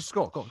 Go do it. Just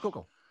go.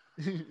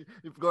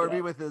 Gorby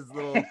Yeah. with his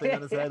little thing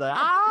on his head, like,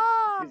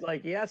 ah! he's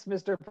like, yes,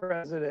 Mr.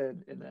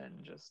 President, and then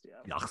just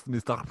Yes,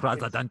 Mr.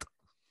 President. That's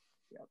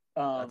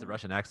a Um,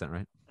 Russian accent,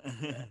 right?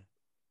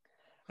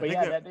 but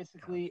yeah, that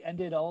basically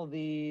ended all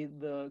the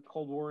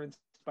Cold War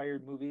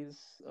inspired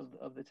movies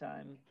of the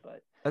time.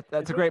 But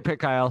That's a great pick,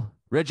 Kyle.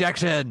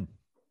 Rejection.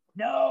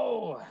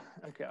 no,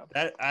 okay.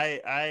 That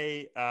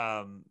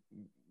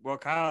well,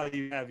 Kyle,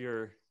 you have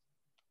your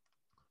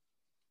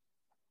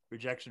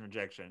rejection.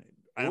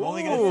 I'm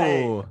only gonna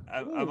say Ooh.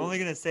 I'm only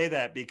gonna say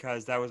that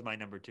because that was my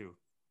number 2.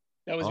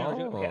 That was your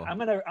okay. Oh. I'm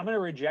gonna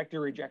reject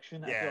your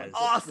rejection. I feel Yes.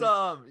 like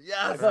Awesome. I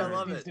Yes, feel I like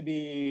love this needs it. to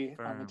be on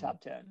the Firm.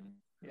 top 10.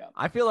 Yeah.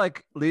 I feel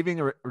like leaving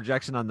a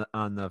rejection on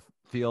the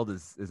field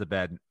is a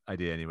bad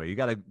idea anyway. You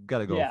gotta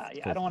go. Yeah. I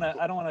full don't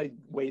want to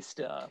waste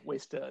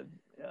And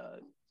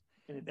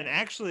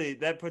actually,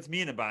 that puts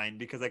me in a bind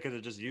because I could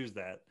have just used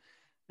that.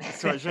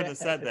 So I shouldn't have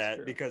said That's that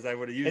true. because I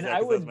would have used And that I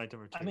because that was would- my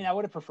number 2. I mean, I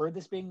would have preferred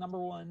this being number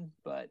 1,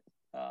 but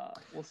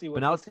we'll see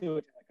what now- we'll see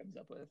what Tyler comes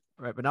up with.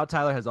 Right, but now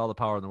Tyler has all the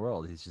power in the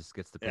world. He just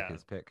gets to pick Yeah.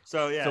 his pick.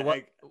 So yeah, So what I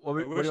do you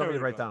wish want I me to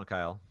would've write gone- down,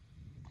 Kyle?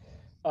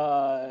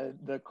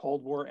 The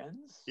Cold War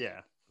ends.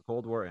 yeah. The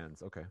Cold War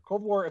ends. Okay.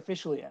 Cold War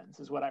officially ends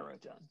is what I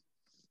wrote down.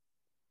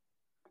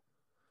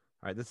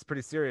 All right, this is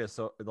pretty serious.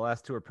 So the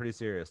last 2 are pretty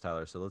serious,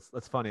 Tyler. So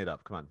let's funny it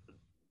up. Come on.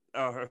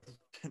 Oh,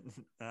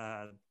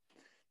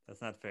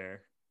 that's not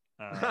fair.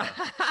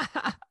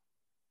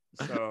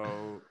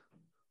 So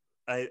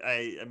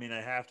I mean,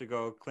 I have to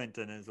go.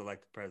 Clinton is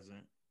elected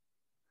president.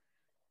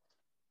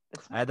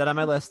 It's I had that on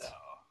my list.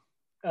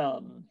 He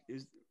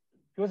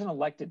wasn't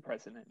elected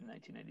president in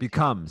 1992.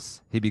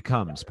 He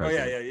becomes Oh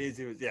president. yeah.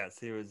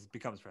 He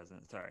becomes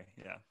president. Sorry.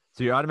 Yeah.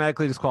 So you're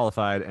automatically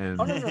disqualified.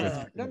 And Oh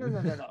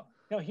no.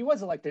 No, he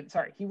was elected.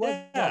 Sorry, he was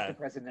Yeah. elected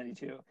president in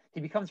 92. He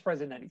becomes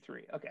president in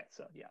 93. Okay,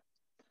 so yeah.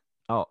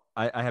 Oh,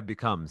 I have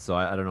become. So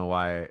I don't know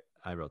why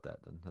I wrote that.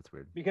 Then that's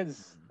weird.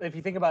 Because if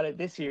you think about it,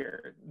 this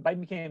year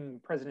Biden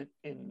became president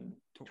in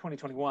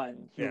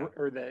 2021. Yeah.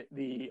 Or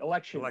the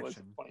election was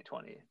Election.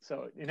 2020.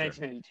 So in Sure.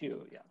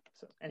 1992, yeah.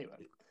 So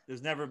anyway,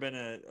 There's never been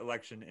an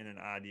election in an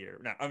odd year.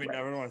 Now, I mean, Right.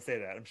 I don't want to say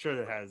that. I'm sure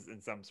there has in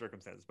some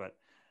circumstances, but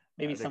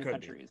maybe there some could be.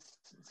 countries,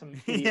 some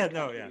Yeah, idiot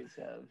no, yeah. countries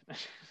have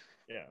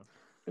yeah.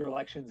 their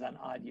elections on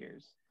odd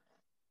years.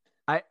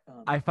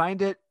 I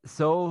find it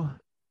so.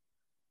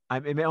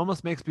 It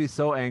almost makes me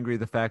so angry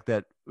the fact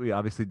that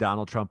obviously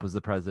Donald Trump was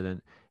the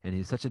president and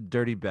he's such a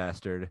dirty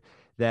bastard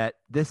that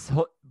this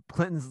whole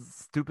Clinton's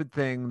stupid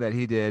thing that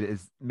he did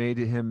is made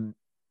him.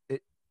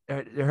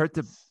 It hurt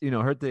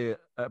the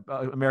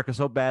America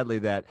so badly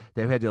that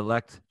they had to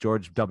elect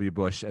George W.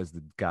 Bush as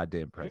the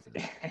goddamn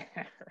president.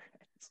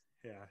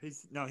 Yeah. He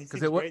 'Cause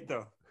seems it wa- great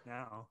though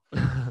now.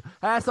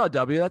 I saw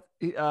W.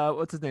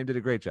 What's his name? Did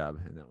a great job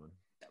in that one.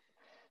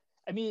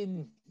 I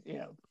mean,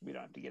 we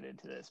don't have to get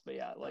into this, but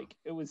yeah, like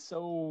it was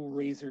so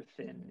razor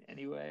thin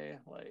anyway.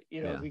 Like,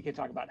 Yeah. we could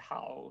talk about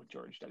how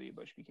George W.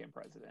 Bush became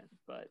president,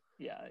 but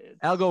yeah,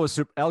 Al Gore was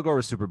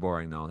super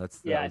boring though. That I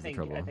was the think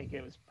trouble.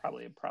 it was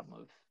probably a problem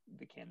with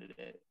the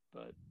candidate,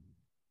 but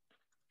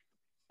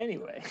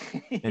Anyway,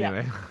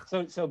 Anyway,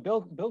 So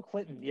Bill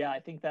Clinton, yeah, I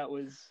think that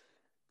was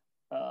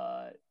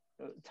a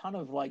ton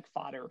of like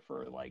fodder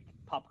for like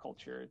pop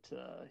culture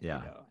to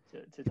Yeah. to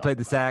he talk played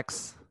the about.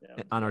 sax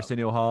on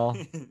Arsenio Hall.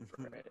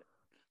 Right.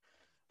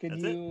 Could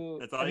That's you?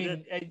 That's all I I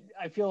mean, did.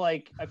 I feel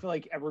like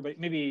everybody.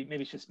 Maybe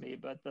it's just me,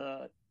 but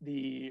the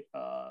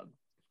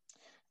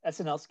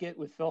SNL skit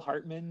with Phil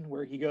Hartman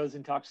where he goes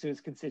and talks to his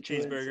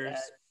constituents Cheeseburgers.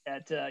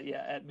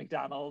 at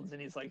McDonald's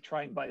and he's like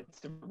trying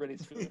bites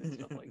everybody's food and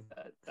stuff like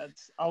that.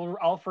 That's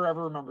I'll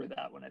forever remember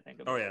that when I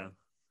think about Oh it. yeah,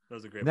 that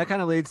was a great And that one.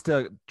 kind of leads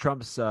to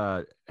Trump's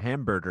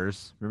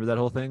hamburgers. Remember that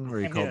whole thing where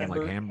he called them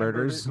like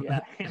hamburgers? Yeah,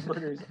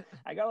 hamburgers.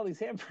 I got all these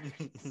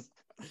hamburgers.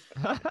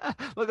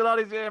 Look at all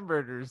these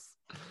hamburgers.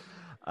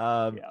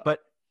 Yeah. But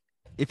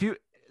if you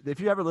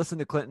ever listen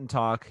to Clinton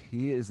talk,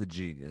 he is a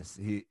genius.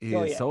 He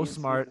is so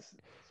smart. He's a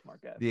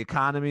smart guy. The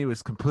economy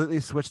was completely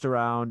switched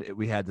around.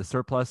 We had the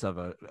surplus of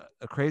a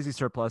crazy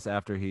surplus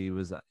after he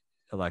was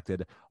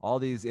elected. All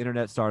these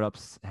internet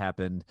startups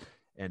happened,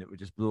 and it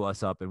just blew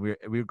us up. And we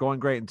were going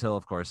great until,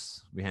 of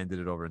course, we handed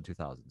it over in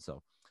 2000.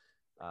 So,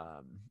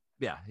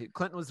 yeah,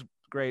 Clinton was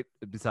great.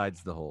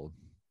 Besides the whole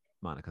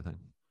Monica thing.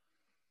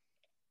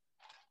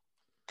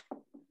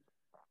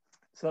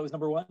 So that was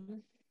number one.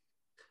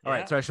 All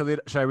right. So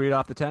should I read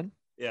off the 10?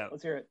 Yeah.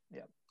 Let's hear it.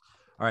 Yeah.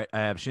 All right, I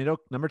have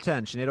number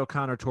 10. Sinead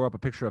O'Connor tore up a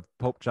picture of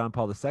Pope John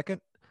Paul II.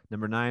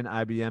 Number 9,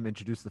 IBM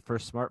introduced the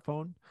first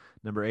smartphone.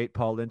 Number 8,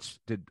 Paul Lynch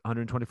did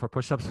 124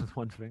 push-ups with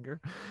one finger.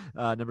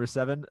 Number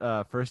 7,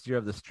 first year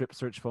of the strip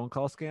search phone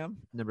call scam.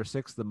 Number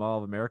 6, the Mall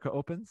of America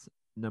opens.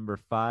 Number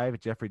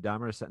 5, Jeffrey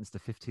Dahmer is sentenced to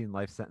 15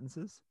 life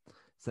sentences.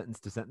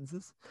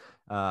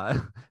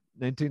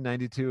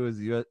 1992 is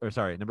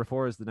number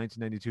 4 is the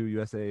 1992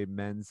 USA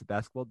men's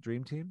basketball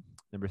dream team.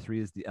 Number 3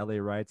 is the LA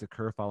riots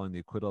occur following the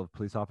acquittal of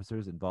police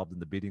officers involved in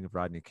the beating of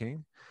Rodney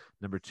King.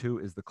 Number 2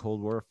 is the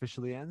Cold War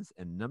officially ends.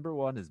 And number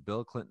 1 is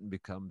Bill Clinton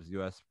becomes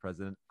US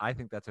president. I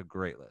think that's a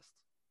great list.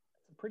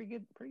 It's a pretty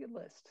good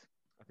list.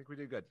 I think we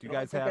did good. Do you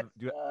guys have an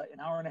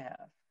hour and a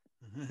half?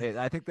 Hey,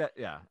 I think that,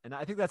 yeah. And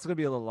I think that's going to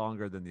be a little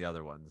longer than the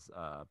other ones,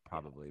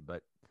 probably,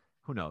 but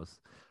who knows?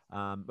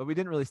 But we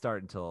didn't really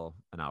start until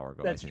an hour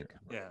ago. That's I think. true.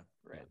 Yeah.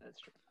 Right. That's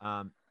true.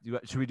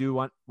 Should we do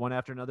one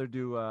after another?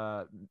 Do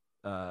what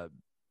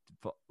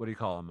do you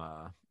call them?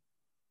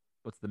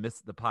 What's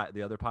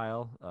the other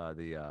pile?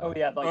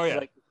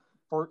 Like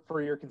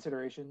for your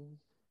consideration.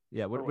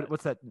 Yeah.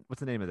 What's that?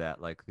 What's the name of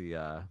that? Like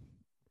the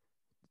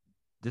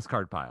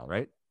discard pile,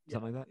 right? Yeah.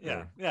 Something like that.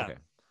 Yeah. Yeah. Okay.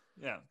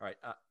 Yeah. All right.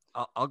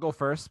 I'll go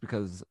first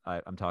because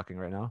I'm talking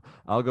right now.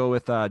 I'll go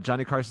with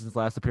Johnny Carson's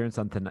last appearance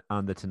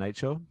on the Tonight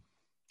Show.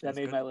 That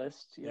made my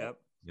list. Yep.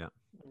 Yeah.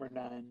 Number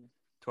 9.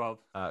 12.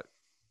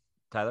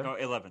 Tyler? Oh,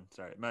 11.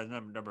 Sorry. My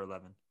number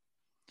 11.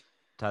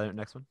 Tyler,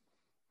 next one.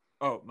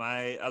 Oh,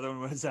 my other one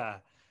was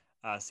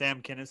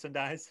Sam Kinison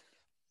dies.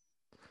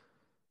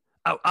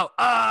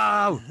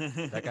 Oh!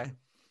 That guy?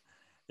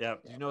 Yeah.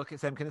 Do you know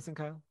Sam Kinison,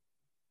 Kyle?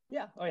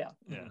 Yeah. Oh, yeah.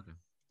 Yeah. Okay.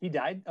 He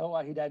died? Oh,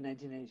 wow. He died in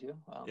 1982.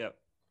 Wow. Yep.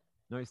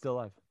 No, he's still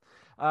alive.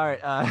 All right.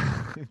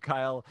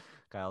 Kyle's,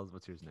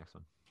 what's yours next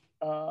one?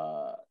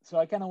 So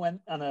I kind of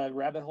went on a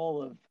rabbit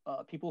hole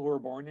of people who were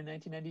born in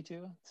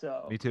 1992.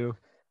 So Me too.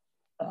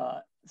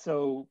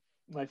 So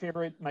my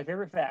favorite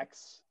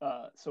facts.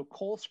 So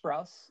Cole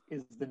Sprouse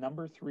is the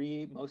number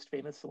 3 most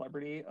famous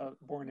celebrity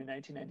born in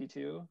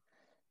 1992,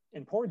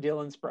 and poor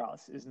Dylan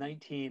Sprouse is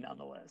 19 on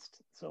the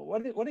list. So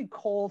what did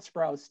Cole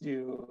Sprouse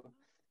do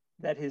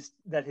that his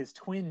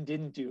twin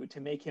didn't do to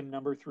make him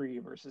number 3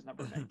 versus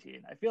number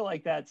 19? I feel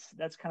like that's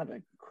kind of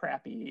a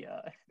crappy.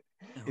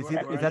 Is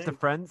that the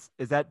Friends?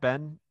 Is that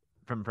Ben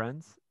from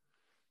Friends?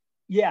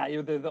 Yeah,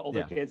 the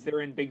older kids. They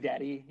were in Big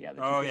Daddy. Yeah.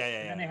 Yeah.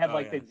 And then they had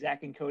the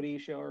Zach and Cody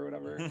show or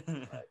whatever.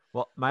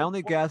 Well, my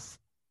only guess.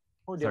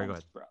 Sorry, go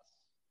ahead. Sprouse.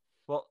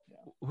 Well,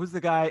 who's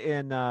the guy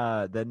in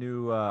the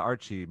new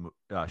Archie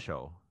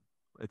show?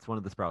 It's one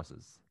of the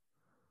Sprouses.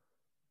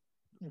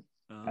 You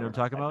know what I'm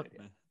talking about?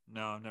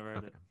 No, I've never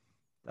heard it.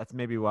 That's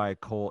maybe why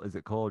Cole. Is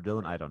it Cole or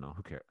Dylan? I don't know.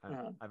 Who cares?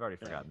 I've already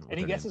forgotten.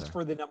 Any guesses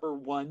for the number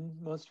 1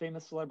 most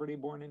famous celebrity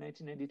born in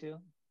 1992?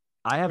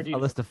 I have a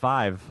list of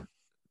 5,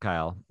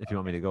 Kyle. If you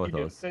want me to go with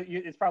those, so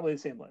it's probably the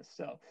same list.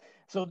 So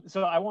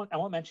I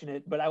won't mention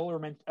it, but I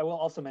will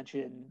also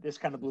mention this.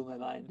 Kind of blew my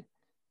mind.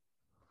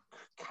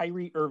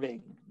 Kyrie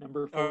Irving,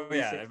 number 46. Oh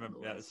yeah, I remember.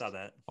 Yeah, I saw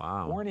that.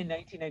 Wow. Born in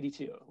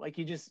 1992. Like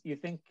you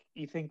think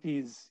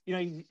these.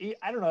 I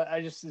don't know.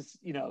 I just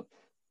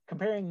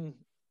comparing.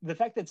 The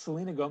fact that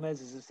Selena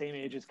Gomez is the same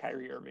age as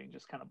Kyrie Irving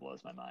just kind of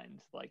blows my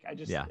mind. Like I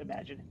just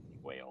imagine him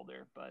being way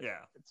older, but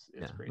it's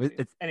crazy.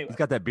 Anyway, he's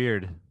got that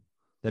beard.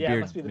 That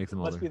beard makes him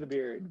older. Must be the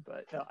beard,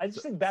 but no, I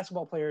just think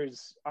basketball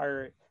players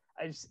are.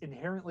 I just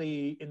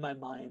inherently in my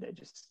mind, I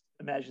just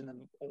imagine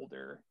them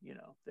older.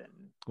 Than.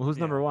 Well, who's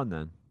number 1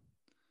 then?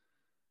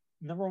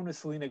 Number 1 is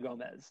Selena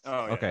Gomez.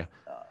 Oh, yeah. Okay.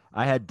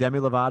 I had Demi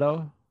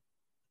Lovato.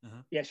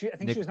 Yeah, I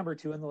think she was number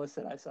 2 in the list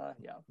that I saw.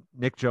 Yeah.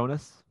 Nick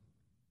Jonas.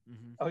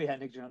 Mm-hmm. Oh yeah,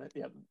 Nick Jonas.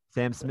 Yep.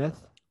 Sam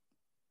Smith.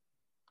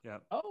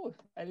 Oh,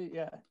 I did.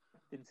 Yeah,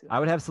 didn't see that. I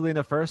would have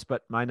Selena first,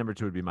 but my number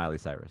 2 would be Miley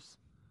Cyrus.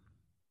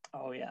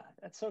 Oh yeah,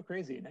 that's so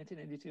crazy.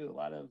 1992, a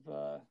lot of.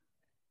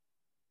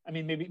 I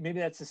mean, maybe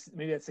that's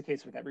the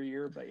case with every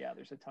year, but yeah,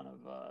 there's a ton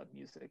of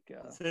music.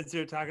 Since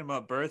you're talking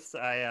about births,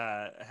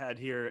 I had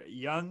here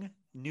Young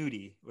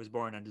Nudie was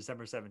born on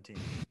December 17th.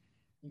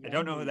 I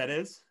don't know who that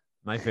is.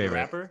 My He's a favorite.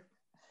 rapper.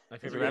 My He's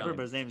a favorite. rapper, Young.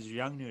 but his name is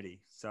Young Nudie.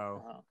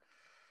 So Uh-huh.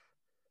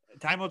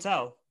 time will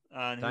tell.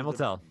 Time will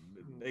tell.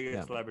 Biggest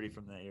Yeah. celebrity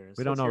from that year.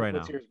 We don't know right now.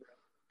 What's yours, bro?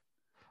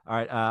 All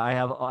right.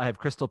 I have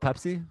Crystal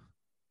Pepsi.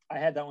 I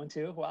had that one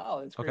too. Wow,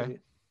 that's Okay. crazy.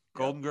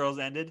 Golden Girls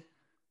ended.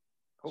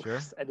 Oh, Sure.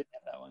 I didn't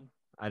have that one.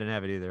 I didn't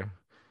have it either.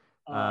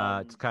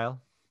 It's Kyle.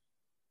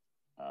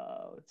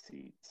 Let's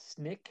see.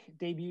 Snick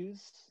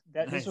debuts.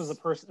 This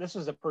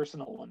was a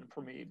personal one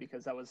for me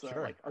because that was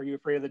Sure. like Are You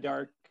Afraid of the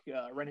Dark?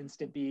 Ren and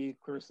Stimpy.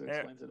 Clarissa Yeah.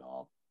 Explains It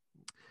All.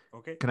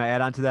 Okay. Can I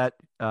add on to that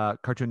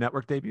Cartoon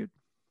Network debut?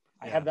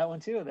 I have that one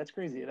too. That's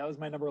crazy. That was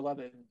my number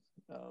 11.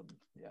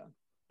 Yeah.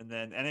 And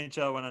then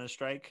NHL went on a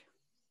strike.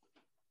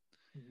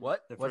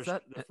 What? The What's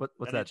first- that? the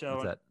What's that? NHL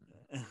What's that?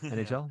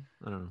 NHL?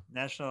 I don't know.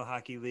 National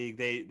Hockey League.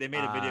 They made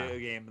a video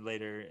game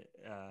later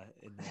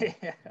in the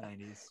Yeah.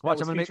 90s. Watch,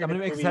 That I'm was gonna make featured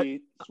his in head. the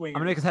movie I'm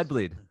gonna make his head Swingers.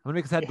 bleed. I'm gonna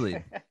make his head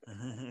bleed.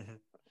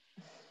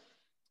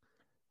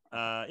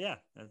 Yeah,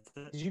 that's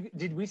it.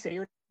 Did we say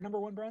your number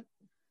one, Brent?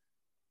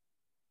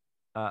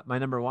 My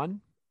number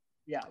one.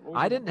 Yeah. what was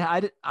I your didn't.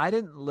 number I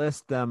didn't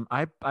list them.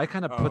 I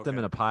kind of Oh, put them okay.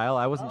 in a pile.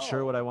 I wasn't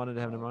sure what I Oh, wanted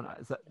to have number okay.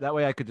 one. That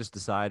way I could just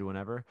decide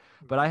whenever.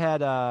 But I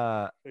had.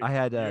 I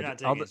had. You're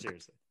not all taking the- it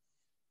seriously.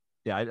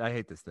 Yeah, I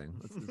hate this thing.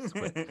 Let's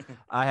quit.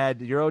 I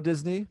had Euro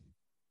Disney.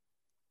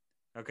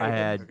 Okay. I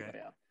had- Okay.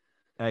 Yeah.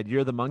 I had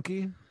You're the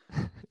Monkey.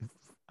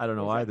 I don't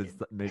know What why does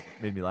that this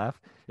made me laugh.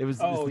 It's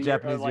Oh, the you're,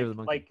 Japanese Year of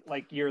the Monkey.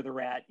 like you're the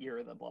rat,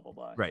 you're the blah blah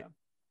blah. Right.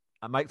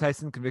 Yeah. Mike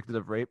Tyson convicted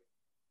of rape.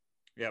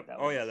 Yep. That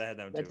Oh yeah, was- that had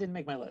that one That too. didn't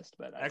make my list,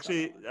 but I saw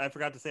Actually, that one. I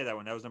forgot to say that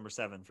one. That was number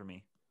 7 for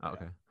me. Oh,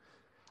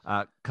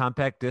 okay.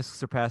 Compact disc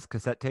surpassed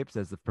cassette tapes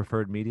as the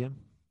preferred medium.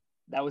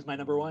 That was my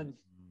number one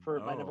for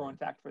my number Oh. one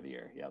fact for the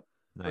year. Yep.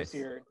 Nice. First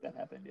year that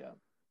happened. Yeah.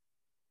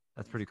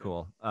 That's pretty good.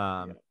 cool.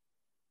 Yeah.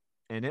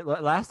 And it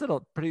lasted a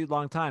pretty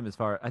long time,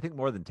 I think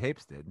more than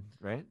tapes did,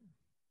 right?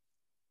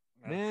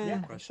 That's a Man. good Yeah. I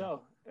think question.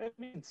 so. It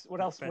means what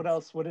else? What Depends.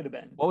 else would it have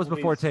been? What was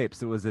before Movies,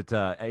 tapes? Was it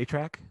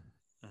A-Track?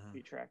 Uh-huh.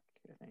 B-track,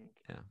 I think.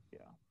 Yeah. Yeah.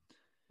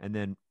 And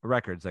then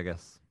records, I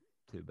guess,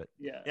 too. But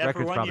Yeah. Yeah, for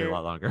records one probably year- a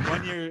lot longer.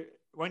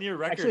 One year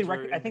records. Actually,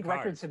 were I in think cars.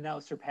 records have now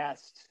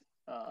surpassed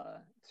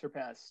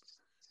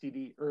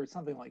CD or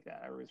something like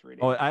that. I was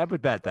reading. Oh, I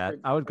would bet that.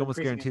 Records I would are almost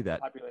increasing guarantee in that.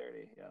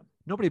 popularity. Yeah.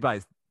 Nobody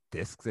buys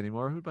discs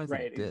anymore. Who buys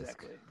Right. a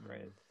disc? Exactly.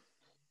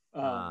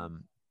 Right.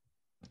 Um,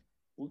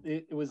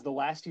 It was the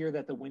last year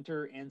that the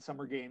winter and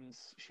summer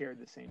games shared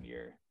the same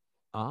year.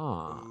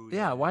 Ooh, yeah.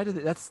 yeah. Why did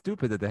that's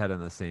stupid that they had it in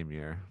the same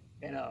year?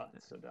 I know,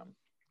 it's so dumb.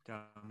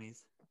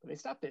 Dummies. But they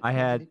stopped it. I in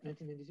had-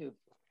 1992.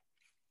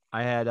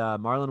 I had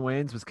Marlon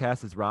Wayans was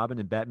cast as Robin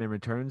in Batman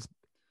Returns,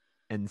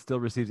 and still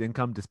receives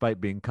income despite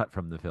being cut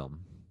from the film.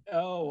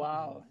 Oh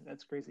wow,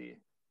 that's crazy.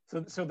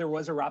 So there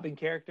was a Robin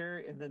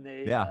character, and then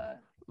they Yeah.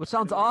 Which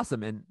sounds Really?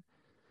 awesome, and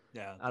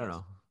Yeah. I don't that's-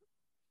 know,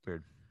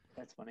 weird.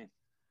 That's funny.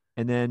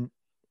 And then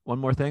one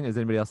more thing. Does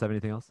anybody else have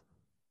anything else?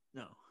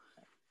 No.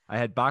 I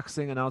had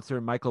boxing announcer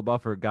Michael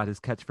Buffer got his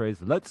catchphrase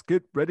 "Let's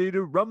get ready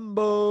to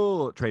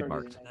rumble" Started in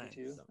trademarked.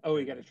 92. Nice. Oh,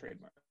 we got a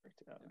trademark.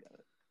 Oh, we got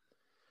it.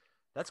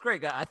 That's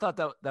great, guy. I thought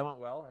that went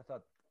well. I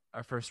thought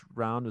our first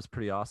round was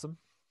pretty awesome.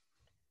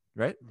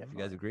 Right? You guys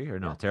Definitely. agree or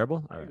no? Yeah.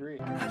 Terrible? I All right. agree.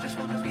 I just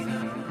wanna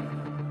be